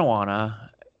marijuana,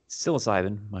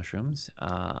 psilocybin mushrooms,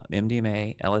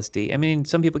 MDMA, LSD. I mean,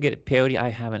 some people get peyote. I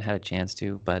haven't had a chance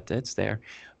to, but it's there.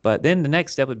 But then the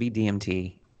next step would be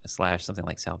DMT / something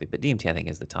like Salvia. But DMT, I think,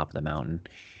 is the top of the mountain.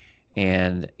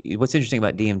 And what's interesting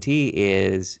about DMT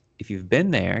is if you've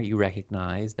been there, you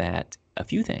recognize that a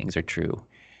few things are true.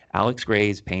 Alex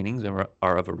Gray's paintings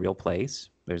are of a real place.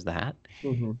 There's that.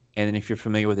 Mm-hmm. And then if you're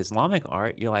familiar with Islamic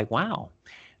art, you're like, wow,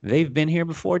 they've been here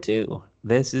before too.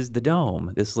 This is the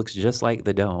dome. This looks just like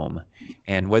the dome.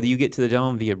 And whether you get to the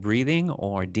dome via breathing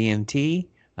or DMT,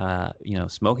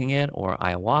 smoking it or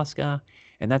ayahuasca,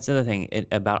 and that's the other thing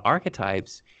about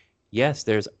archetypes. Yes,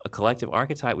 there's a collective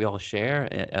archetype we all share,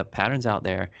 patterns out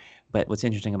there. But what's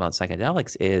interesting about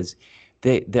psychedelics is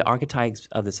the archetypes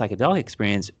of the psychedelic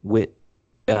experience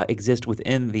exist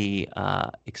within the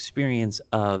experience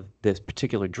of this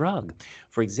particular drug.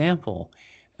 For example,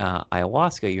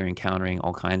 ayahuasca, you're encountering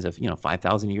all kinds of,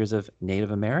 5,000 years of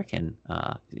Native American,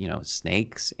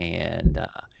 snakes and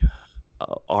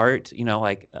art,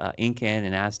 like Incan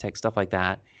and Aztec, stuff like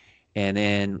that. And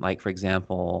then, like, for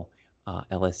example,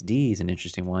 LSD is an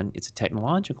interesting one. It's a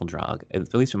technological drug.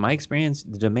 At least from my experience,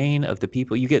 the domain of the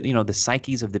people, you get, the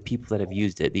psyches of the people that have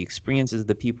used it. The experiences of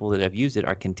the people that have used it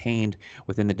are contained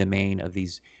within the domain of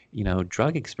these,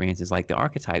 drug experiences. Like the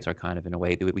archetypes are kind of in a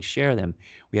way that we share them.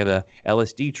 We have a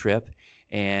LSD trip,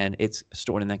 and it's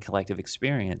stored in that collective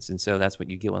experience. And so that's what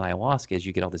you get with ayahuasca is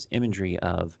you get all this imagery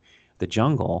of the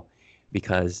jungle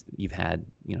because you've had,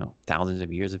 thousands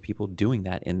of years of people doing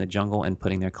that in the jungle and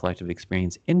putting their collective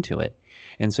experience into it.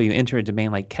 And so you enter a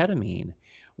domain like ketamine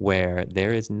where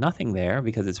there is nothing there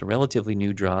because it's a relatively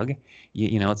new drug.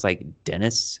 It's like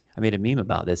dentists. I made a meme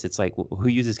about this. It's like, who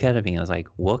uses ketamine? I was like,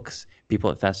 wooks,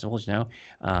 people at festivals,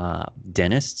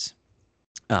 dentists,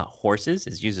 horses.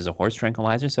 It's used as a horse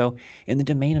tranquilizer. So in the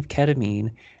domain of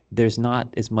ketamine, there's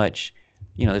not as much,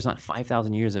 there's not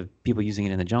 5,000 years of people using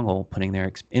it in the jungle, putting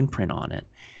their imprint on it.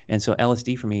 And so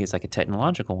LSD for me is like a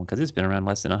technological one because it's been around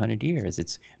less than 100 years.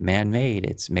 It's man-made.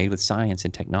 It's made with science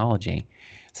and technology.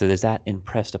 So there's that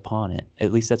impressed upon it.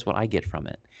 At least that's what I get from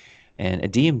it. And a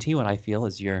DMT, what I feel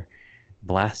is you're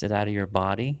blasted out of your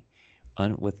body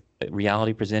with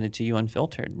reality presented to you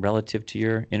unfiltered relative to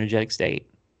your energetic state.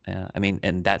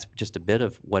 And that's just a bit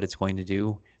of what it's going to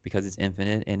do because it's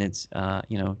infinite and it's,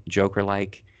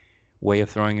 Joker-like way of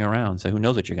throwing you around. So who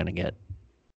knows what you're going to get?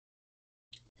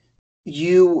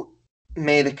 You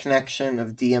made a connection of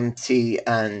DMT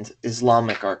and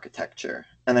Islamic architecture,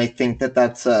 and I think that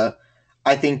that's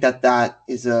I think that that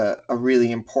is a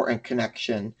really important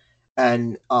connection.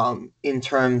 And in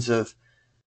terms of,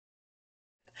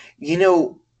 you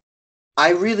know,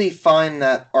 I really find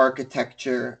that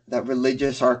architecture, that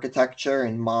religious architecture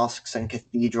in mosques and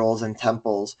cathedrals and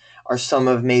temples are some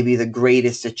of maybe the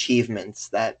greatest achievements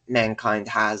that mankind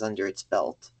has under its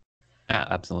belt.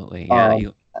 Absolutely. Yeah.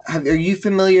 Um, are you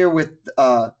familiar with,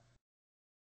 I'm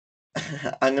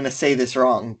going to say this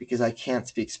wrong because I can't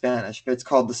speak Spanish, but it's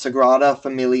called the Sagrada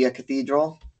Familia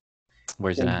Cathedral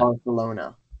Where's it in at?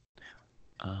 Barcelona.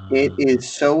 It Uh,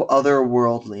 is so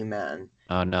otherworldly, man.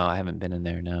 oh no, I haven't been in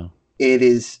there. No. It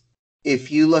is,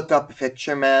 if you look up a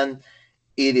picture, man,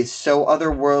 it is so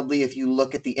otherworldly. If you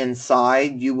look at the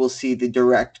inside, you will see the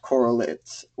direct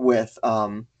correlates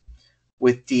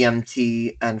with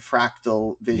DMT and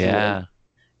fractal visual. Yeah,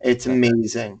 It's that,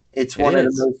 amazing. It's it one of the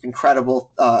is. most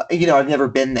incredible. I've never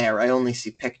been there. I only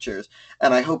see pictures,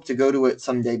 and I hope to go to it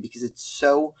someday because it's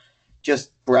so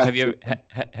just Have you ever breathtaking.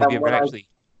 have you And ever when I actually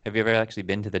have you ever actually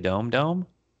been to the Dome?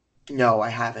 no, I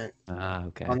haven't. Ah,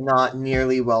 okay. I'm not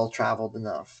nearly well traveled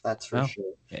enough. That's for Well,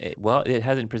 sure. it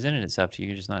hasn't presented itself to you.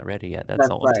 You're just not ready yet. That's That's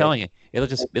all. I'm right. telling you,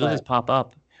 That's it'll right. just pop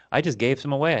up. I just gave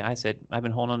some away. I said I've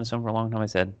been holding on to some for a long time. I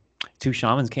said two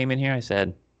shamans came in here. I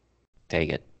said take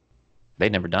it.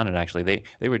 They'd never done it actually.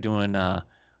 They were doing uh,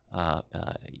 uh,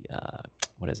 uh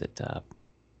what is it? Well,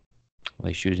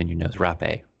 they shoot it in your nose,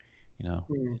 rape. You know,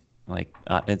 Hmm. like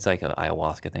it's like an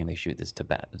ayahuasca thing. They shoot this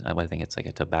tobacco. I think it's like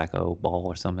a tobacco ball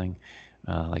or something,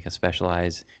 like a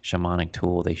specialized shamanic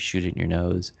tool. They shoot it in your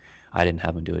nose. I didn't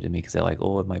have them do it to me because they're like,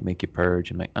 oh, it might make you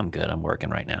purge. I'm like, I'm good. I'm working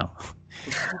right now.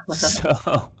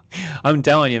 So I'm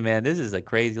telling you, man, this is a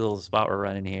crazy little spot we're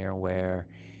running here where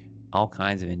all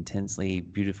kinds of intensely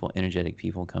beautiful, energetic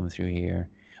people come through here.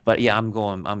 But yeah,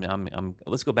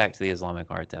 let's go back to the Islamic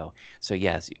art though. So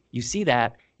yes, you see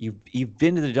that you've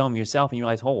been to the dome yourself and you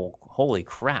realize, oh, holy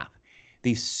crap,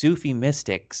 these Sufi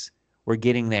mystics were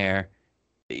getting there.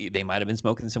 They might have been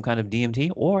smoking some kind of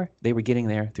DMT, or they were getting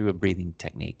there through a breathing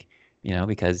technique.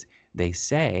 Because they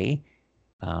say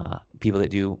people that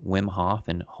do Wim Hof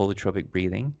and holotropic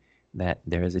breathing that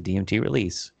there is a DMT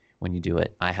release when you do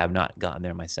it. I have not gotten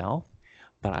there myself,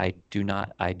 but I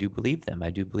do believe them. I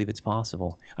do believe it's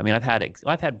possible. I mean, I've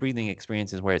had breathing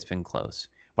experiences where it's been close,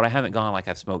 but I haven't gone like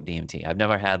I've smoked DMT. I've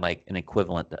never had like an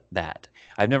equivalent to that.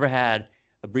 I've never had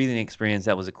a breathing experience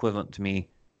that was equivalent to me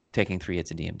taking 3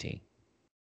 hits of DMT,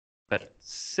 but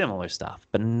similar stuff,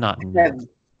 but not Have,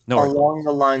 nowhere along close.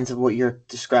 the lines of what you're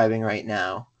describing right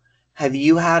now, have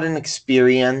you had an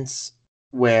experience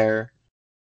where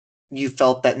you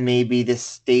felt that maybe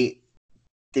this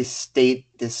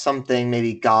something,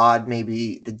 maybe God,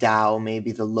 maybe the Tao,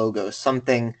 maybe the Logos,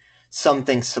 something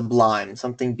sublime,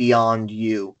 something beyond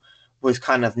you was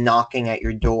kind of knocking at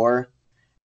your door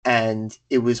and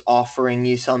it was offering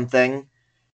you something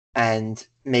and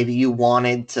maybe you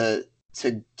wanted to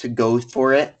go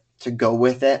for it, to go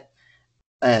with it,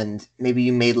 and maybe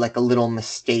you made like a little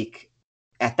mistake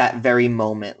at that very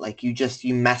moment, like you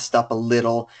messed up a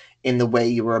little in the way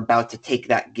you were about to take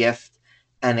that gift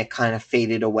and it kind of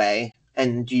faded away.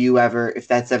 And do you ever, if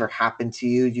that's ever happened to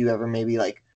you, do you ever maybe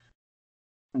like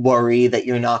worry that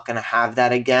you're not going to have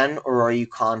that again, or are you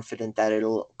confident that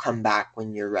it'll come back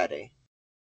when you're ready?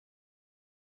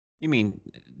 You mean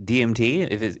DMT?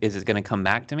 If is it going to come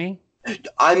back to me?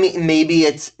 Maybe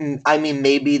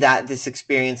that this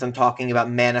experience I'm talking about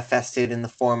manifested in the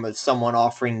form of someone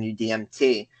offering you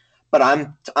DMT, but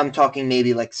I'm talking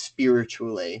maybe like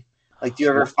spiritually. Like, do you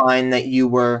ever Well, find that you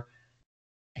were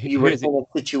here's in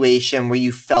a situation where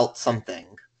you felt something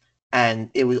and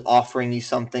it was offering you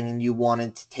something and you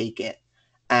wanted to take it,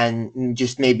 and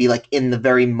just maybe like in the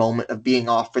very moment of being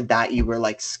offered that you were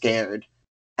like scared,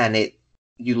 and it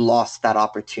you lost that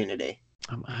opportunity,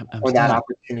 I'm or that still.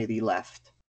 opportunity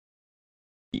left.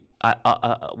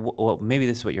 Well, maybe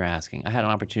this is what you're asking. I had an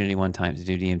opportunity one time to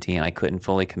do DMT, and I couldn't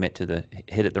fully commit to the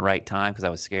hit at the right time because I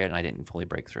was scared and I didn't fully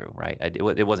break through. Right? It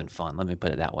wasn't fun. Let me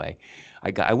put it that way.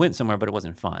 I went somewhere, but it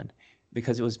wasn't fun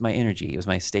because it was my energy. It was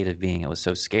my state of being. I was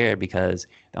so scared because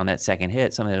on that second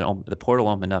hit, the portal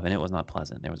opened up and it was not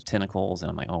pleasant. There was tentacles, and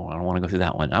I'm like, oh, I don't want to go through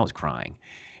that one. I was crying,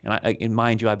 and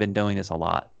mind you, I've been doing this a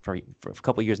lot for a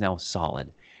couple of years now,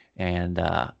 solid, and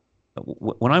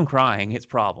when I'm crying, it's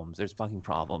problems. There's fucking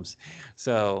problems.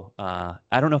 So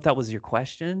I don't know if that was your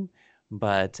question,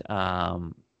 but I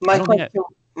My don't think I. question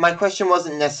my question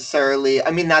wasn't necessarily,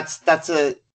 I mean, that's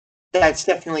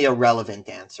definitely a relevant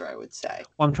answer, I would say.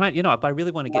 Well, I'm trying. If I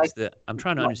really want to get My, to the, I'm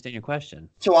trying to my understand your question.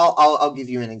 so I'll give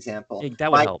you an example.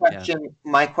 That would help. Yeah.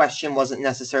 My question wasn't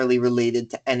necessarily related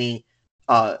to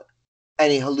uh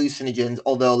any hallucinogens,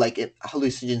 although like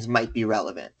hallucinogens might be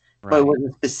relevant, but it Right.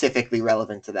 wasn't specifically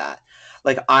relevant to that.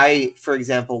 Like I, for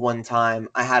example, one time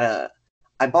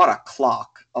I bought a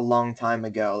clock a long time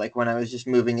ago, like when I was just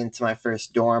moving into my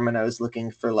first dorm and I was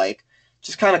looking for like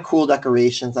just kind of cool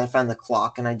decorations. I found the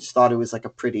clock and I just thought it was like a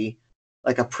pretty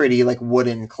like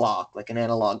wooden clock, like an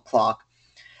analog clock.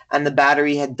 And the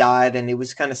battery had died and it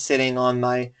was kind of sitting on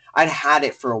my I'd had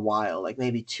it for a while, like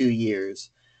maybe 2 years.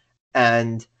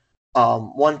 And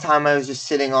one time I was just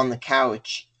sitting on the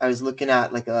couch. I was looking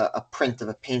at like a print of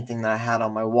a painting that I had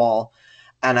on my wall.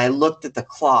 And I looked at the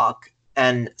clock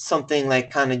and something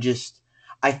like kind of just,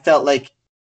 I felt like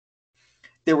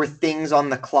there were things on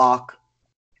the clock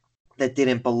that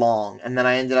didn't belong. And then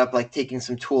I ended up like taking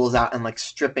some tools out and like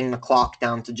stripping the clock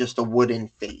down to just a wooden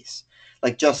face,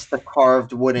 like just the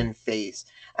carved wooden face.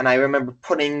 And I remember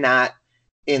putting that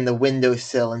in the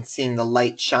windowsill and seeing the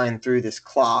light shine through this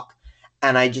clock.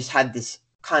 And I just had this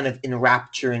kind of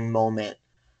enrapturing moment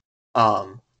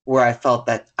where I felt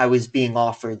that I was being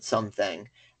offered something.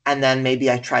 And then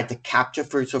maybe I tried to capture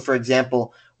for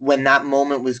example, when that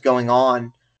moment was going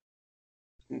on,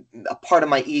 a part of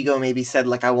my ego maybe said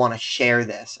like I want to share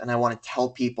this and I want to tell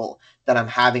people that I'm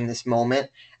having this moment,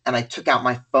 and I took out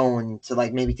my phone to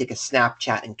like maybe take a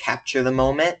Snapchat and capture the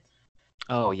moment.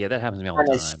 Oh yeah, that happens to me all the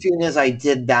And as time. soon as I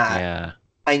did that, Yeah.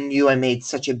 I knew I made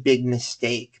such a big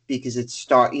mistake because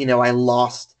I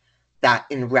lost that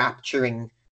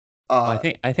enrapturing Well,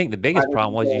 uh I think the part biggest of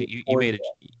problem was ego you towards made it.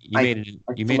 I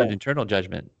you made an flipped. internal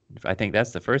judgment. I think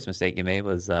that's the first mistake you made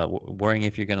was worrying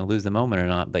if you're going to lose the moment or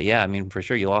not. But yeah, I mean, for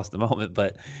sure you lost the moment.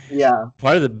 But Yeah.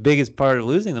 part of the biggest part of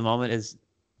losing the moment is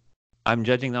I'm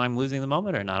judging that I'm losing the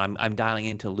moment or not. I'm dialing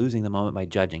into losing the moment by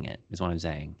judging it, is what I'm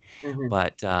saying. Hmm.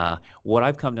 But what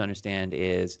I've come to understand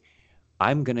is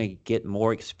I'm gonna get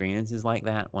more experiences like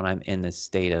that when I'm in this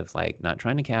state of like not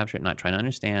trying to capture it, not trying to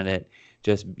understand it.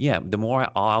 Just yeah, the more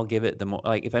I'll give it, the more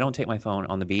like if I don't take my phone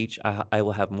on the beach, I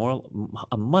will have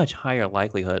a much higher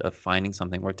likelihood of finding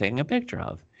something worth taking a picture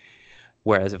of.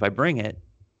 Whereas if I bring it,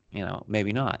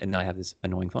 maybe not, and then I have this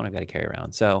annoying phone I've got to carry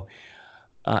around. So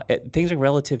things are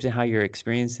relative to how you're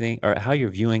experiencing or how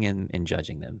you're viewing and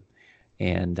judging them.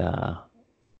 And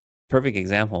perfect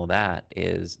example of that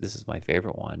is this is my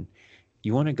favorite one.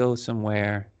 You want to go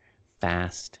somewhere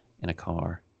fast in a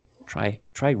car.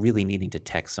 Try really needing to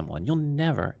text someone. You'll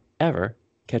never ever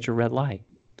catch a red light.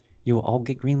 You will all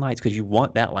get green lights because you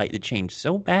want that light to change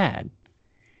so bad.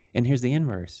 And here's the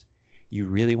inverse. You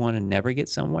really want to never get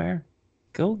somewhere?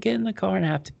 Go get in the car and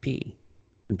have to pee.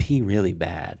 And pee really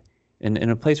bad. And in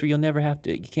a place where you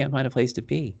can't find a place to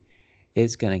pee.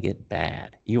 It's gonna get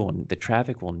bad. The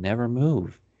traffic will never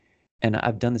move. And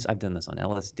I've done this on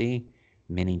LSD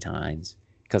many times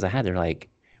because I had to like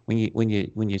when you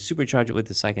supercharge it with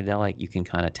the psychedelic, you can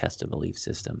kind of test a belief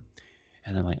system.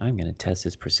 And I'm like, I'm going to test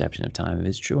this perception of time if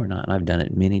it's true or not. And I've done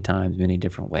it many times, many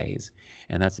different ways,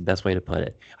 and that's the best way to put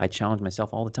it. I challenge myself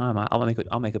all the time.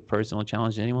 I'll make a personal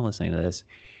challenge to anyone listening to this.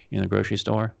 You're in the grocery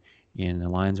store, and the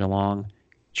lines are long.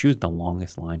 Choose the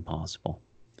longest line possible.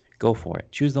 Go for it.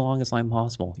 Choose the longest line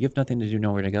possible. You have nothing to do,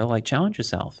 nowhere to go. Like challenge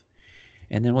yourself.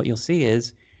 And then what you'll see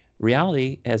is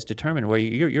reality has determined where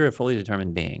you're a fully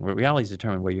determined being. Reality has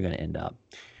determined where you're going to end up.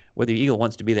 Whether your ego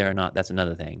wants to be there or not, that's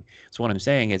another thing. So what I'm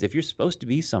saying is if you're supposed to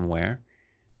be somewhere,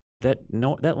 that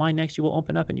line next to you will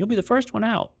open up and you'll be the first one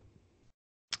out.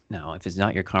 Now, if it's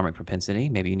not your karmic propensity,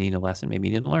 maybe you need a lesson, maybe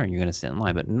you need to learn. You're going to sit in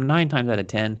line. But 9 times out of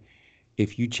 10,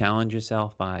 if you challenge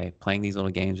yourself by playing these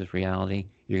little games with reality,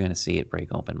 you're going to see it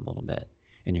break open a little bit.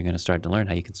 And you're going to start to learn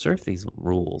how you can surf these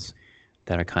rules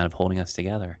that are kind of holding us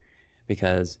together.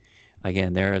 Because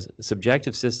again, there's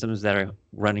subjective systems that are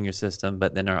running your system,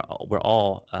 but then we're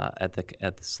all at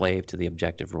the slave to the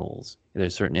objective rules.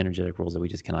 There's certain energetic rules that we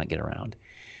just cannot get around,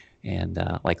 and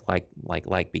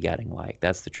like begetting like.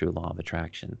 That's the true law of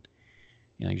attraction.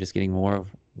 You're just getting more of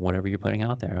whatever you're putting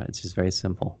out there. It's just very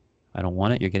simple. I don't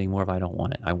want it. You're getting more of I don't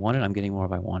want it. I want it. I'm getting more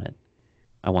of I want it.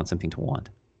 I want something to want.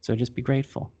 So just be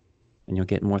grateful, and you'll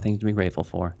get more things to be grateful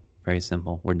for. Very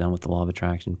simple. We're done with the law of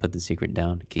attraction. Put the secret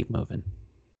down. Keep moving.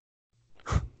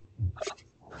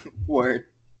 Word.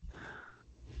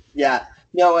 Yeah.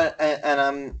 No,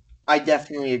 and I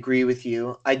definitely agree with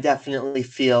you. I definitely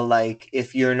feel like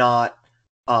if you're not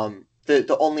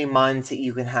the only mindset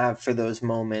you can have for those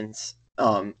moments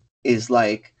is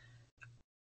like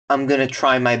I'm going to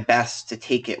try my best to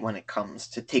take it when it comes,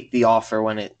 to take the offer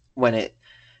when it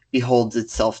beholds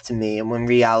itself to me, and when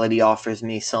reality offers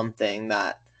me something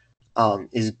that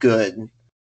is good,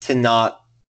 to not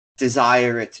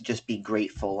desire it, to just be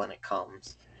grateful when it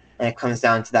comes. And it comes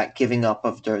down to that giving up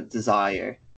of the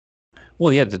desire.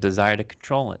 Well, yeah, the desire to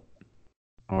control it.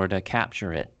 or to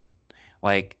capture it.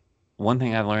 Like, one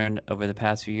thing I've learned over the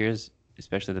past few years,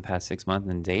 especially the past 6 months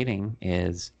in dating,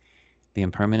 is the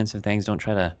impermanence of things. Don't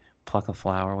try to pluck a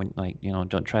flower when, like,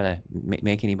 don't try to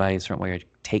make anybody a certain way or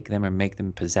take them or make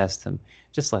them possess them.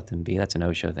 Just let them be. That's an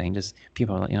Osho thing. Just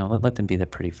people, let them be the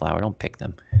pretty flower. Don't pick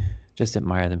them. Just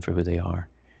admire them for who they are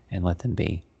and let them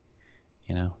be,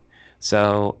 you know?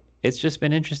 So it's just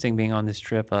been interesting being on this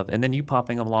trip of, and then you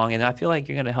popping along, and I feel like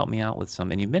you're going to help me out with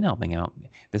some, and you've been helping out.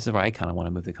 This is where I kind of want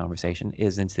to move the conversation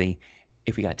is into the,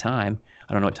 if we got time,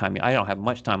 I don't know what time, I don't have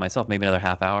much time myself, maybe another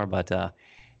half hour, but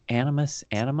animus,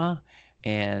 anima,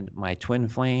 and my twin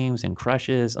flames and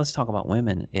crushes. Let's talk about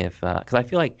women, if because I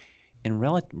feel like in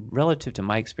relative to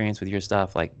my experience with your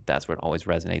stuff, like that's where it always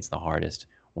resonates the hardest.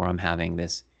 Where I'm having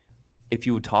this, if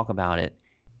you would talk about it,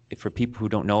 if for people who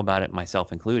don't know about it,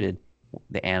 myself included,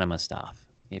 the anima stuff,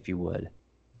 if you would,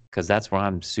 because that's where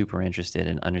I'm super interested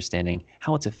in understanding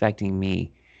how it's affecting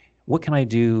me. What can I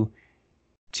do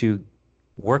to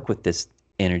work with this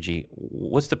energy?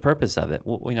 What's the purpose of it?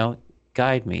 Well,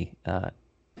 guide me,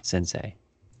 Sensei.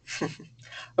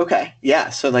 Okay, yeah.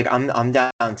 So like I'm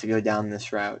down to go down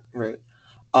this route.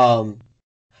 Um,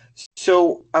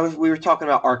 so we were talking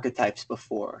about archetypes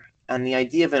before, and the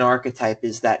idea of an archetype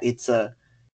is that it's a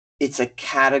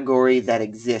category that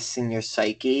exists in your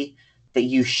psyche that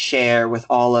you share with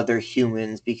all other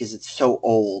humans because it's so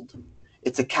old.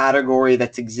 It's a category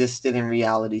that's existed in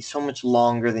reality so much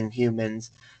longer than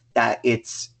humans that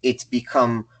it's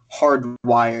become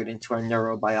hardwired into our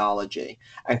neurobiology.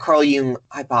 And Carl Jung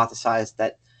hypothesized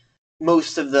that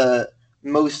most of the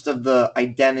most of the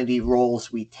identity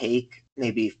roles we take,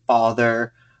 maybe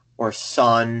father or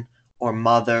son or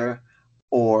mother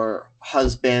or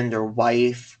husband or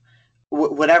wife,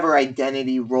 whatever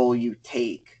identity role you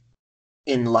take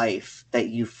in life that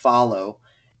you follow,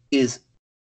 is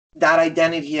that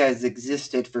identity has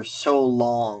existed for so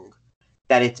long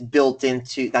that it's built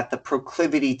into that the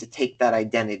proclivity to take that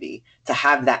identity, to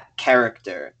have that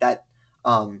character,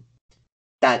 um,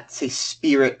 that say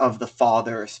spirit of the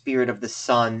father or spirit of the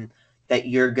son that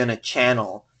you're gonna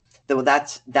channel. Though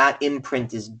that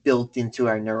imprint is built into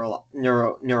our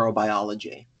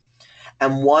neurobiology.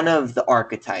 And one of the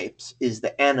archetypes is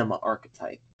the anima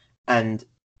archetype. And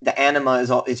the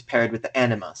anima is paired with the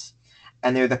animus.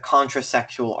 And they're the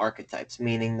contrasexual archetypes,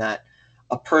 meaning that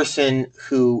a person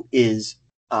who is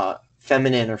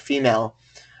feminine or female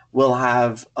will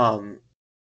have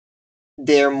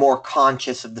they're more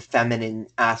conscious of the feminine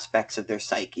aspects of their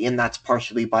psyche, and that's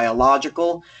partially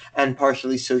biological and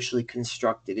partially socially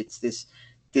constructed. It's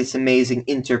this amazing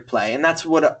interplay, and that's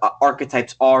what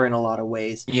archetypes are in a lot of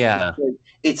ways. Yeah.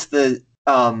 It's the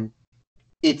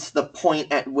it's the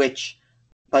point at which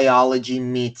biology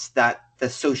meets the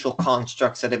social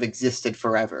constructs that have existed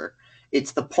forever.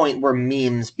 It's the point where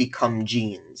memes become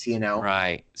genes, you know?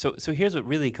 Right. So here's what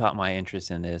really caught my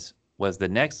interest in this was the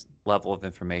next level of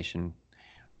information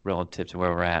relative to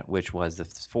where we're at, which was the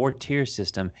four-tier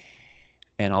system.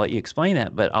 And I'll let you explain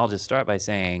that, but I'll just start by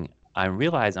saying I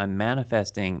realize I'm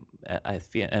manifesting, I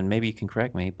feel, and maybe you can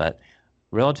correct me, but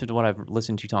relative to what I've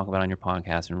listened to you talk about on your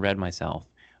podcast and read myself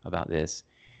about this,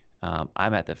 I'm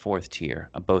at the fourth tier.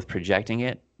 I'm both projecting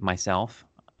it myself.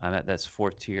 I'm at this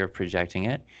fourth tier of projecting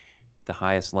it, the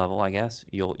highest level, I guess.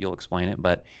 You'll explain it,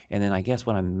 but and then I guess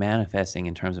what I'm manifesting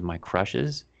in terms of my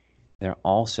crushes, they're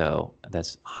also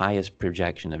that's highest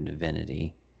projection of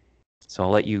divinity. So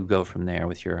I'll let you go from there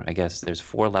with your. I guess there's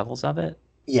four levels of it.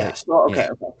 Yeah. That, So yeah.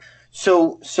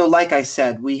 okay. So like I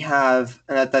said, we have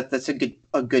and that's a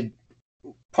good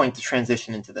point to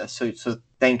transition into this. So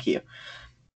thank you.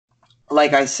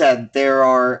 Like I said, there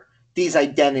are these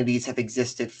identities have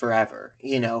existed forever,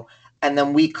 you know, and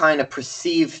then we kind of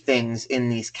perceive things in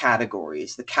these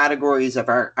categories. The categories of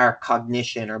our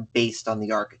cognition are based on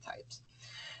the archetypes.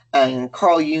 And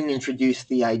Carl Jung introduced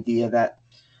the idea that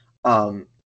um,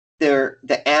 they're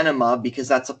the anima because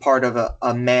that's a part of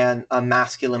a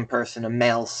masculine person, a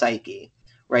male psyche,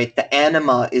 right? The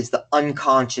anima is the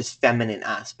unconscious feminine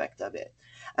aspect of it.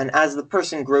 And as the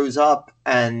person grows up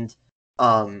and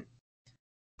um,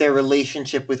 their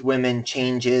relationship with women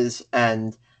changes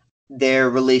and their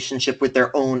relationship with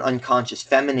their own unconscious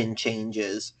feminine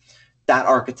changes, that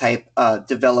archetype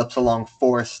develops along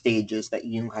four stages that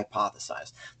Jung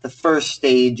hypothesized. The first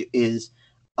stage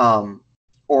um,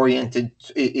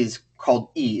 is called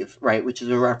Eve, right, which is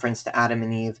a reference to Adam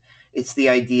and Eve. It's the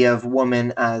idea of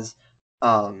woman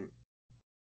um,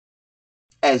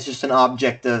 as just an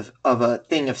object of a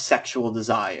thing of sexual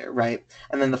desire, right?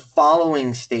 And then the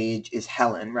following stage is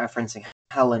Helen, referencing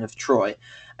Helen of Troy.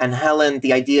 And Helen,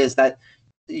 the idea is that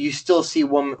you still see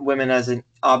women as an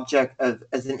object of,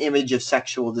 as an image of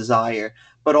sexual desire,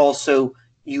 but also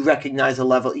you recognize a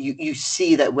level, you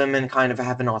see that women kind of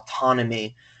have an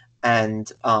autonomy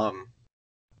and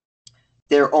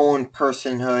their own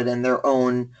personhood and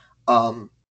um,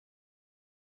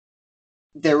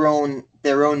 their own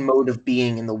mode of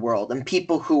being in the world. And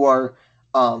people who are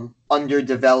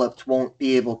underdeveloped won't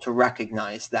be able to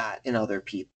recognize that in other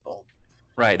people.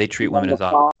 Right. They treat women as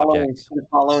objects. The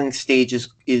following stage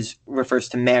is refers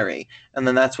to Mary, and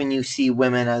then that's when you see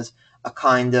women as a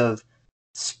kind of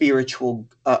spiritual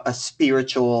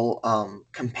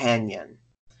companion.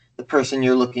 The person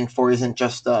you're looking for isn't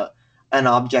just an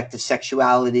object of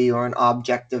sexuality or an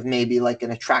object of maybe like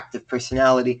an attractive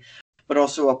personality, but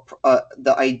also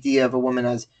the idea of a woman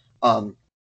as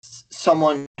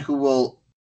someone who will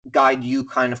guide you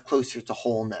kind of closer to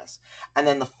wholeness. And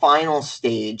then the final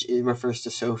stage, it refers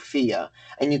to Sophia.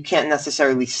 And you can't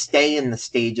necessarily stay in the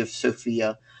stage of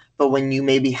Sophia, but when you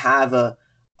maybe have a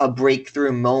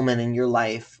breakthrough moment in your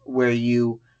life where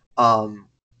you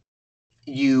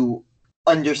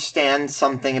understand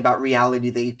something about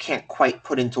reality that you can't quite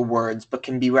put into words, but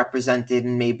can be represented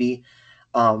in maybe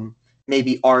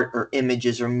art or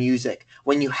images or music.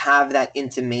 When you have that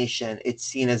intimation, it's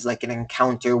seen as like an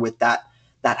encounter with that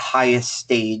highest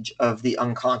stage of the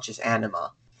unconscious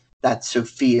anima, that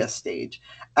Sophia stage.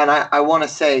 And I want to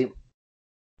say,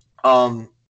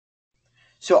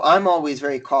 so I'm always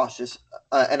very cautious,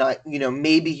 and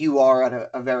maybe you are at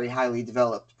a very highly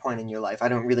developed point in your life. I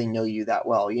don't really know you that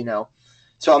well,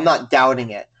 so I'm not doubting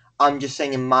it. I'm just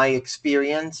saying, in my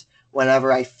experience,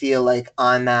 whenever I feel like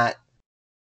I'm at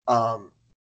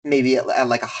maybe at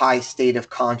like a high state of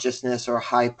consciousness or a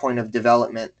high point of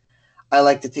development, I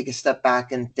like to take a step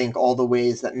back and think all the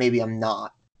ways that maybe I'm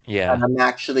not. Yeah. And I'm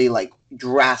actually like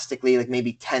drastically, like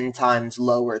maybe 10 times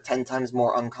lower, 10 times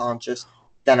more unconscious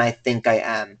than I think I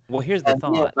am. Well, here's the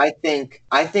thought. I think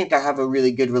I have a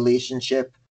really good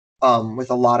relationship with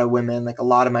a lot of women. Like a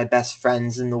lot of my best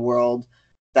friends in the world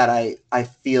that I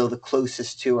feel the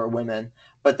closest to are women.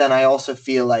 But then I also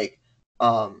feel like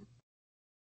a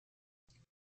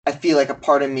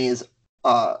part of me is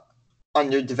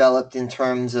underdeveloped in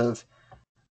terms of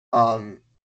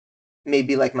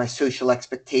maybe like my social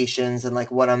expectations and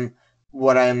like what I'm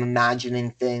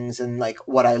imagining things and like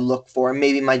what I look for, and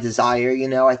maybe my desire.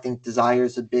 I think desire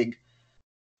is a big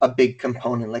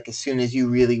component. Like as soon as you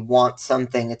really want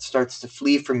something, it starts to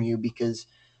flee from you because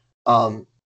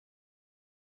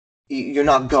you're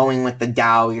not going with the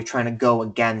Tao. You're trying to go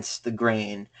against the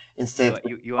grain instead of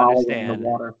you following understand the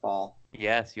waterfall.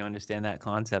 Yes, you understand that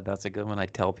concept. That's a good one. I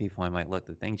tell people, I'm like, look,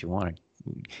 the things you want are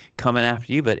coming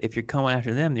after you, but if you're coming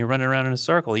after them, you're running around in a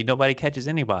circle. Nobody catches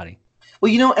anybody.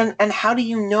 Well, and how do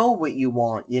you know what you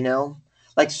want,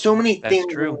 Like so many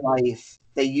things in life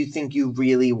that you think you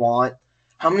really want.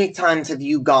 How many times have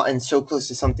you gotten so close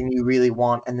to something you really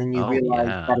want and then you realize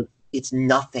that it's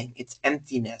nothing, it's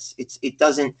emptiness. It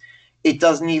doesn't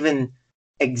even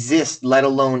exist, let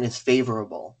alone is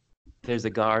favorable. There's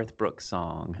a Garth Brooks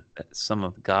song, some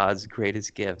of God's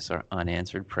greatest gifts are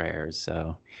unanswered prayers.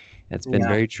 So that's been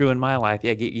very true in my life.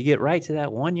 Yeah, you get right to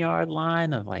that 1 yard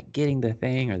line of like getting the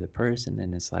thing or the person,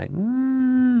 and it's like,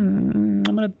 I'm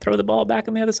going to throw the ball back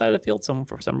on the other side of the field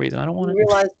for some reason. I don't want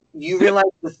to. You realize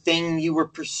the thing you were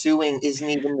pursuing isn't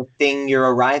even the thing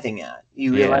you're arriving at.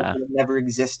 You realize that it never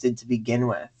existed to begin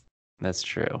with. That's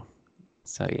true.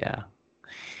 So yeah.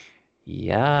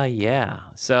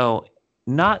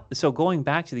 So going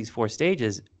back to these 4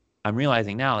 stages, I'm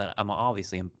realizing now that I'm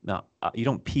obviously not. You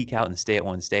don't peak out and stay at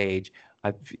one stage.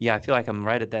 I feel like I'm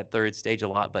right at that 3rd stage a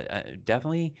lot, but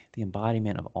definitely the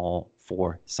embodiment of all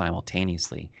 4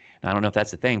 simultaneously. And I don't know if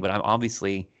that's the thing, but I'm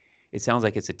obviously. It sounds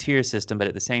like it's a tier system, but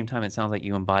at the same time, it sounds like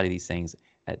you embody these things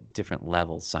at different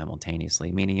levels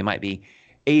simultaneously. Meaning you might be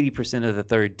 80% of the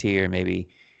 3rd tier, maybe.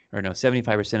 Or no,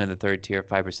 75% of the 3rd tier,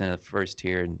 5% of the 1st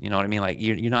tier, and you know what I mean. Like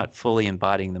you're not fully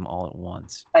embodying them all at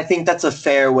once. I think that's a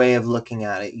fair way of looking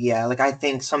at it. Yeah, like I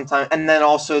think sometimes, and then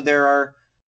also there are,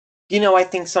 I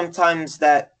think sometimes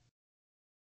that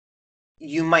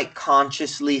you might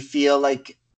consciously feel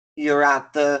like you're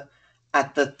at the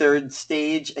 3rd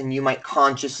stage, and you might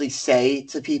consciously say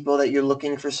to people that you're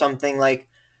looking for something like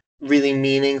really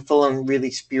meaningful and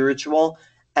really spiritual.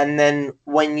 And then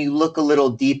when you look a little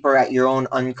deeper at your own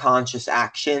unconscious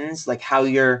actions, like how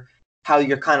you're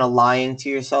kind of lying to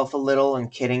yourself a little and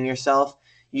kidding yourself,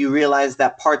 you realize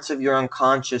that parts of your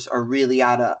unconscious are really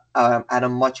at a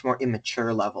much more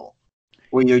immature level,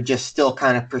 where you're just still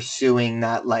kind of pursuing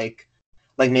that like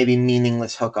maybe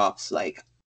meaningless hookups, like.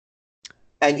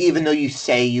 And even though you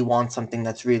say you want something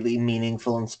that's really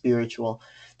meaningful and spiritual,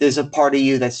 there's a part of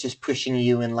you that's just pushing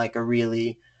you in like a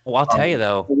really Well, I'll tell you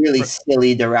though, a really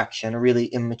silly direction, a really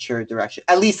immature direction.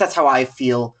 At least that's how I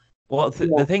feel. well, You the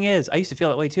know, thing is, I used to feel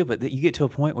that way too, but you get to a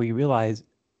point where you realize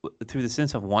through the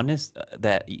sense of oneness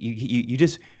that you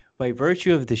just, by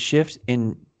virtue of the shift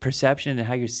in perception and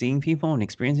how you're seeing people and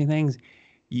experiencing things,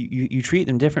 you treat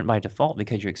them different by default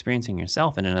because you're experiencing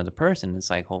yourself in another person. It's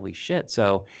like, holy shit.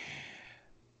 So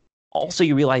also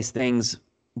you realize things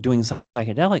doing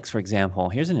psychedelics, for example.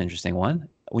 Here's an interesting one.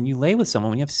 When you lay with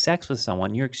someone, when you have sex with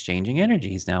someone, you're exchanging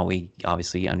energies. Now, we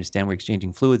obviously understand we're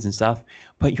exchanging fluids and stuff,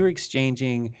 but you're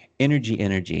exchanging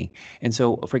energy. And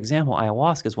so, for example,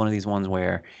 ayahuasca is one of these ones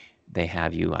where they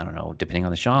have you, I don't know, depending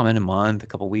on the shaman, a month, a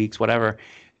couple weeks, whatever,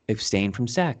 abstain from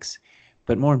sex.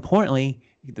 But more importantly,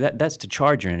 that's to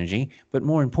charge your energy. But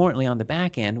more importantly, on the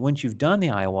back end, once you've done the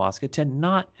ayahuasca, to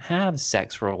not have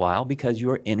sex for a while because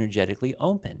you're energetically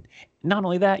open. Not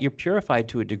only that, you're purified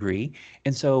to a degree,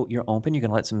 and so you're open. You're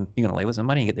gonna lay with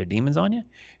somebody and get their demons on you.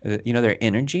 Their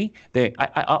energy.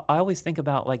 I always think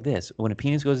about like this: when a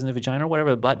penis goes in the vagina or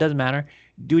whatever, but doesn't matter.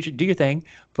 Do your thing.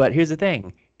 But here's the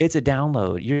thing: it's a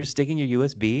download. You're sticking your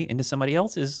USB into somebody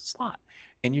else's slot,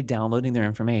 and you're downloading their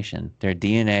information, their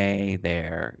DNA,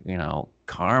 their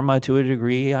karma to a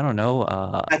degree. I don't know.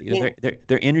 I think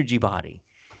Their energy body.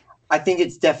 I think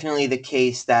it's definitely the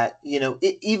case that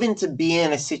even to be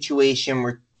in a situation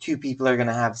where two people are going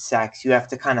to have sex, you have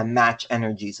to kind of match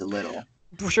energies a little.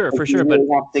 For Like, you sure. really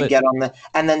have to get on the.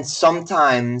 And then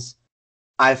sometimes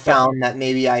I found that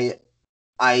maybe I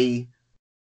I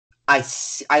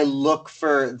look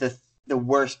for the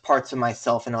worst parts of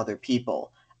myself in other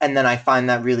people, and then I find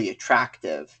that really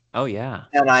attractive. Oh yeah.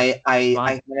 And Fine. I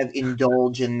kind of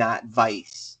indulge in that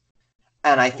vice,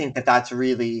 and I think that that's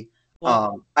really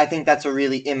Well, I think that's a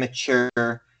really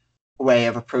immature way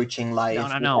of approaching no, life. no,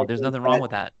 Where no. I There's think nothing wrong that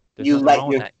with that. There's you nothing let wrong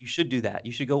with your that. You should do that.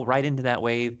 You should go right into that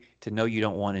wave to know you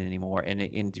don't want it anymore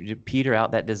and to peter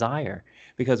out that desire.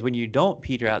 Because when you don't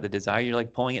peter out the desire, you're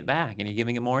like pulling it back and you're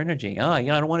giving it more energy. Oh, I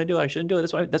don't want to do it. I shouldn't do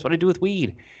it. That's what I do with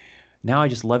weed. Now I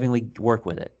just lovingly work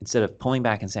with it instead of pulling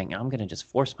back and saying, I'm going to just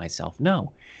force myself.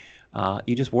 No,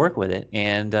 you just work with it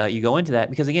and you go into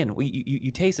that because again,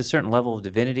 you taste a certain level of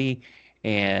divinity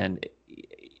and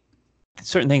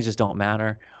certain things just don't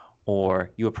matter, or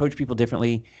you approach people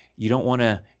differently. You don't want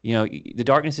to, the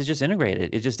darkness is just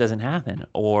integrated. It just doesn't happen.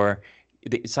 Or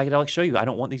the psychedelics show you, I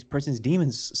don't want these person's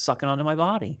demons sucking onto my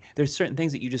body. There's certain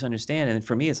things that you just understand. And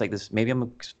for me, it's like this, maybe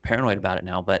I'm paranoid about it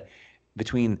now, but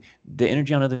between the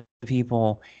energy on other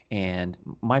people and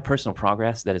my personal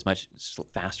progress that is much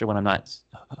faster when I'm not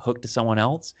hooked to someone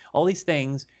else, all these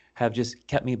things have just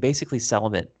kept me basically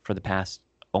celibate for the past,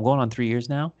 I'm going on 3 years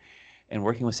now, and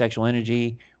working with sexual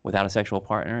energy without a sexual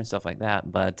partner and stuff like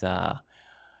that. But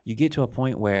you get to a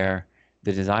point where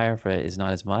the desire for it is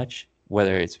not as much,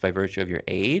 whether it's by virtue of your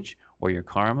age or your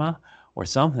karma or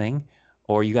something,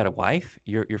 or you got a wife,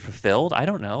 you're fulfilled. I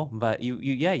don't know, but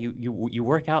you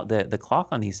work out the clock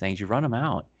on these things. You run them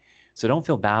out. So don't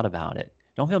feel bad about it.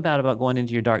 Don't feel bad about going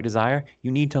into your dark desire.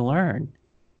 You need to learn.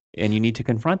 And you need to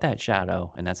confront that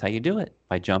shadow. And that's how you do it,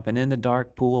 by jumping in the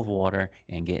dark pool of water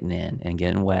and getting in and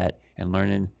getting wet and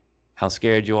learning how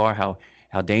scared you are, how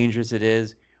dangerous it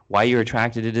is, why you're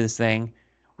attracted to this thing.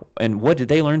 And what did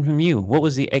they learn from you? What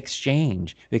was the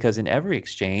exchange? Because in every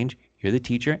exchange, you're the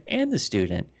teacher and the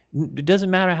student. It doesn't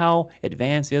matter how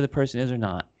advanced the other person is or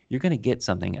not. You're going to get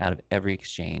something out of every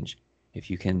exchange if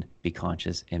you can be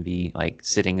conscious and be like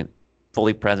sitting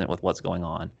fully present with what's going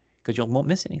on, because you won't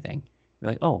miss anything. You're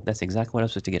like, oh, that's exactly what I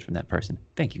was supposed to get from that person.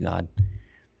 Thank you, God.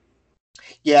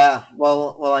 Yeah,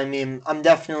 well, I mean, I'm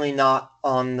definitely not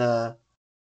an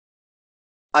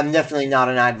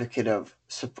advocate of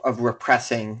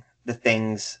repressing the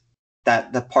things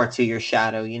that the parts of your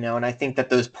shadow, and I think that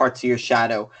those parts of your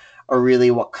shadow are really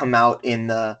what come out in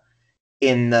the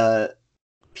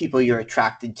people you're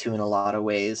attracted to in a lot of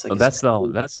ways. So Like, that's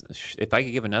if I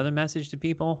could give another message to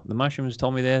people, the mushrooms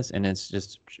told me this, and it's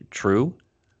just true.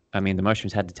 I mean, the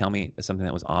mushrooms had to tell me something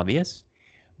that was obvious,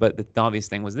 but the obvious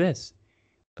thing was this: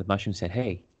 the mushroom said,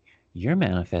 "Hey, you're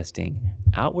manifesting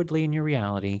outwardly in your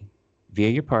reality via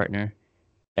your partner.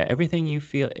 Everything you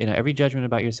feel, every judgment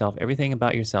about yourself, everything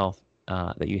about yourself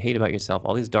that you hate about yourself,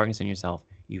 all this darkness in yourself,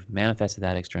 you've manifested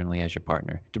that externally as your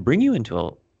partner to bring you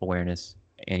into awareness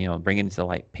and bring it into the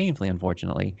light. Painfully,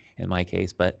 unfortunately, in my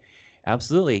case, but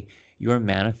absolutely, you are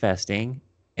manifesting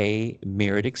a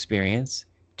mirrored experience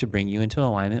to bring you into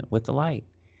alignment with the light.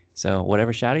 So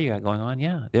whatever shadow you got going on,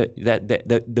 yeah,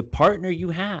 the partner you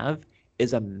have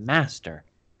is a master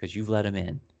because you've let him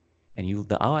in, and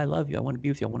oh, I love you, I want to be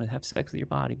with you, I want to have sex with your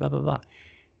body, blah blah blah.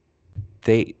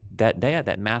 they have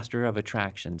that master of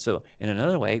attraction. So in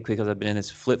another way, because I've been in this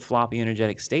flip-floppy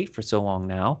energetic state for so long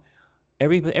now,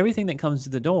 everything that comes to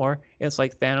the door, it's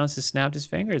like Thanos has snapped his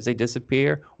fingers. They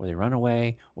disappear, or they run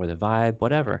away, or the vibe,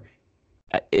 whatever.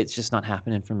 It's just not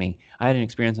happening for me. I had an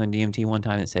experience on DMT one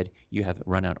time that said you have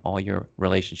run out all your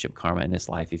relationship karma in this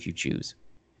life if you choose.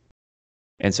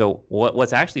 And so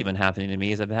what's actually been happening to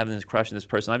me is I've been having this crush on this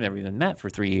person I've never even met for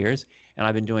 3 years, and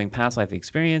I've been doing past life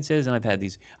experiences, and I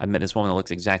met this woman that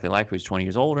looks exactly like her, who's 20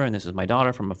 years older, and this is my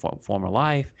daughter from a former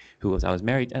life I was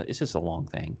married. It's just a long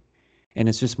thing. And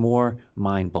it's just more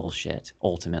mind bullshit,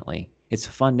 ultimately. It's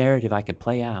a fun narrative I could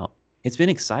play out. It's been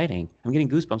exciting. I'm getting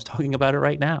goosebumps talking about it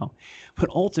right now. But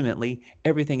ultimately,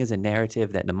 everything is a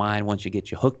narrative that the mind wants to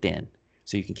get you hooked in.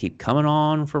 So you can keep coming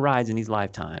on for rides in these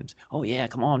lifetimes. Oh yeah,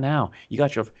 come on now. You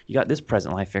got this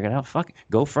present life figured out. Fuck,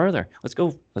 go further. Let's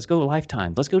go to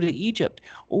lifetime. Let's go to Egypt.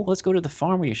 Oh, let's go to the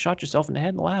farm where you shot yourself in the head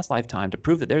in the last lifetime to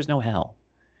prove that there's no hell.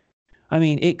 I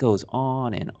mean, it goes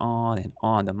on and on and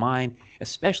on. The mind,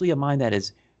 especially a mind that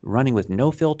is running with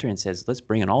no filter and says, let's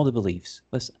bring in all the beliefs.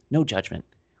 No judgment.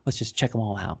 Let's just check them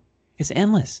all out. It's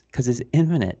endless because it's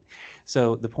infinite.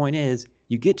 So the point is,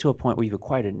 you get to a point where you've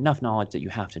acquired enough knowledge that you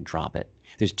have to drop it.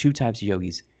 There's two types of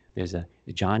yogis. There's a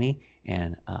jnani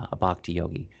and a bhakti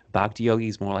yogi. Bhakti yogi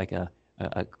is more like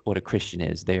what a Christian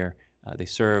is. They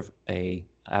serve a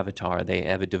avatar. They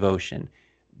have a devotion.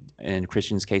 In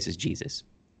Christian's case, is Jesus.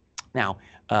 Now,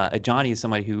 a jnani is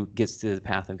somebody who gets to the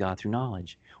path of God through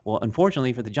knowledge. Well,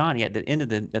 unfortunately for the jnani,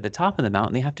 at the top of the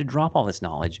mountain, they have to drop all this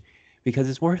knowledge because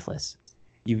it's worthless.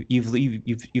 You've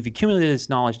accumulated this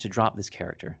knowledge to drop this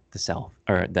character, the self,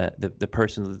 or the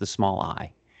person with the small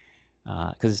I,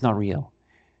 because it's not real.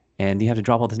 And you have to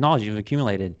drop all this knowledge you've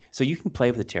accumulated. So you can play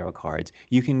with the tarot cards.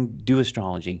 You can do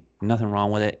astrology. Nothing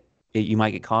wrong with it. You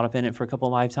might get caught up in it for a couple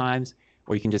of lifetimes,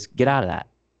 or you can just get out of that.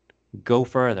 Go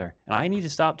further. And I need to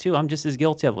stop too. I'm just as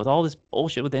guilty of it with all this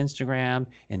bullshit with Instagram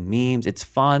and memes. It's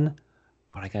fun,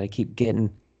 but I got to keep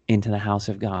getting into the house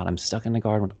of God. I'm stuck in the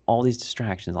garden with all these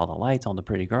distractions, all the lights, all the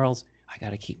pretty girls. I got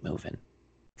to keep moving.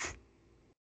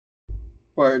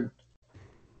 Word.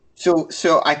 So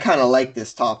I kind of like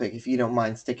this topic, if you don't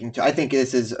mind sticking to. I think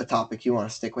this is a topic you want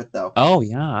to stick with, though. Oh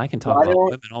yeah, I can talk about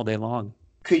women all day long.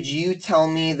 Could you tell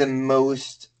me the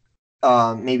most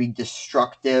maybe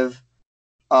destructive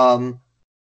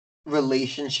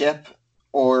relationship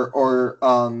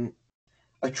or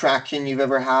attraction you've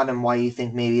ever had, and why you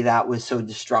think maybe that was so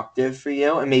destructive for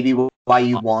you, and maybe why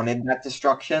you wanted that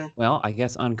destruction? Well, I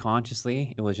guess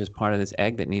unconsciously it was just part of this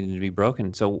egg that needed to be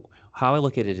broken. So how I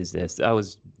look at it is this: I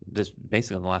was this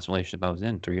basically the last relationship I was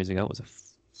in 3 years ago. It was a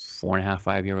 4.5,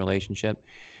 5 year relationship.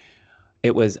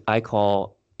 It was, I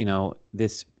call,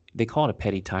 this, they call it a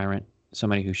petty tyrant,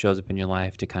 somebody who shows up in your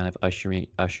life to kind of usher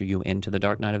you into the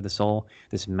dark night of the soul.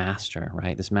 This master,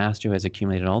 right? This master who has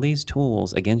accumulated all these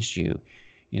tools against you,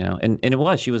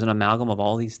 and she was an amalgam of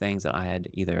all these things that I had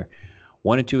either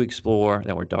wanted to explore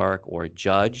that were dark, or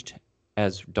judged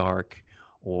as dark,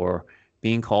 or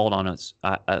being called on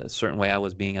a certain way I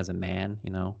was being as a man,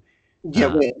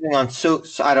 Yeah, wait, hang on. So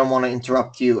I don't want to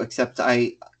interrupt you, except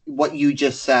what you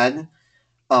just said,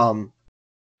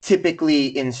 typically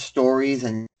in stories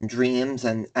and dreams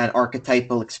and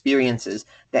archetypal experiences,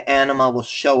 the anima will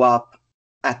show up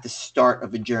at the start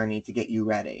of a journey to get you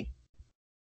ready,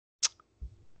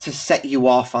 to set you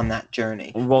off on that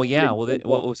journey. Well, yeah.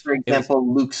 For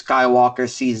example, Luke Skywalker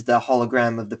sees the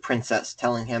hologram of the princess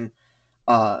telling him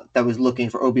that was looking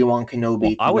for Obi-Wan Kenobi.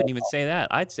 Well, I wouldn't even say that.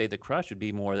 I'd say the crush would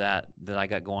be more that I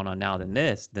got going on now than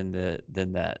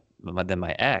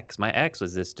my ex. My ex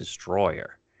was this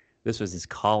destroyer. This was this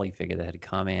Kali figure that had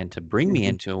come in to bring me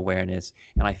into awareness.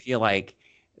 And I feel like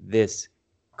this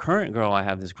current girl I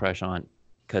have this crush on,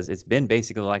 because it's been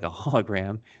basically like a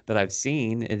hologram that I've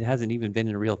seen. It hasn't even been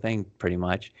a real thing, pretty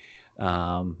much.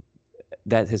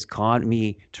 That has caused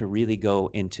me to really go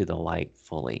into the light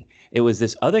fully. It was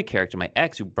this other character, my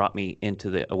ex, who brought me into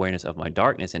the awareness of my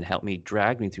darkness and helped me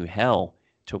drag me through hell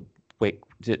to wake.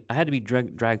 I had to be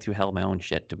dragged through hell of my own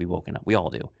shit to be woken up. We all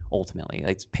do, ultimately.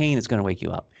 It's pain that's going to wake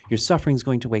you up. Your suffering is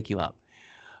going to wake you up,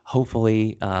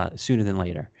 hopefully sooner than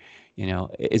later.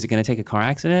 Is it going to take a car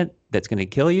accident that's going to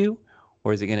kill you?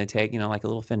 Or is it going to take, like a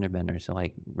little fender bender, so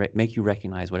like make you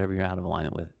recognize whatever you're out of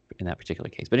alignment with in that particular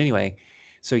case. But anyway,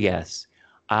 so yes,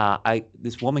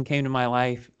 this woman came to my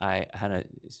life. I had an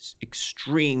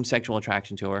extreme sexual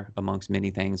attraction to her, amongst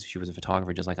many things. She was a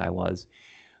photographer just like I was,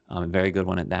 a very good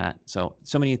one at that. So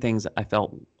many things I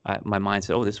felt, my mind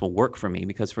said, oh, this will work for me,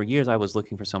 because for years I was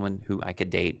looking for someone who I could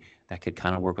date that could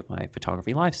kind of work with my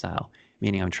photography lifestyle,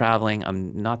 meaning I'm traveling,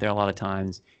 I'm not there a lot of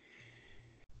times.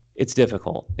 it's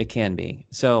difficult. It can be.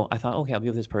 So I thought, okay, I'll be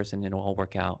with this person, and it'll all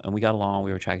work out. And we got along. We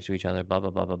were attracted to each other. Blah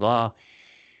blah blah blah blah.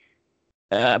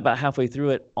 About halfway through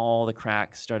it, all the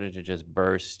cracks started to just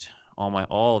burst.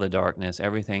 All the darkness,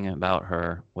 everything about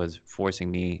her was forcing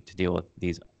me to deal with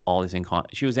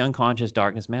she was the unconscious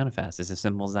darkness manifest. It's as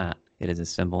simple as that. It is as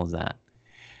simple as that.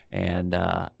 And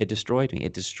it destroyed me.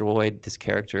 It destroyed this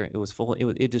character.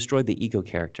 It destroyed the ego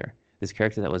character. This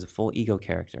character that was a full ego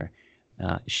character.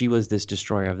 She was this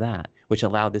destroyer of that, which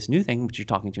allowed this new thing, which you're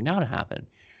talking to now, to happen.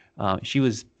 She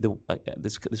was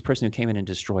this person who came in and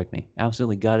destroyed me,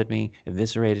 absolutely gutted me,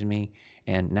 eviscerated me,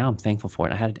 and now I'm thankful for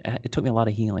it. It took me a lot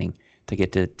of healing to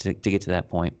get to get to that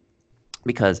point,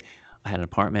 because I had an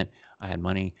apartment, I had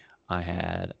money, I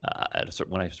had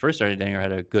when I first started dating her, I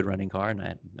had a good running car, and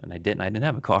I didn't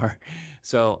have a car,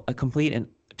 so a complete and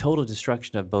total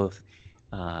destruction of both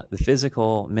the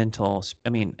physical, mental,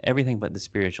 everything but the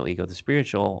spiritual ego. The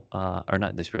spiritual, or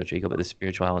not the spiritual ego, but the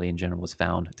spirituality in general was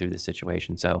found through this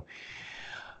situation. So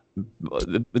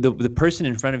the person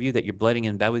in front of you that you're blooding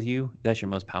in bed with you, that's your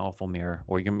most powerful mirror,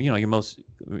 or your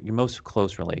most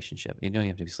close relationship. You don't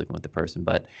have to be sleeping with the person,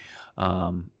 but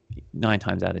 9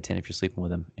 times out of 10, if you're sleeping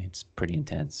with them, it's pretty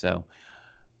intense. So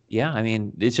yeah,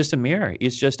 it's just a mirror.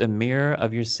 It's just a mirror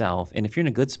of yourself. And if you're in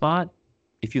a good spot,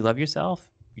 if you love yourself,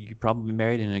 you're probably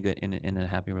married in a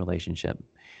happy relationship,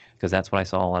 because that's what I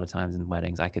saw a lot of times in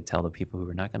weddings. I could tell the people who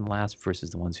were not going to last versus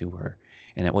the ones who were,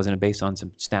 and it wasn't based on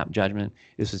some snap judgment.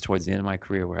 This was towards the end of my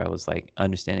career, where I was like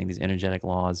understanding these energetic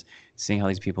laws, seeing how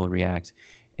these people react,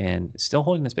 and still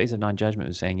holding the space of non-judgment,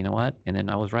 was saying, you know what? And then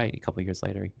I was right. A couple of years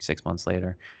later, 6 months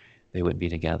later, they wouldn't be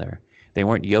together. They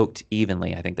weren't yoked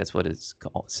evenly. I think that's what it's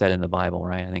said in the Bible,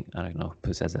 right? I don't know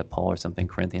who says that, Paul or something,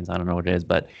 Corinthians. I don't know what it is,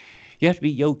 but you have to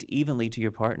be yoked evenly to your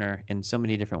partner in so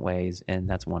many different ways, and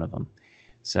that's one of them.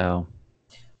 So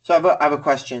I have a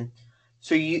question.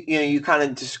 So you kind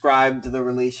of described the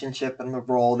relationship and the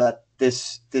role that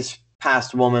this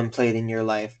past woman played in your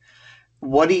life.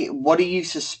 What do you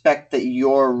suspect that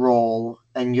your role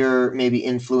and your maybe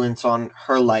influence on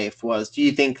her life was? Do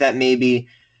you think that maybe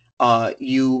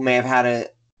you may have had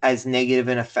as negative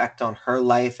an effect on her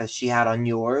life as she had on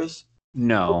yours?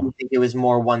 no. Or do you think it was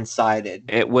more one-sided?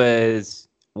 It was,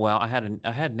 well, I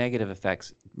had negative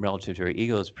effects relative to her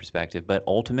ego's perspective, but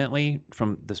ultimately,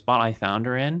 from the spot I found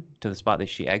her in to the spot that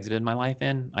she exited my life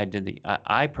in,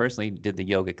 I personally did the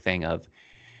yogic thing of,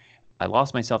 I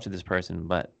lost myself to this person,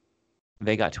 but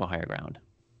they got to a higher ground,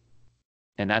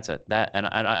 and I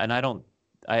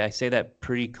say that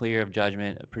pretty clear of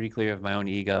judgment, pretty clear of my own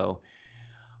ego.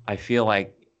 I feel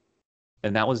like,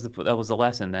 and that was the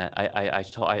lesson that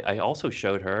I also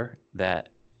showed her that,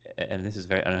 and this is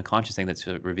an unconscious thing that's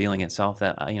revealing itself,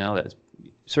 that that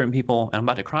certain people, and I'm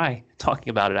about to cry talking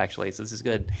about it actually, so this is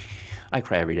good. I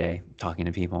cry every day talking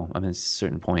to people. I'm at a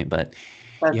certain point, but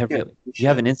you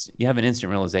have an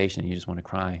instant realization, and you just want to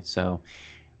cry. So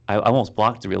I almost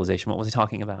blocked the realization. What was I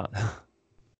talking about?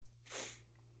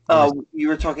 You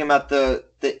were talking about the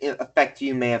effect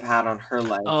you may have had on her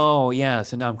life. Oh yeah,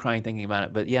 so now I'm crying thinking about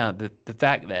it. But yeah, the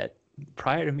fact that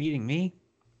prior to meeting me,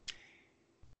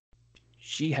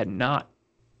 she had not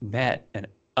met an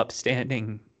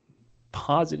upstanding,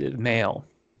 positive male,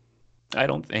 I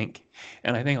don't think.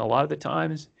 And I think a lot of the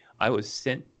times I was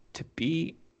sent to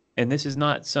be, and this is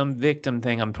not some victim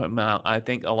thing I'm putting out, I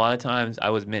think a lot of times I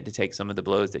was meant to take some of the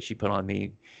blows that she put on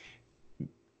me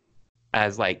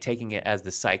as like taking it as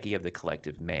the psyche of the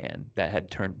collective man that had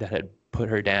put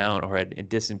her down, or had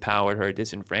disempowered her,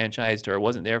 disenfranchised her,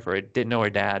 wasn't there for her, didn't know her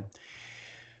dad.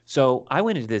 So I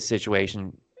went into this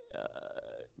situation,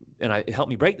 and it helped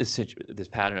me break this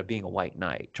pattern of being a white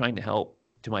knight, trying to help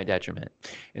to my detriment.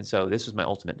 And so this was my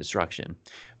ultimate destruction.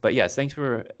 But yes, thanks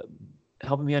for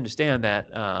helping me understand that.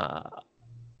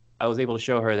 I was able to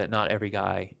show her that not every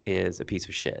guy is a piece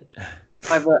of shit.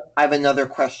 I have another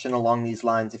question along these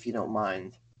lines, if you don't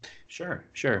mind. Sure.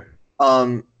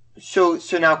 So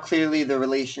now clearly the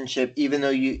relationship, even though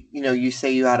you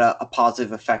say you had a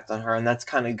positive effect on her, and that's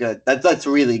kind of good. That's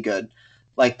really good.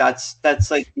 Like that's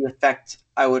like the effect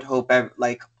I would hope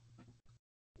like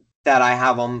that I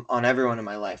have on everyone in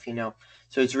my life.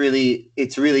 So it's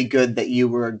really good that you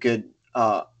were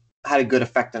had a good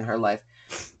effect on her life.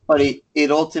 But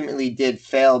it ultimately did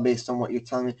fail based on what you're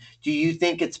telling me. Do you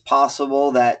think it's possible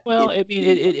that? Well,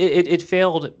 it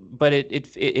failed, but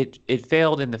it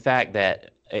failed in the fact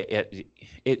that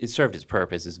it served its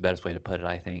purpose, is the best way to put it,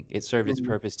 I think. It served its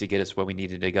purpose to get us where we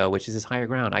needed to go, which is this higher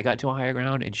ground. I got to a higher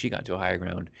ground, and she got to a higher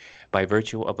ground by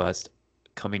virtue of us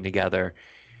coming together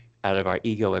out of our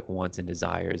egoic wants and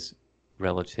desires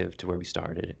relative to where we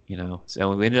started,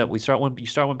 So we ended up, you start one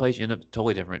place, you end up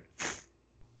totally different.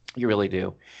 You really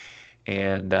do.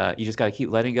 And you just got to keep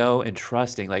letting go and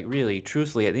trusting, like really,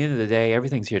 truthfully, at the end of the day,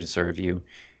 everything's here to serve you.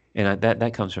 And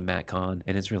that comes from Matt Kahn,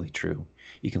 and it's really true.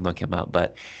 You can look him up.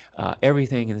 But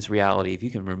everything in this reality, if you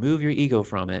can remove your ego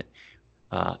from it,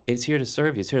 it's here to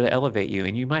serve you. It's here to elevate you.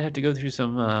 And you might have to go through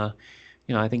some,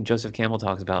 I think Joseph Campbell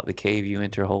talks about the cave you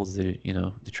enter holds the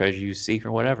treasure you seek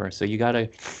or whatever. So you gotta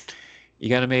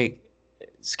make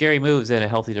scary moves in a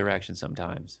healthy direction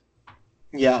sometimes.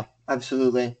 Yeah,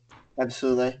 absolutely.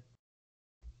 Absolutely.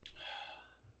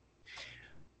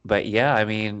 But yeah, I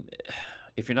mean,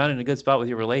 if you're not in a good spot with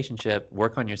your relationship,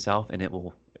 work on yourself and a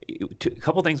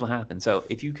couple things will happen. So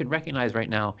if you can recognize right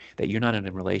now that you're not in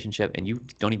a relationship and you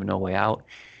don't even know a way out,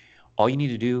 all you need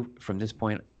to do from this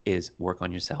point is work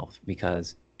on yourself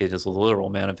because it is a literal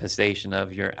manifestation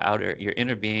of your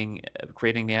inner being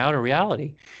creating the outer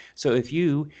reality. So if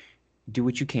you do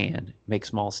what you can, make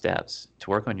small steps to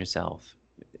work on yourself,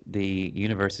 the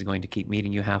universe is going to keep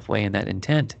meeting you halfway in that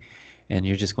intent. And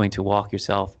you're just going to walk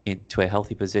yourself into a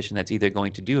healthy position that's either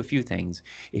going to do a few things.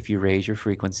 If you raise your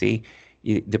frequency,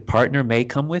 the partner may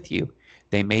come with you.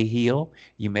 They may heal.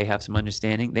 You may have some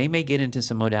understanding. They may get into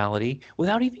some modality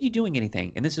without even you doing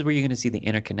anything. And this is where you're going to see the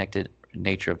interconnected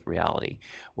nature of reality,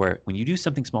 where when you do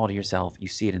something small to yourself, you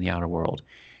see it in the outer world.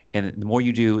 And the more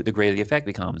you do, the greater the effect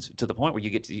becomes, to the point where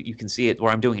you can see it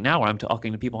where I'm doing it now, where I'm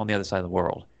talking to people on the other side of the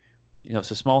world.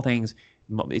 So small things,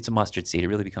 it's a mustard seed. It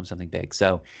really becomes something big.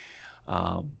 So,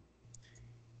 um,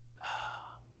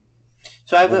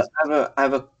 So go I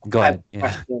have ahead. a Yeah.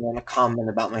 question and a comment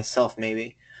about myself,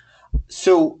 maybe.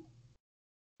 So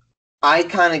I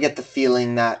kind of get the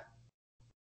feeling that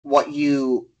what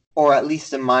you, or at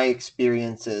least in my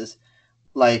experiences,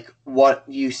 like what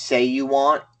you say you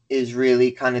want is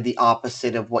really kind of the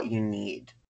opposite of what you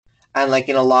need. And like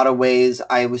in a lot of ways,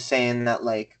 I was saying that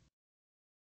like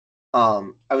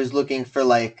I was looking for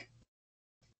like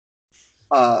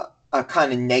a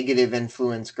kind of negative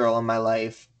influence girl in my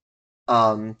life,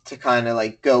 to kind of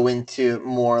like go into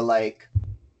more like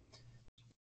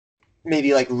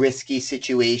maybe like risky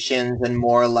situations and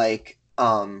more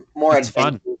It's adventurous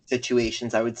fun.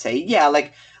 situations, I would say. Yeah,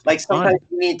 like It's sometimes fun.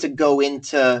 you need to go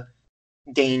into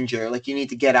danger. Like you need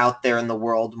to get out there in the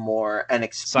world more and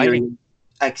Exciting.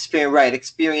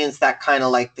 experience that kind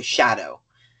of like the shadow,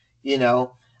 you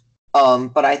know.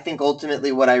 But I think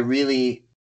ultimately what I really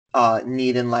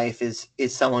need in life is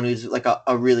someone who's like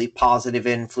a really positive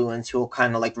influence who will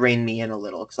kind of like rein me in a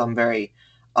little because I'm very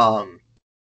um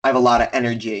I have a lot of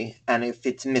energy, and if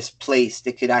it's misplaced,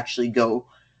 it could actually go.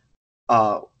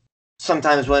 Uh,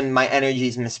 Sometimes when my energy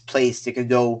is misplaced, it could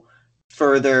go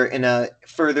further in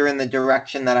the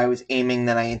direction that I was aiming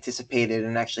than I anticipated,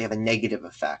 and actually have a negative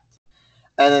effect.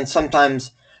 And then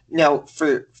sometimes, now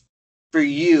for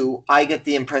you, I get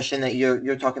the impression that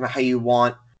you're talking about how you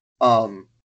want um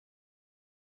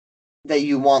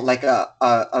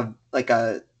like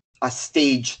a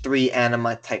stage three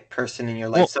anima type person in your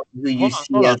life, Well, someone who you hold on,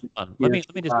 see hold as on, hold on. Let me spiritual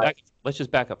let me just guide. back. Let's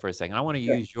just back up for a second. I want to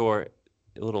Sure. use your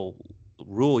little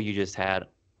rule you just had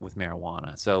with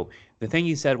marijuana. So the thing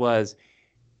you said was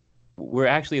we're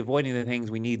actually avoiding the things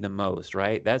we need the most,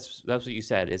 right? That's what you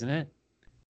said, isn't it?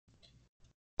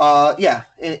 Yeah,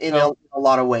 in So a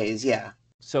lot of ways, yeah.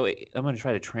 I'm going to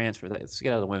try to transfer that. Let's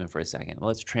get out of the women for a second.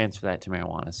 Let's transfer that to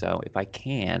marijuana. So if I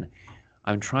can,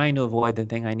 I'm trying to avoid the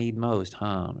thing I need most,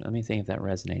 huh? Let me think if that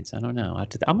resonates. I don't know.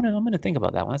 I'm gonna think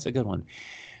about that one. That's a good one.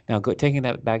 Now, taking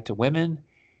that back to women.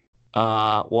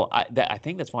 Well, I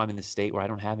think that's why I'm in this state where I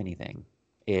don't have anything.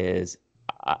 Is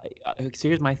so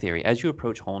here's my theory: as you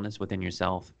approach wholeness within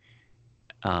yourself,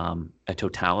 a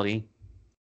totality,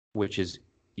 which is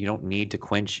you don't need to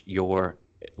quench your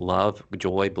love,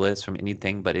 joy, bliss from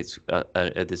anything, but it's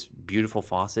this beautiful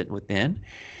faucet within.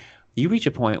 You reach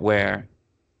a point where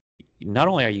not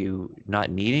only are you not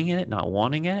needing it, not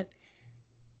wanting it,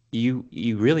 you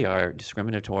really are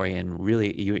discriminatory and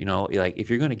really like if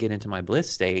you're going to get into my bliss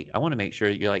state, I want to make sure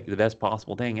you're like the best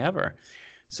possible thing ever.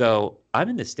 So I'm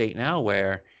in this state now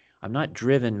where I'm not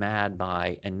driven mad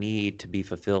by a need to be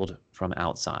fulfilled from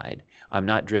outside. I'm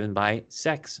not driven by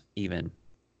sex even,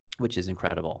 which is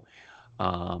incredible.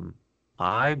 um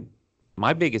I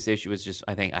My biggest issue is just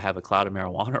I think I have a cloud of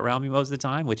marijuana around me most of the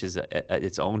time, which is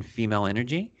its own female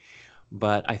energy.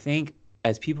 But I think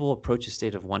as people approach a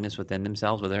state of oneness within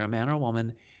themselves, whether they're a man or a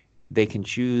woman, they can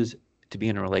choose to be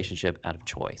in a relationship out of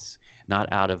choice, not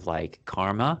out of like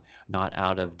karma, not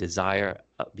out of desire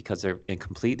because they're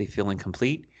incomplete. They feel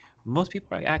incomplete. Most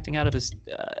people are acting out of this.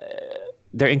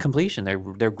 Their incompletion.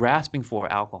 They're grasping for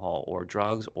alcohol or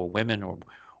drugs or women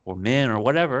or men or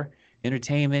whatever,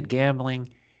 entertainment, gambling,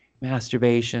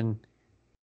 masturbation,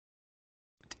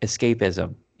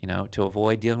 escapism. you know, to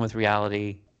avoid dealing with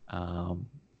reality.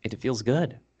 It feels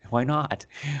good. Why not?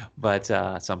 But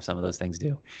some of those things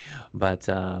do. But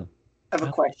I have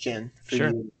a question for sure.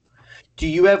 you. Do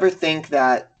you ever think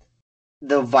that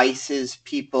the vices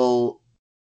people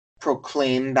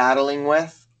proclaim battling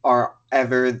with are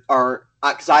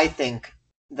because I think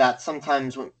that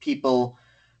sometimes when people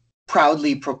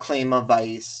proudly proclaim a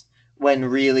vice when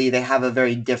really they have a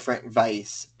very different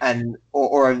vice, and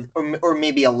or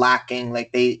maybe a lacking,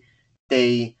 like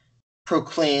they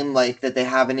proclaim like that they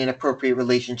have an inappropriate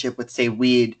relationship with, say,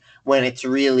 weed, when it's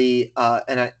really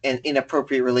an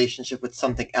inappropriate relationship with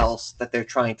something else that they're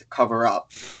trying to cover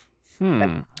up,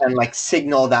 Hmm. and like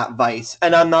signal that vice.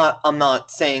 And I'm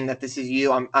not saying that this is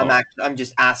you. Oh, I'm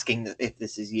just asking if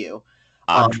this is you.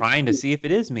 I'm Um, trying to see if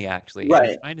it is me, actually. I'm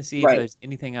right, trying to see if right. there's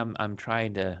anything I'm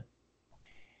trying to,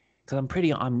 because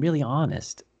I'm really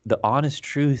honest. The honest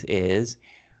truth is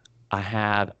I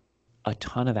have a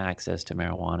ton of access to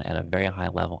marijuana at a very high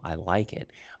level. I like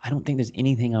it. I don't think there's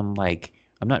anything I'm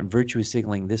not virtue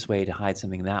signaling this way to hide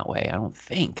something that way. I don't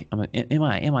think. What am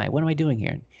I doing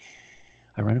here?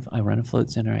 I run a float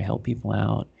center. I help people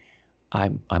out.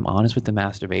 I'm honest with the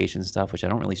masturbation stuff, which I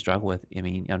don't really struggle with. I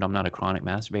mean, I'm not a chronic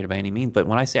masturbator by any means, but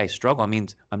when I say I struggle, I mean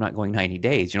I'm not going 90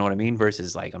 days. You know what I mean?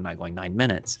 Versus like I'm not going 9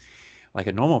 minutes, like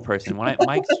a normal person. When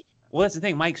I well, that's the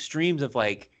thing. My extremes of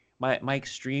like my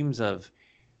extremes of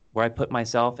where I put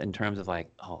myself in terms of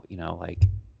like, oh, you know, like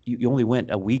you only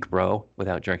went a week, bro,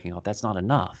 without jerking off. That's not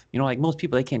enough. You know, like most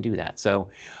people, they can't do that. So,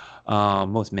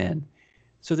 most men.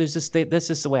 So that's just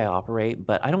the way I operate.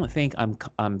 But I don't think I'm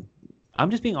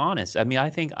just being honest. I mean, I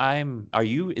think are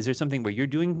you, is there something where you're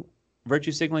doing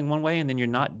virtue signaling one way and then you're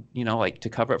not, you know, like to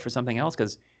cover up for something else?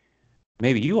 Because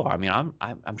maybe you are. I mean,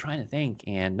 I'm trying to think,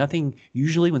 and nothing.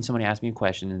 Usually, when somebody asks me a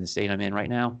question in the state I'm in right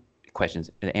now,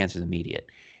 the answer is immediate,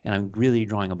 and I'm really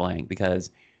drawing a blank because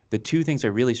the two things I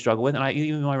really struggle with, and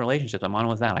even my relationships, I'm on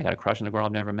with that. I got a crush on a girl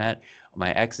I've never met.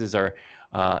 My exes are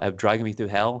dragging me through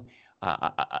hell.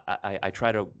 I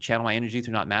try to channel my energy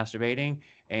through not masturbating,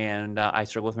 and I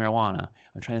struggle with marijuana.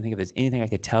 I'm trying to think if there's anything I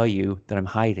could tell you that I'm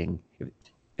hiding. Is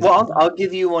Well, it? I'll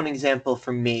give you one example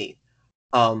from me.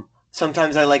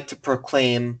 Sometimes I like to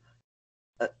proclaim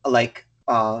like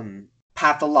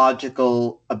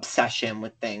pathological obsession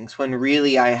with things when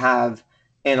really I have,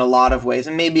 in a lot of ways,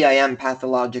 and maybe I am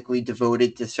pathologically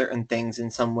devoted to certain things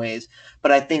in some ways,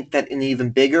 but I think that an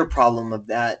even bigger problem of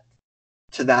that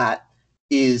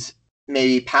is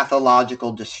maybe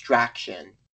pathological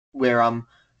distraction, where I'm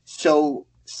so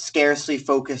scarcely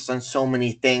focused on so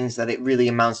many things that it really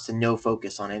amounts to no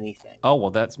focus on anything. Oh,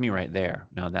 well, that's me right there.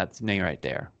 No, that's me right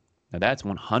there. Now, that's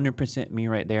 100% me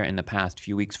right there in the past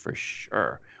few weeks for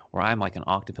sure, where I'm like an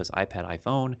octopus iPad,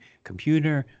 iPhone,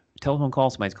 computer, telephone call,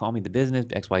 somebody's calling me the business,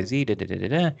 XYZ, da da da da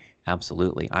da.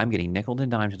 Absolutely. I'm getting nickel and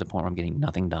dimed to the point where I'm getting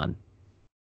nothing done.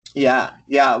 Yeah,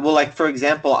 yeah. Well, like for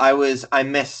example, I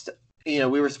missed. We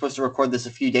were supposed to record this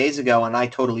a few days ago, and I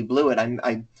totally blew it.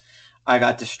 I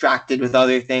got distracted with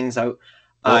other things. Well,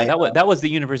 I that was the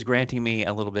universe granting me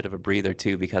a little bit of a breather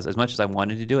too, because as much as I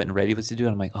wanted to do it and ready was to do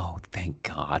it, I'm like, oh, thank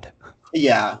God.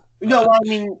 Yeah. No, well, I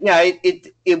mean, yeah,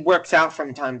 it works out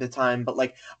from time to time, but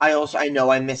like I know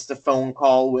I missed a phone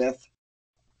call with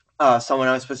someone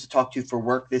I was supposed to talk to for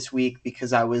work this week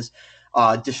because I was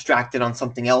distracted on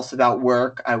something else about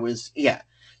work. Yeah.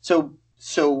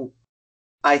 So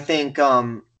I think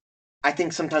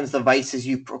sometimes the vices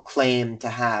you proclaim to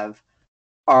have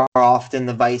are often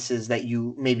the vices that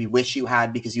you maybe wish you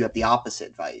had because you have the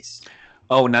opposite vice.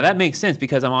 Oh, now that makes sense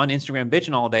because I'm on Instagram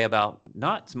bitching all day about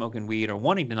not smoking weed or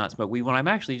wanting to not smoke weed when I'm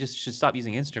actually just should stop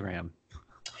using Instagram.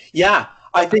 Yeah,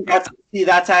 I think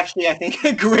that's actually, I think,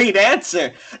 a great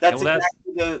answer. Yeah, That's well, that's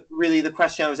exactly the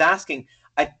question I was asking.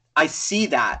 I see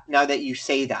that now that you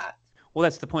say that. Well,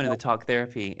 that's the point of the talk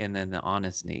therapy and then the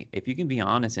honesty. If you can be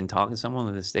honest and talk to someone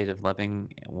with a state of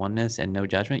loving oneness and no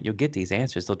judgment, you'll get these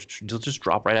answers. They'll just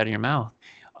drop right out of your mouth.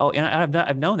 Oh, and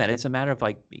I've known that. It's a matter of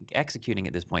like executing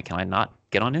at this point. Can I not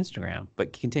get on Instagram?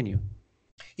 But continue.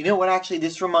 You know what? Actually,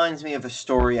 this reminds me of a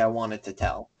story I wanted to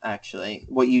tell. Actually,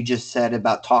 what you just said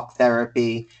about talk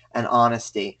therapy and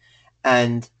honesty,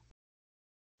 and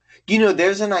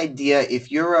there's an idea,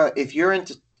 if you're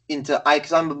into I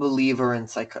because I'm a believer in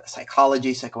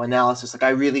psychology, psychoanalysis. Like I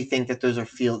really think that those are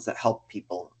fields that help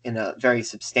people in a very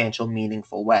substantial,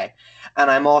 meaningful way. And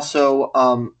I'm also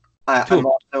To I'm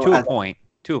also to a as point.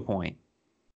 To a point.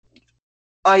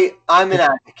 I'm an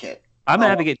advocate. I'm an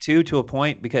Um, advocate too, to a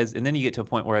point, because, and then you get to a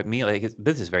point where me, like,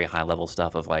 this is very high level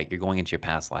stuff of like you're going into your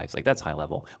past lives, like that's high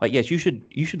level. Like, yes, you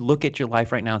should look at your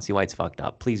life right now and see why it's fucked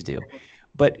up. Please do,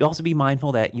 But also be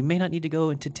mindful that you may not need to go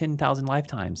into 10,000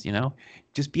 lifetimes,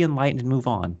 Just be enlightened and move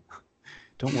on.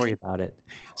 Don't worry about it.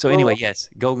 So anyway, Well, yes,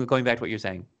 going back to what you're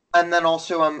saying. and then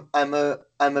also I'm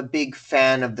a big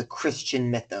fan of the Christian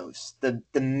mythos, the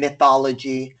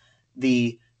mythology,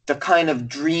 the kind of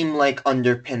dreamlike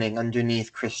underpinning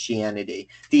underneath Christianity.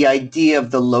 The idea of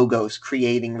the logos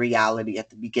creating reality at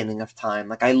the beginning of time.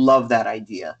 Like I love that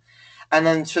idea. And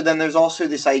then there's also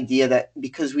this idea that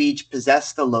because we each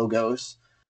possess the logos,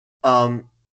 um,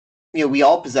 we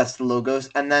all possess the logos,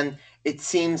 and then it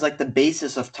seems like the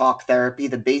basis of talk therapy,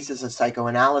 the basis of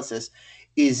psychoanalysis,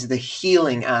 is the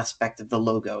healing aspect of the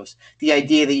logos. The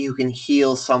idea that you can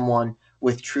heal someone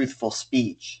with truthful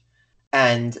speech,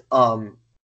 and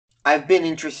I've been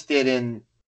interested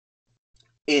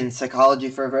in psychology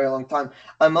for a very long time.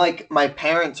 I'm like my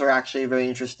parents are actually a very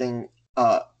interesting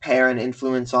pair and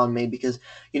influence on me because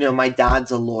my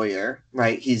dad's a lawyer,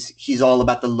 right? He's all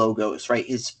about the logos, right?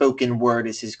 His spoken word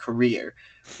is his career,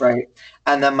 right?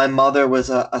 And then my mother was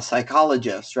a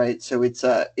psychologist, right? So it's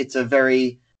a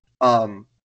very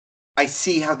I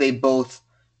see how they both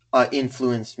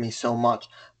influenced me so much.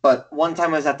 But one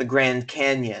time I was at the Grand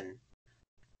Canyon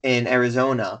in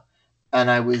Arizona, and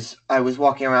I was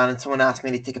walking around, and someone asked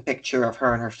me to take a picture of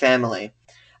her and her family,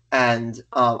 and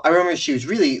I remember she was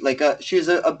really like she was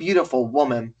a beautiful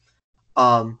woman.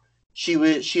 Um, she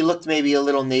looked maybe a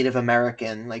little Native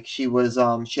American, like she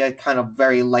had kind of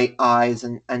very light eyes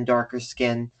and darker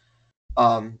skin.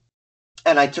 Um,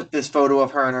 and I took this photo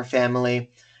of her and her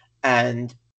family,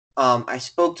 and I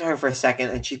spoke to her for a second,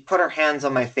 and she put her hands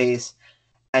on my face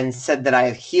and said that I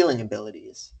have healing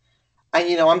abilities.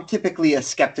 And I'm typically a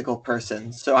skeptical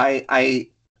person, so I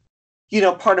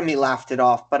part of me laughed it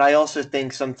off, but I also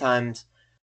think sometimes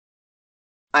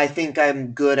I think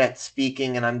I'm good at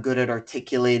speaking and I'm good at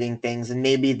articulating things, and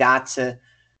maybe that's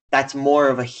more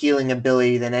of a healing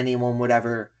ability than anyone would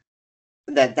ever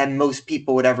that most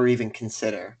people would ever even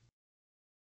consider.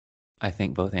 I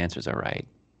think both answers are right.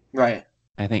 Right.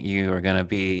 I think you are going to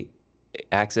be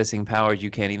accessing powers you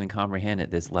can't even comprehend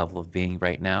at this level of being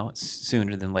right now,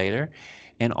 sooner than later.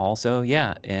 And also,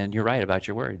 yeah, and you're right about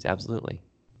your words, absolutely.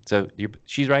 So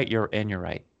she's right, you're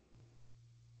right.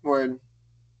 Word.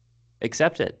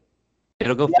 Accept it.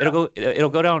 It'll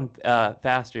go down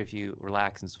faster if you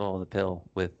relax and swallow the pill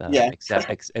with Yeah.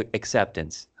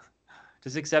 acceptance.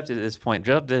 Just accept it at this point.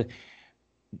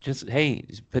 Just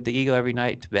put the ego every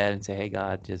night to bed and say, hey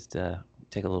God, just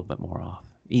take a little bit more off.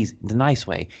 Easy, the nice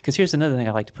way. Because here's another thing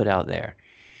I like to put out there.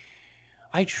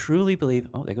 I truly believe.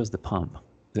 Oh, there goes the pump.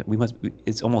 That we must.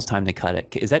 It's almost time to cut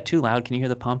it. Is that too loud? Can you hear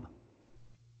the pump?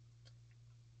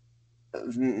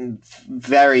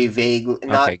 Very vague.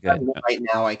 Not Okay, good. right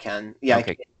now. I can. Yeah, I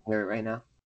Okay, can hear it right now.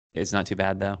 it's not too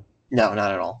bad though. No,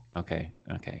 not at all. Okay,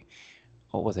 okay.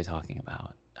 What was I talking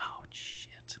about? Oh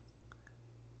shit.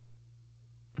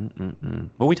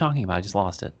 What were we talking about? I just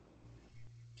lost it.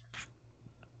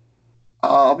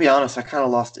 I'll be honest. I kind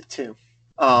of lost it too.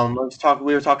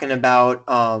 We were talking about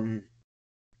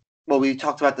well, we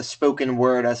talked about the spoken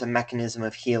word as a mechanism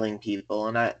of healing people,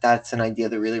 and that's an idea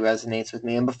that really resonates with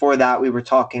me. And before that, we were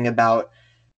talking about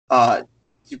uh,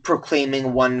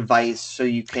 proclaiming one vice so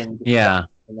you can dispel Yeah.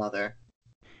 another.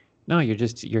 No,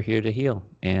 you're here to heal,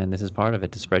 and this is part of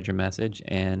it to spread your message.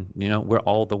 And we're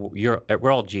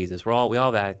all Jesus. We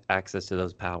all have access to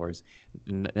those powers.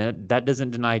 That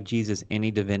doesn't deny Jesus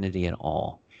any divinity at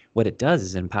all. What it does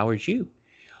is empowers you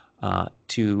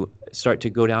to start to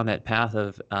go down that path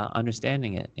of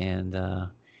understanding it and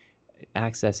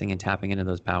accessing and tapping into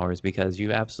those powers because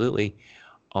you absolutely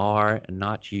are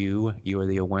not you. You are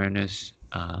the awareness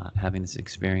having this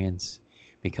experience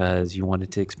because you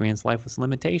wanted to experience life with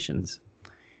limitations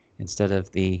instead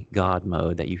of the God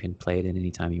mode that you can play it in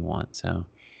anytime you want. So,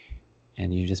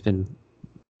 and you've just been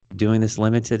doing this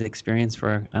limited experience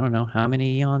for I don't know how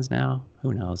many eons now.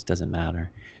 Who knows? Doesn't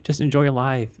matter. Just enjoy your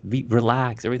life.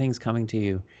 Relax. Everything's coming to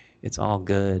you. It's all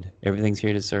good. Everything's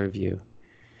here to serve you.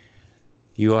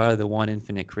 You are the one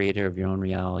infinite creator of your own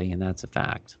reality, and that's a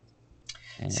fact.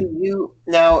 See, And you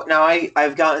now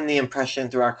I've gotten the impression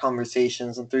through our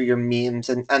conversations and through your memes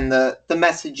and the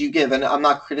message you give, and I'm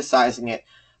not criticizing it,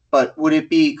 but would it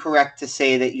be correct to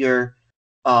say that you're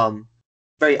um,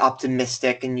 very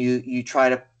optimistic and you try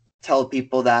to tell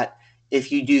people that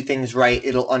if you do things right,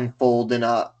 it'll unfold in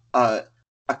a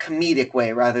comedic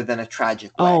way rather than a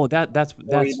tragic way? oh,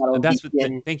 Worry that'll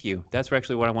weaken. thank you. That's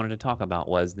actually what I wanted to talk about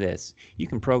was this. You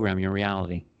can program your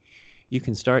reality. You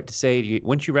can start to say,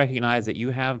 once you recognize that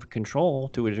you have control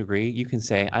to a degree, you can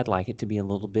say, I'd like it to be a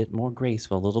little bit more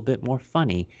graceful, a little bit more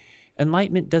funny.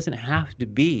 Enlightenment doesn't have to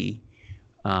be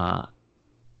uh,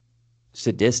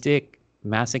 sadistic,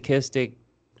 masochistic,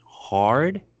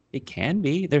 hard? It can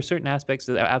be. There's certain aspects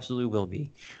that absolutely will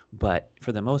be. But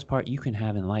for the most part, you can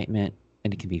have enlightenment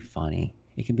and it can be funny.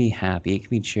 It can be happy. It can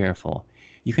be cheerful.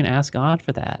 You can ask God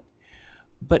for that.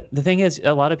 But the thing is,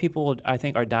 a lot of people, I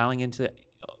think, are dialing into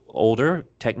older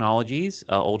technologies,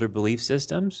 older belief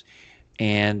systems,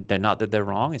 and they're not that they're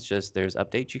wrong. It's just there's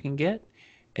updates you can get,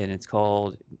 and it's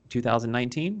called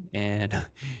 2019, and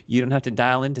you don't have to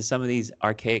dial into some of these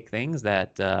archaic things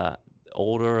that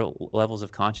older levels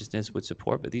of consciousness would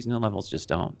support, but these new levels just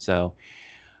don't. So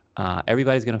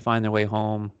everybody's going to find their way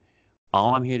home.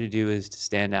 All I'm here to do is to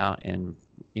stand out and,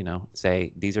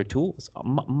 say these are tools.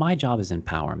 My job is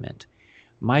empowerment.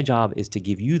 My job is to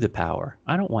give you the power.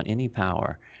 I don't want any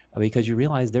power because you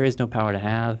realize there is no power to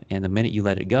have. And the minute you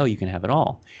let it go, you can have it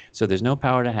all. So there's no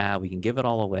power to have. We can give it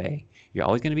all away. You're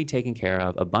always going to be taken care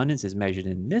of. Abundance is measured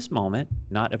in this moment,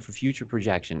 not a future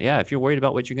projection. Yeah, if you're worried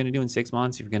about what you're going to do in 6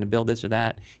 months, if you're going to build this or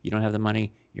that, you don't have the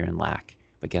money, you're in lack.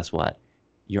 But guess what?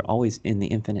 You're always in the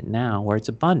infinite now where it's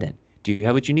abundant. Do you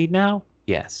have what you need now?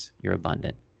 Yes, you're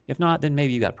abundant. If not, then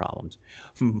maybe you got problems.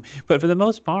 But for the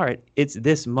most part, it's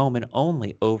this moment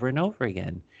only over and over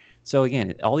again. So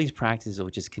again, all these practices will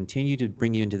just continue to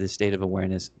bring you into this state of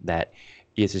awareness that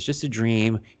yes, it's just a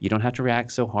dream. You don't have to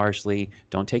react so harshly.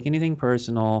 Don't take anything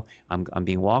personal. I'm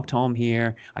being walked home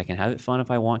here. I can have it fun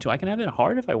if I want to. I can have it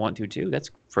hard if I want to too. That's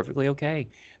perfectly okay.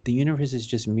 The universe is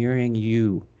just mirroring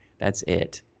you. That's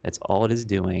it. That's all it is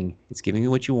doing. It's giving you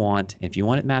what you want. If you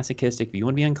want it masochistic, if you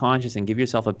want to be unconscious and give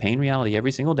yourself a pain reality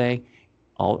every single day,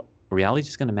 all reality is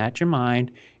just going to match your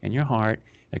mind and your heart.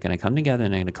 They're going to come together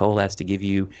and they're going to coalesce to give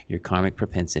you your karmic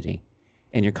propensity.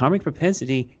 And your karmic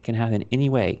propensity can happen any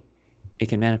way. It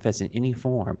can manifest in any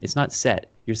form. It's not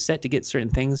set. You're set to get certain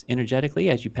things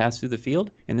energetically as you pass through the field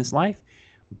in this life,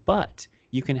 but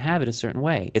you can have it a certain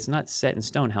way. It's not set in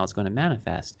stone how it's going to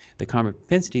manifest. The karmic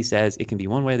propensity says it can be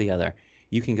one way or the other.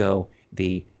 You can go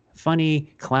the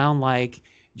funny, clown-like,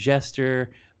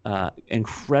 jester,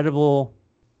 incredible,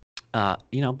 but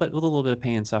with a little bit of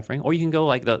pain and suffering. Or you can go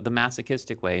like the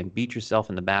masochistic way and beat yourself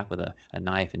in the back with a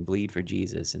knife and bleed for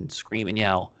Jesus and scream and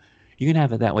yell. You can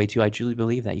have it that way too. I truly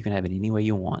believe that. You can have it any way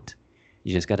you want.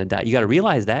 You just got to you got to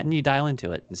realize that and you dial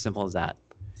into it. As simple as that.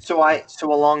 So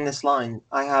along this line,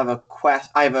 I have a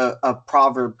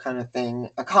proverb kind of thing,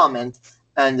 a comment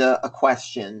and a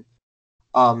question.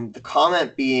 The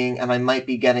comment being, and I might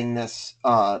be getting this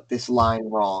line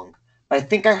wrong, but I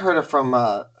think I heard it from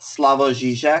Slavoj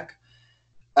Žižek,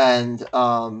 and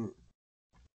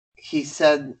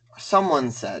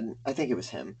someone said, I think it was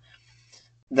him,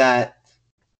 that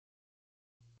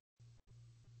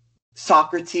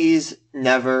Socrates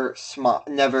never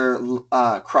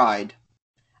cried,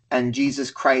 and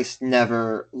Jesus Christ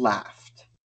never laughed.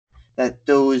 That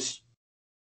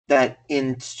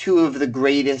in two of the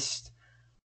greatest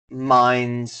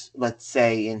minds, let's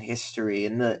say, in history,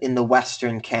 in the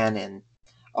Western canon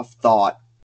of thought,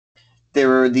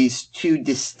 there are these two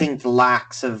distinct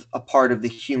lacks of a part of the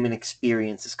human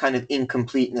experience, this kind of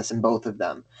incompleteness in both of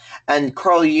them. And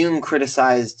Carl Jung's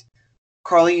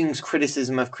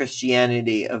criticism of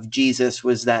Christianity, of Jesus,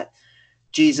 was that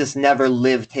Jesus never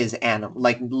lived his animal,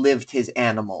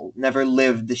 never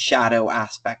lived the shadow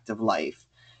aspect of life.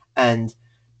 And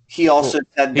he also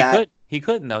said that he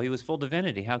couldn't though. He was full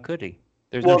divinity. How could he?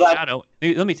 There's no shadow.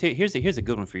 Let me tell you. Here's a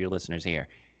good one for your listeners here.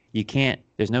 You can't.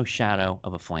 There's no shadow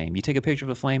of a flame. You take a picture of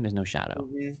a flame. There's no shadow.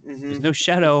 There's no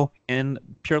shadow in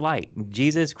pure light.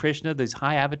 Jesus, Krishna, those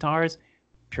high avatars,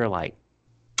 pure light.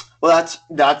 Well,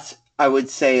 that's I would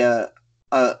say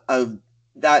that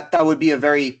would be a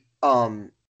very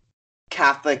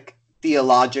Catholic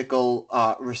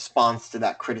theological response to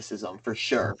that criticism for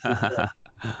sure.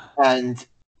 And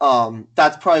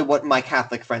that's probably what my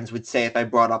Catholic friends would say if I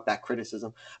brought up that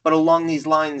criticism. But along these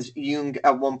lines, Jung,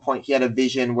 at one point, he had a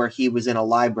vision where he was in a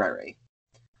library.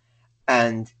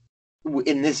 And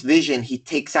in this vision, he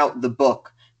takes out the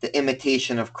book, The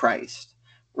Imitation of Christ,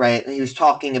 right? And he was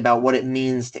talking about what it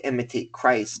means to imitate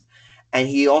Christ. And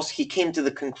he came to the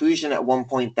conclusion at one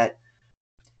point that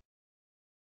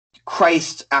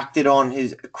Christ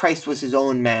was his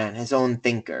own man, his own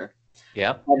thinker.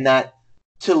 Yeah. And that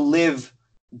to live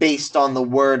based on the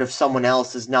word of someone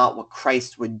else is not what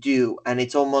Christ would do. And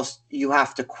it's almost, you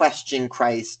have to question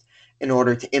Christ in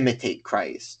order to imitate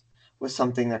Christ, was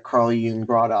something that Carl Jung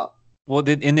brought up. Well,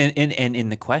 in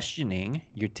the questioning,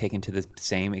 you're taken to the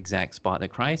same exact spot that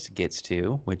Christ gets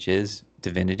to, which is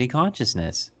divinity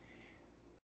consciousness.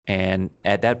 And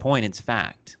at that point, it's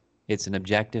fact. It's an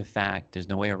objective fact. There's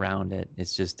no way around it.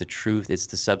 It's just the truth. It's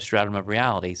the substratum of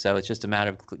reality. So it's just a matter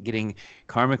of getting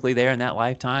karmically there in that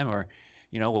lifetime, or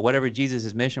well, whatever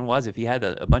Jesus' mission was, if he had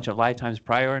a bunch of lifetimes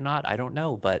prior or not, I don't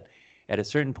know. But at a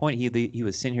certain point, he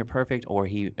was sent here perfect, or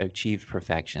he achieved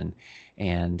perfection.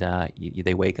 And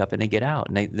they wake up and they get out.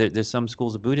 And there's some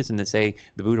schools of Buddhism that say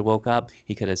the Buddha woke up,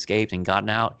 he could have escaped and gotten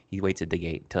out. He waits at the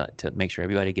gate to make sure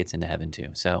everybody gets into heaven too.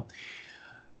 So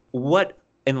what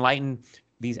enlightened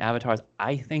these avatars,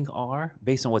 I think, are,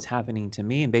 based on what's happening to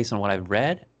me and based on what I've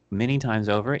read many times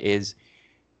over, is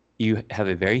you have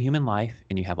a very human life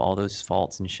and you have all those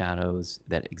faults and shadows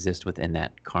that exist within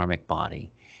that karmic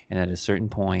body. And at a certain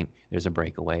point, there's a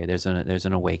breakaway, there's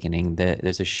an awakening,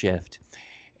 there's a shift,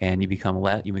 and you become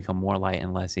more light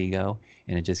and less ego,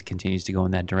 and it just continues to go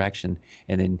in that direction.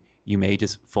 And then you may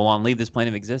just full on leave this plane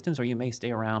of existence, or you may stay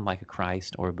around like a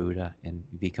Christ or a Buddha and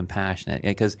be compassionate.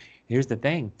 Because here's the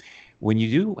thing, when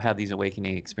you do have these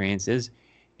awakening experiences,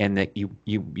 and that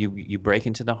you break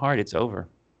into the heart, it's over.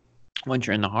 Once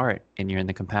you're in the heart and you're in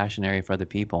the compassion area for other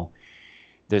people,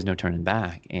 there's no turning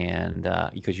back. And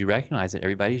because you recognize that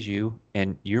everybody's you,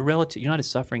 and you're not as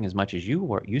suffering as much as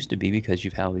you used to be, because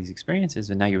you've had all these experiences,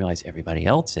 and now you realize everybody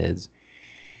else is.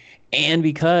 And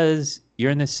because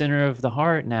you're in the center of the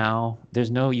heart now,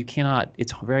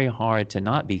 it's very hard to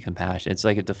not be compassionate. It's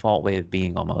like a default way of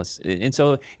being almost. And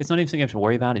so it's not even something you have to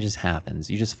worry about. It just happens.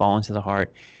 You just fall into the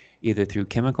heart either through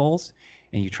chemicals,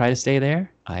 and you try to stay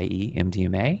there, i.e.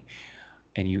 MDMA,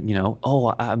 and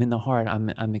I'm in the heart.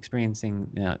 I'm experiencing,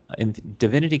 and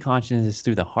divinity consciousness is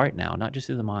through the heart now, not just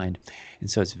through the mind. And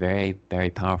so it's a very, very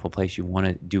powerful place. You want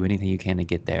to do anything you can to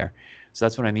get there. So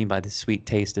that's what I mean by the sweet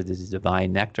taste of this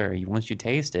divine nectar. Once you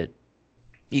taste it,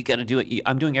 you got to do it.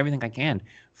 I'm doing everything I can.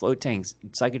 Float tanks,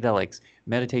 psychedelics,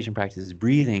 meditation practices,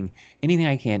 breathing, anything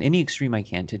I can, any extreme I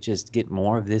can, to just get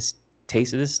more of this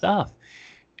taste of this stuff.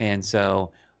 And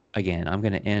so, again, I'm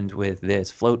going to end with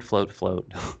this: float, float, float.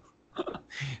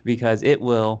 Because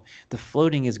the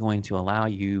floating is going to allow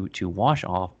you to wash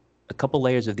off a couple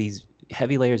layers of these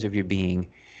heavy layers of your being.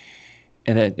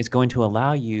 And it's going to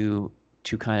allow you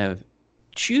to kind of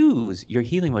choose your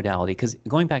healing modality. Because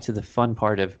going back to the fun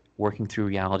part of working through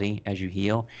reality as you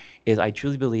heal, is I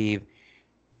truly believe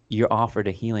you're offered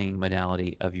a healing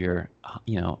modality of your,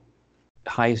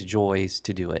 highest joys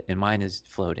to do it. And mine is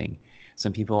floating.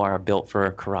 Some people are built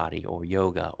for karate or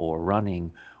yoga or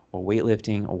running or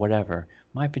weightlifting or whatever.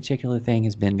 My particular thing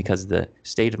has been because the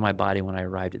state of my body when I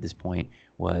arrived at this point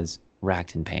was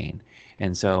racked in pain.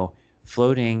 And so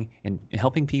floating and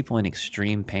helping people in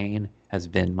extreme pain has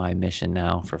been my mission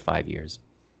now for 5 years.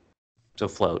 So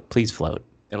float, please float.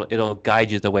 It'll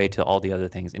guide you the way to all the other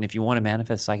things. And if you want to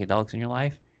manifest psychedelics in your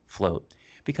life, float.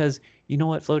 Because you know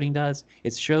what floating does?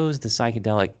 It shows the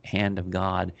psychedelic hand of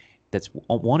God that's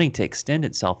wanting to extend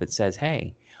itself. It says,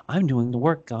 hey, I'm doing the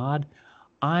work, God.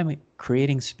 I'm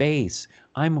creating space.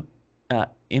 I'm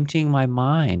emptying my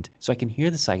mind so I can hear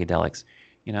the psychedelics,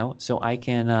 so I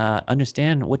can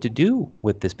understand what to do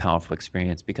with this powerful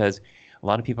experience. Because a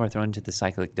lot of people are thrown into the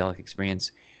psychedelic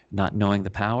experience not knowing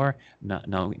the power,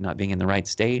 not being in the right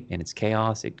state, and it's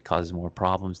chaos. It causes more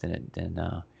problems than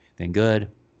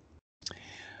good.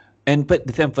 But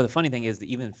the funny thing is that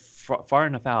even far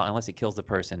enough out, unless it kills the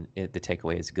person, the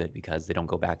takeaway is good, because they don't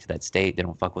go back to that state. They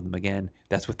don't fuck with them again.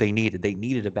 That's what they needed. They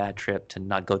needed a bad trip to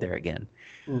not go there again,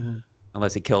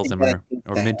 unless it kills them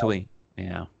or mentally.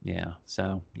 Yeah.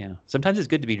 So yeah, sometimes it's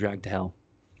good to be dragged to hell.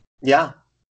 Yeah,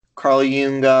 Carl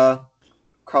Jung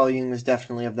was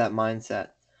definitely of that mindset.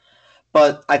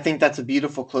 But I think that's a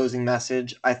beautiful closing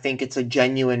message. I think it's a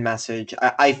genuine message.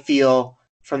 I feel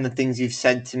from the things you've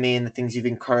said to me and the things you've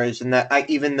encouraged, and that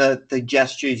even the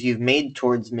gestures you've made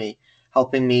towards me,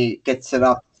 helping me get set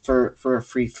up for a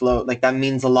free float, like that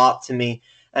means a lot to me.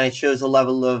 And it shows a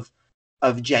level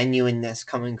of genuineness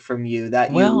coming from you,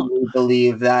 that you really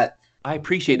believe that. I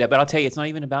appreciate that, but I'll tell you, it's not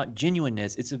even about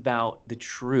genuineness. It's about the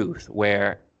truth,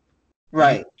 where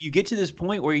you get to this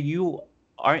point where you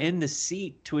are in the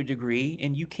seat to a degree,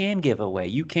 and you can give away.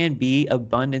 You can be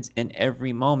abundance in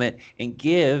every moment and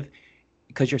give,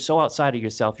 because you're so outside of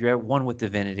yourself. You're at one with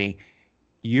divinity.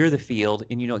 You're the field,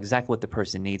 and you know exactly what the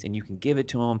person needs, and you can give it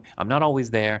to them. I'm not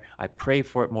always there. I pray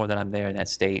for it more than I'm there in that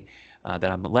state,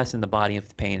 that I'm less in the body of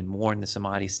the pain and more in the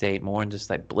samadhi state, more in just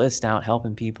like blissed out,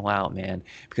 helping people out, man,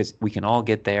 because we can all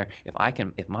get there.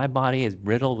 If my body is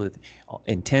riddled with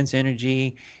intense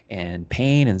energy and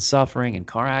pain and suffering and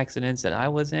car accidents that I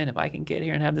was in, if I can get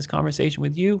here and have this conversation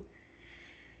with you,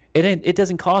 it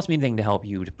doesn't cost me anything to help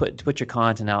you, to put your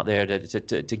content out there,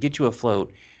 to get you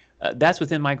afloat. That's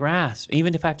within my grasp,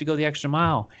 even if I have to go the extra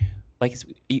mile.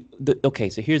 Okay,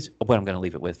 so here's what I'm going to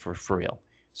leave it with for real.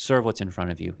 Serve what's in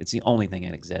front of you. It's the only thing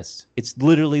that exists. It's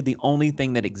literally the only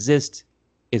thing that exists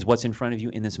is what's in front of you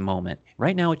in this moment.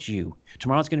 Right now, it's you.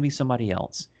 Tomorrow, it's going to be somebody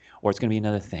else, or it's going to be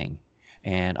another thing.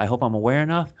 And I hope I'm aware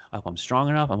enough. I hope I'm strong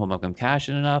enough. I hope I'm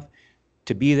compassionate enough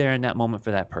to be there in that moment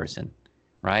for that person,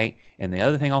 right? And the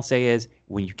other thing I'll say is,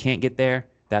 when you can't get there,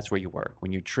 that's where you work.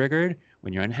 When you're triggered,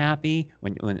 when you're unhappy,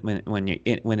 when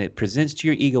it presents to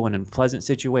your ego in an unpleasant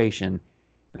situation,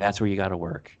 that's where you got to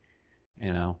work.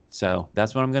 So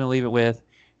that's what I'm going to leave it with.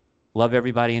 Love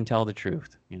everybody and tell the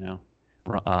truth.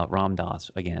 Ram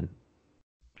Dass again,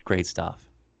 great stuff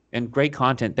and great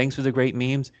content. Thanks for the great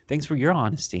memes. Thanks for your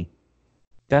honesty.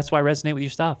 That's why I resonate with your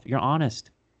stuff. You're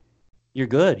honest. You're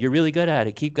good. You're really good at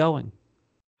it. Keep going.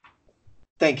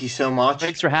 Thank you so much.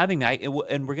 Thanks for having me.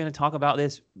 And we're going to talk about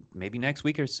this maybe next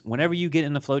week or whenever you get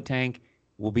in the float tank.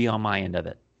 We'll be on my end of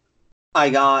it.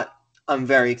 I'm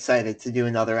very excited to do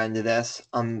another end of this.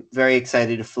 I'm very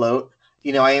excited to float.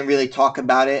 I didn't really talk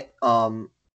about it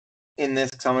in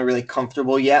this because I'm not really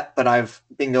comfortable yet, but I've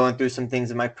been going through some things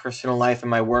in my personal life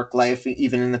and my work life,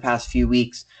 even in the past few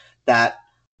weeks, that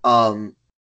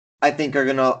I think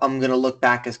I'm gonna look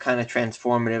back as kind of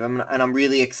transformative. And I'm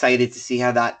really excited to see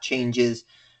how that changes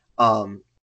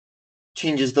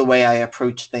the way I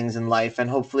approach things in life. And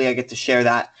hopefully I get to share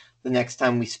that the next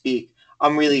time we speak.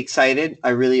 I'm really excited. I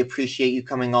really appreciate you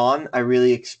coming on. I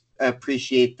really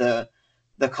appreciate the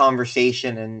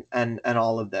conversation and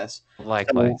all of this.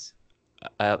 Likewise.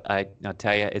 I'll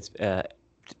tell you, it's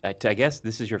I guess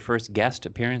this is your first guest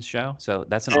appearance show, so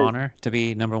that's an honor to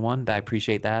be number one. I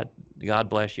appreciate that. God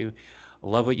bless you.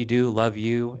 Love what you do. Love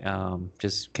you.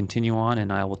 Just continue on,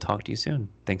 and I will talk to you soon.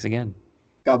 Thanks again.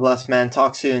 God bless, man.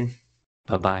 Talk soon.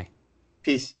 Bye-bye.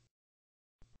 Peace.